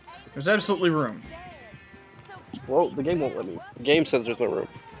 There's absolutely room. Well, the game won't let me. The game says there's no room.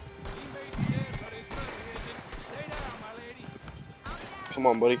 Come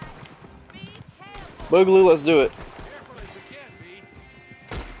on, buddy. Boogaloo, let's do it.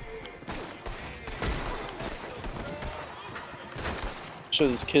 Show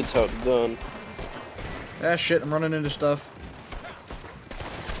these kids how it's done. Ah, shit, I'm running into stuff.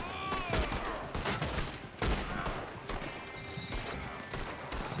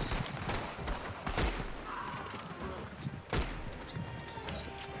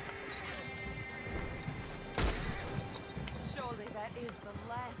 Surely that is the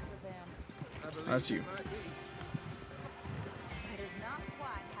last of them. That's you. It is not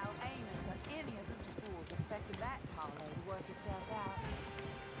quite how Amos or any of those fools expected that holiday to work itself out.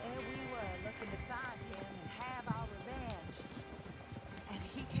 There we were, looking to find him and have our revenge. And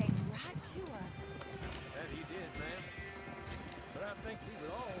he came right to us. That he did, man. But I think we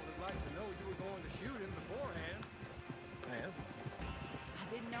would all would like to know you were going to shoot him beforehand. I have.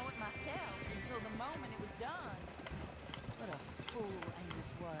 I didn't know it myself until the moment it was done. What a fool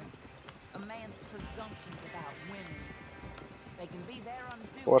Amos was. A man's presumptions about women. They can be their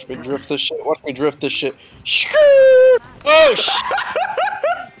undoing. Watch me drift this shit. Watch me drift this shit. Oh shit!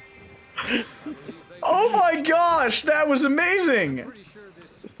 Oh my gosh, that was amazing! Pretty sure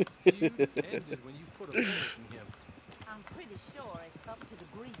this feud ended when you put a bullet in him. I'm pretty sure it's up to the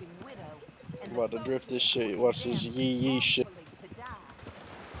grieving widow. And I'm about to the drift this folks shit. that Watch put this them yee shit wrongfully to die.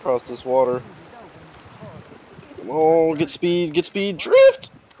 across this water. It was over, Mr. Porter. Come on, get speed,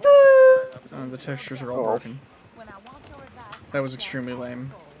 drift! The textures are all Oh. broken. When I want your advice, That was I shall extremely ask lame.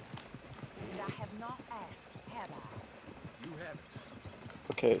 for it. And I have not asked, have I? You haven't.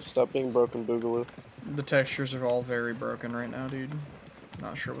 Okay, stop being broken, Boogaloo. The textures are all very broken right now, dude.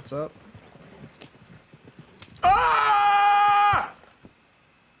 Not sure what's up. Ah!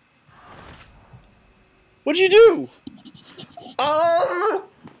 What'd you do? I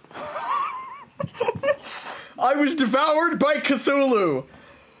was devoured by Cthulhu.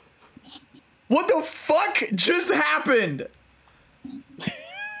 What the fuck just happened?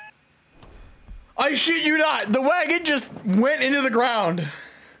 I shit you not. The wagon just went into the ground.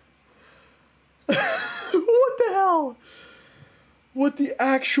 What the hell? What the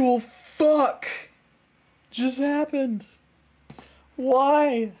actual fuck just happened?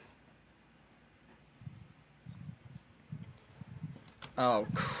 Why? Oh.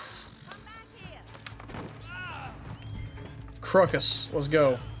 Crocus, let's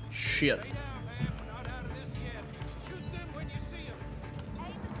go. Shit. Stay down, man. We're not out of this yet. Shoot them when you see them.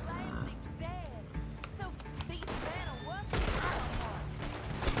 Amos Lansing's dead. So these men are working for someone.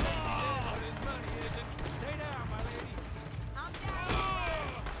 Oh, this money isn't. Stay down, my lady. I'm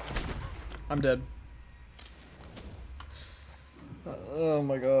down. I'm dead. Oh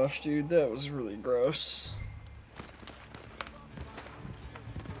my gosh, dude, that was really gross.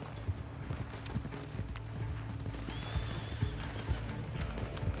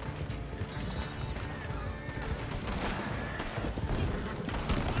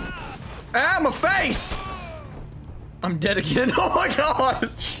 Ah, my face! I'm dead again. Oh my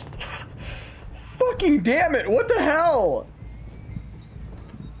gosh! Fucking damn it, what the hell?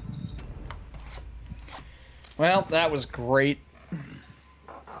 Well, that was great.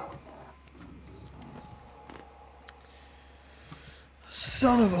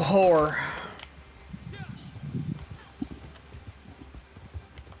 Son of a whore.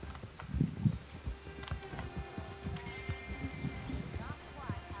 Not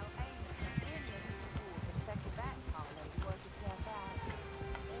quite how Amos and any of his schools expected that colony to work itself out.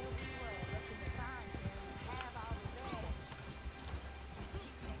 Everywhere looking to find him and have our revenge.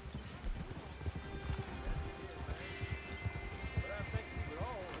 But I think we would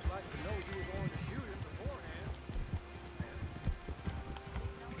all like to know you were going to shoot him beforehand.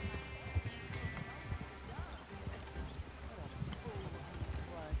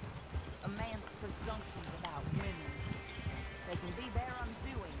 A man's presumptions about women. They can be their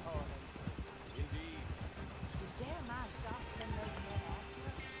undoing, Harley. Indeed. Did Jeremiah Shaw send those men after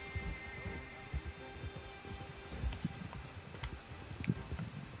us?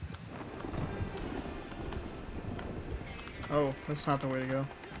 Oh, that's not the way to go.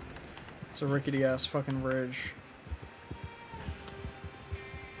 It's a rickety ass fucking bridge.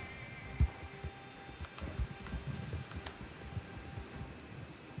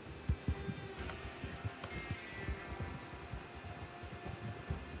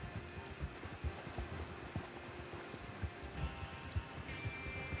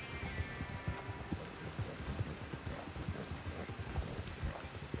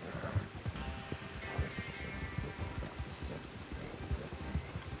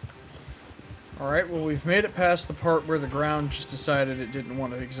 Alright, well we've made it past the part where the ground just decided it didn't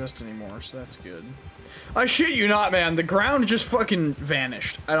want to exist anymore, so that's good. I shit you not, man, the ground just fucking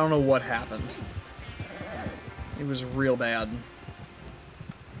vanished. I don't know what happened. It was real bad.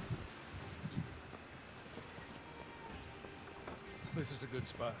 This is a good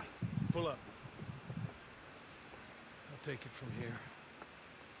spot. Pull up. I'll take it from here.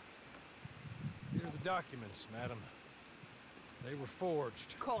 Here are the documents, madam. They were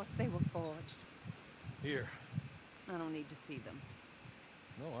forged. Of course they were forged. Here. I don't need to see them.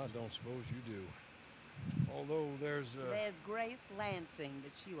 No, I don't suppose you do. Although there's There's Grace Lansing,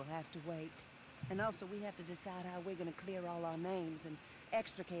 but she will have to wait. And also we have to decide how we're gonna clear all our names and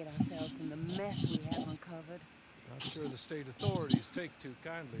extricate ourselves from the mess we have uncovered. not sure the state authorities take too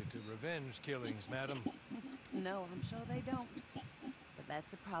kindly to revenge killings, madam. No, I'm sure they don't. But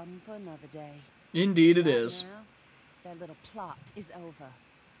that's a problem for another day. Indeed it Right is. now, that little plot is over.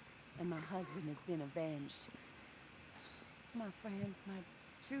 And my husband has been avenged. My friends, my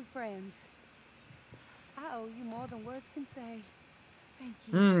true friends. I owe you more than words can say. Thank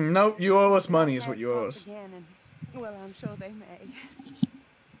you. Nope, you owe us money is what you owe Paths us. cross again, and, well, I'm sure they may.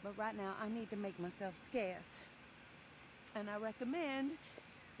 But right now, I need to make myself scarce. And I recommend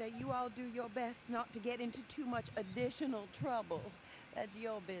that you all do your best not to get into too much additional trouble. That's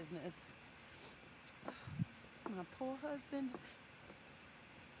your business. My poor husband.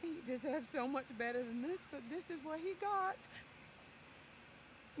 He deserves so much better than this, but this is what he got.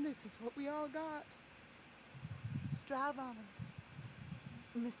 This is what we all got. Drive on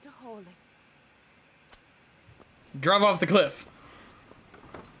him, Mr. Hawley. Drive off the cliff.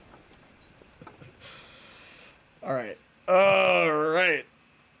 Alright. Alright.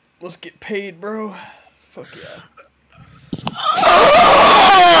 Let's get paid, bro. Fuck yeah.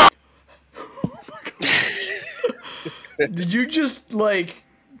 Oh my god. Did you just, like...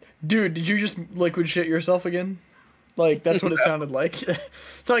 Dude, did you just liquid shit yourself again? Like, that's what it sounded like.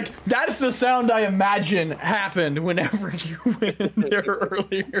 Like, that's the sound I imagine happened whenever you went in there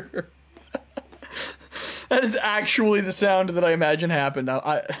earlier. That is actually the sound that I imagine happened.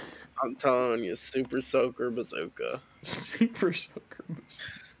 I'm telling you, Super Soaker Bazooka. Super Soaker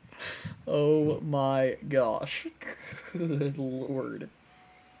Bazooka. Oh my gosh. Good lord.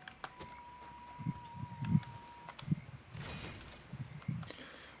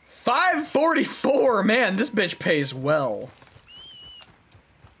 $5.44, man, this bitch pays well.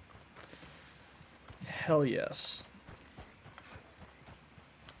 Hell yes.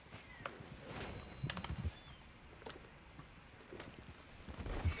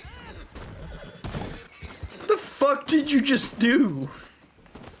 What the fuck did you just do?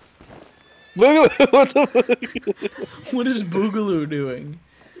 Boogaloo, what the fuck? What is Boogaloo doing?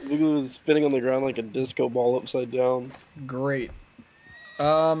 Boogaloo is spinning on the ground like a disco ball upside down. Great.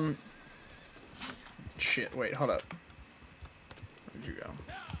 Shit, wait, hold up. Where'd you go?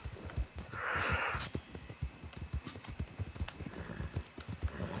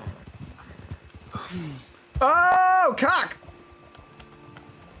 Oh, cock!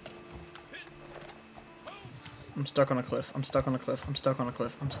 I'm stuck on a cliff. I'm stuck on a cliff. I'm stuck on a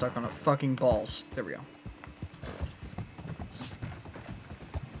cliff. I'm stuck on a fucking balls. There we go.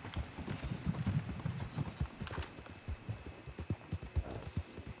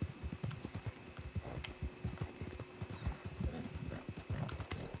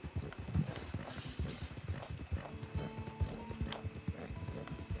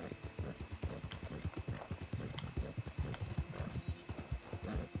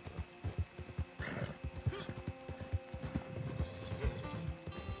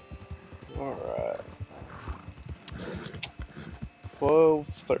 Alright.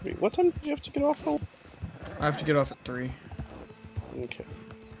 12:30. What time did you have to get off? I have to get off at 3. Okay.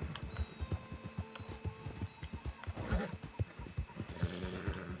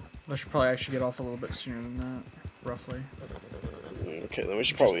 I should probably actually get off a little bit sooner than that, roughly. Okay, then we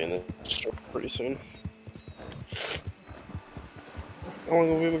should probably end this pretty soon. How long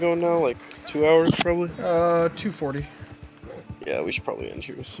have we been going now? Like 2 hours, probably? 2:40. Yeah, we should probably end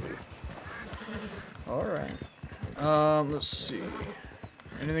here soon. Alright. Let's see.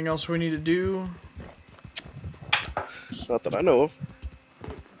 Anything else we need to do? Not that I know of.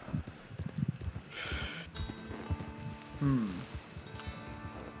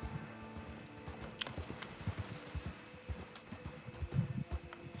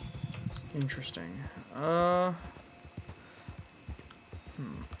 Interesting.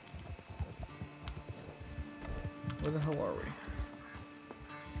 Where the hell are we?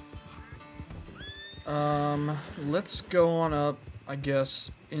 Let's go on up, I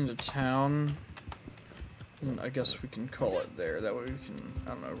guess, into town. And I guess we can call it there. That way we can, I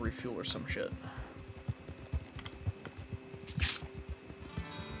don't know, refuel or some shit.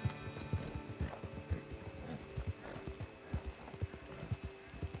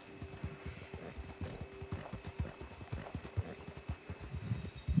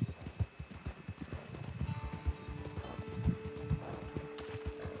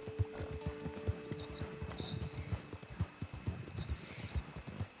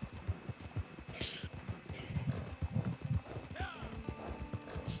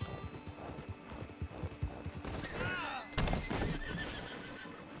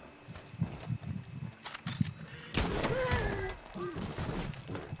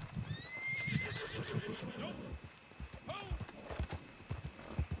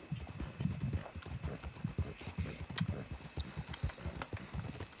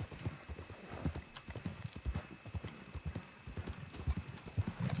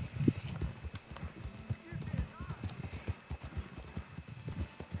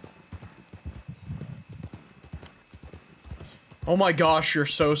 Oh my gosh, you're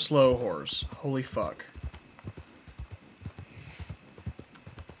so slow, horse. Holy fuck.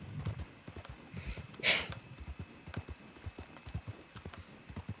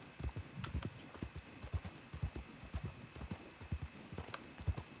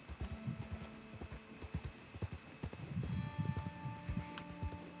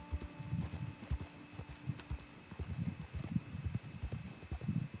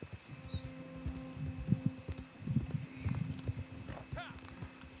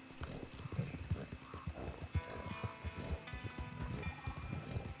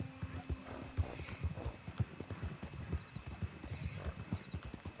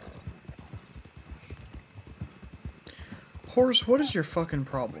 Horse, what is your fucking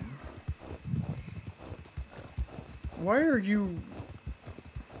problem? Why are you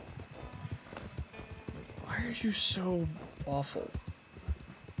so awful?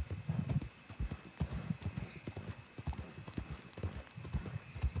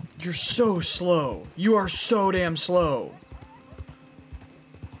 You're so slow. You are so damn slow.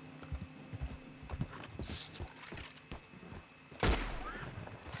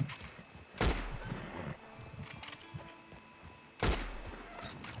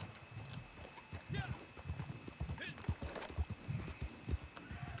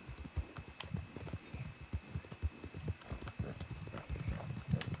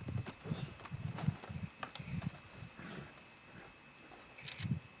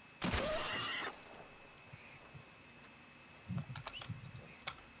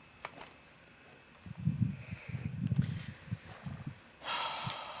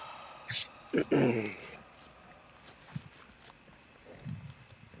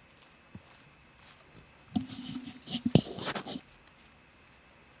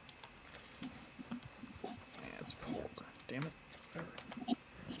 That's poor. Damn it.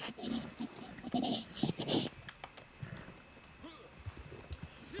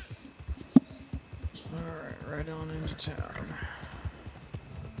 Alright, right on into town.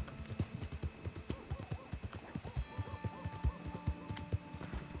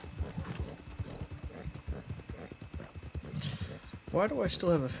 Why do I still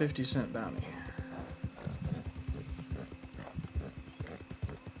have a 50-cent bounty?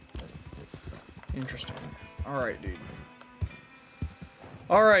 Interesting. Alright, dude.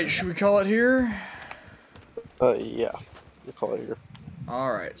 Alright, should we call it here? Yeah. We'll call it here.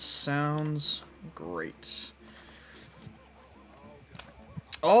 Alright, sounds great.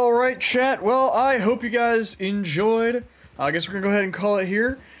 Alright, chat. Well, I hope you guys enjoyed. I guess we're gonna go ahead and call it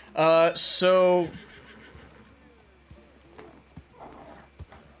here. So...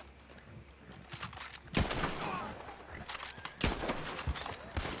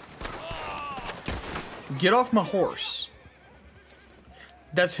 Get off my horse.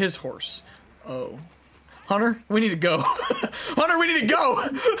 That's his horse. Oh. Hunter, we need to go. Hunter, we need to go!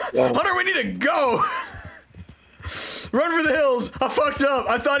 Yeah. Hunter, we need to go! Run for the hills! I fucked up.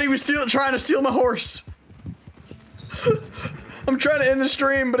 I thought he was trying to steal my horse. I'm trying to end the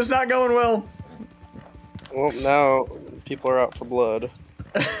stream, but it's not going well. Well, now people are out for blood.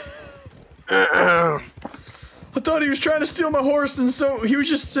 I thought he was trying to steal my horse, and so he was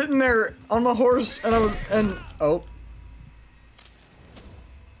just sitting there on my horse, and oh.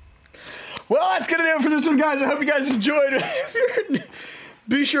 Well, that's gonna do it for this one, guys. I hope you guys enjoyed.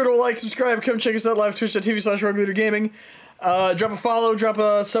 Be sure to like, subscribe, come check us out live, twitch.tv/RogueLeaderGaming. Drop a follow, drop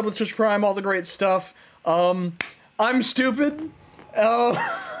a sub with Twitch Prime, all the great stuff. I'm stupid.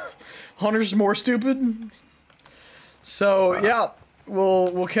 Hunter's more stupid. So yeah,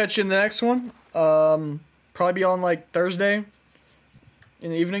 we'll catch you in the next one. Probably be on like Thursday in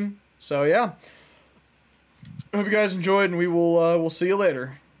the evening. So yeah, hope you guys enjoyed, and we will we'll see you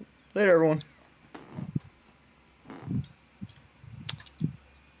later. Later, everyone.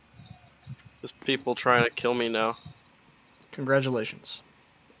 There's people trying to kill me now. Congratulations.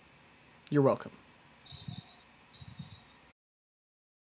 You're welcome.